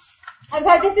 I'm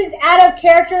sorry, this is out of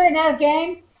character and out of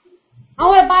game. I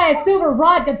want to buy a silver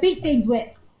rod to beat things with.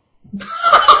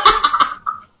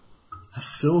 A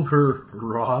silver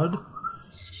rod?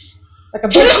 Like a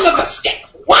Hit him with a stick!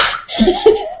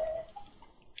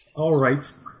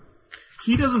 Alright.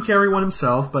 He doesn't carry one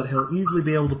himself, but he'll easily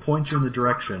be able to point you in the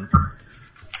direction.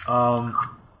 No,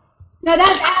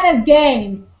 that's out of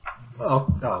game. Oh,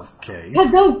 okay.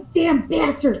 Because those damn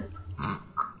bastards.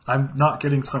 I'm not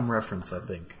getting some reference, I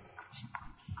think.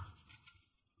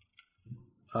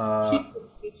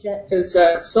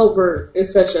 Because silver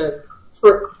is such a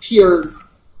pure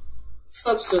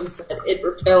substance that it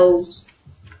repels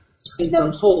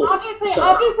unholy.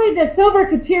 Obviously, the silver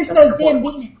could pierce those damn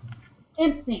demons.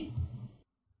 Imp things.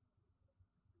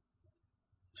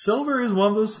 Silver is one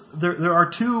of those. There are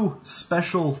two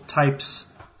special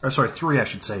types, or sorry, three, I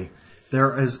should say.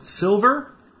 There is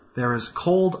silver, there is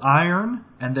cold iron,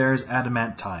 and there is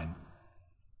adamantine.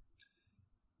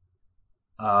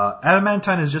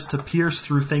 Adamantine is just to pierce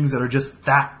through things that are just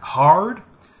that hard.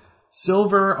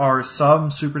 Silver are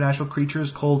some supernatural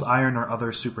creatures. Cold iron are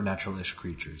other supernatural-ish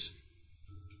creatures.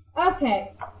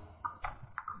 Okay.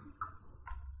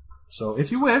 So,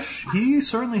 if you wish, he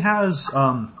certainly has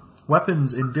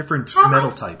weapons in different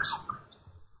metal types.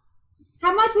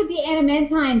 How much would the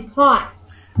adamantine cost?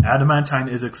 Adamantine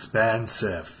is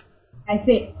expensive. I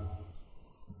see.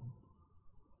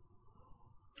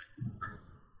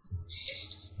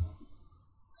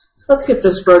 Let's get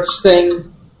this birch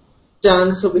thing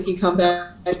done so we can come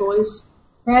back, boys.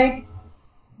 Right?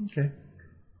 Okay.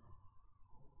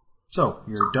 So,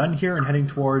 you're done here and heading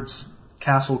towards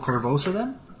Castle Korvosa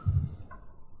then?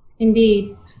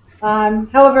 Indeed.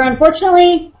 However,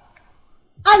 unfortunately,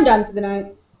 I'm done for the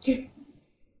night.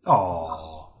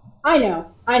 Aww. I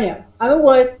know. I'm a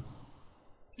wuss.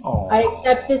 Aww. I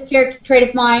accept this character trait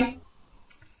of mine,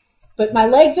 but my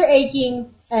legs are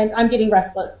aching and I'm getting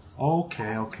restless.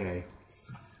 Okay.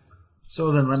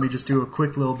 So then let me just do a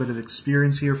quick little bit of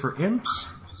experience here for imps.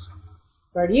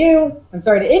 Sorry to you. I'm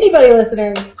sorry to anybody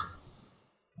listening.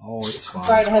 Oh, it's fine.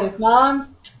 Sorry to Heather's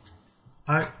mom.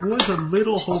 I was a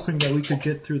little hoping that we could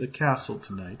get through the castle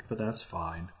tonight, but that's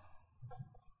fine.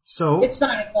 So... It's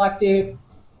 9 o'clock, dude.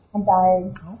 I'm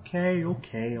dying.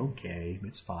 Okay.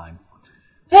 It's fine.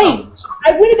 Hey!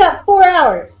 I went about 4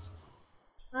 hours.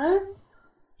 Huh?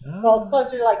 Well, it's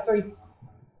closer to like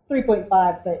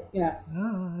 3.5, but, you know.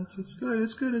 Oh, it's good.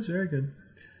 It's very good.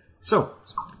 So,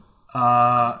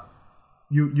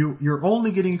 you're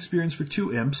only getting experience for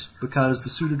 2 imps because the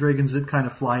pseudo-dragons did kind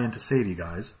of fly in to save you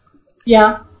guys.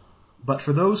 Yeah. But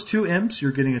for those 2 imps,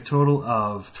 you're getting a total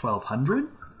of 1,200.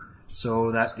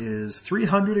 So that is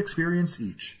 300 experience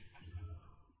each.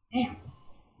 Damn.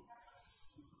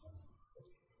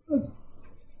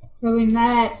 So in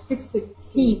that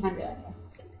 1,600, I guess.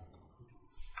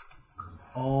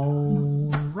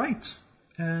 All right.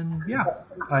 And yeah,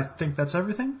 I think that's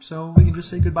everything. So we can just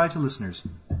say goodbye to listeners.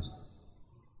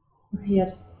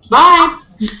 Yes. Bye!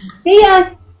 See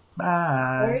ya!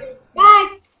 Bye.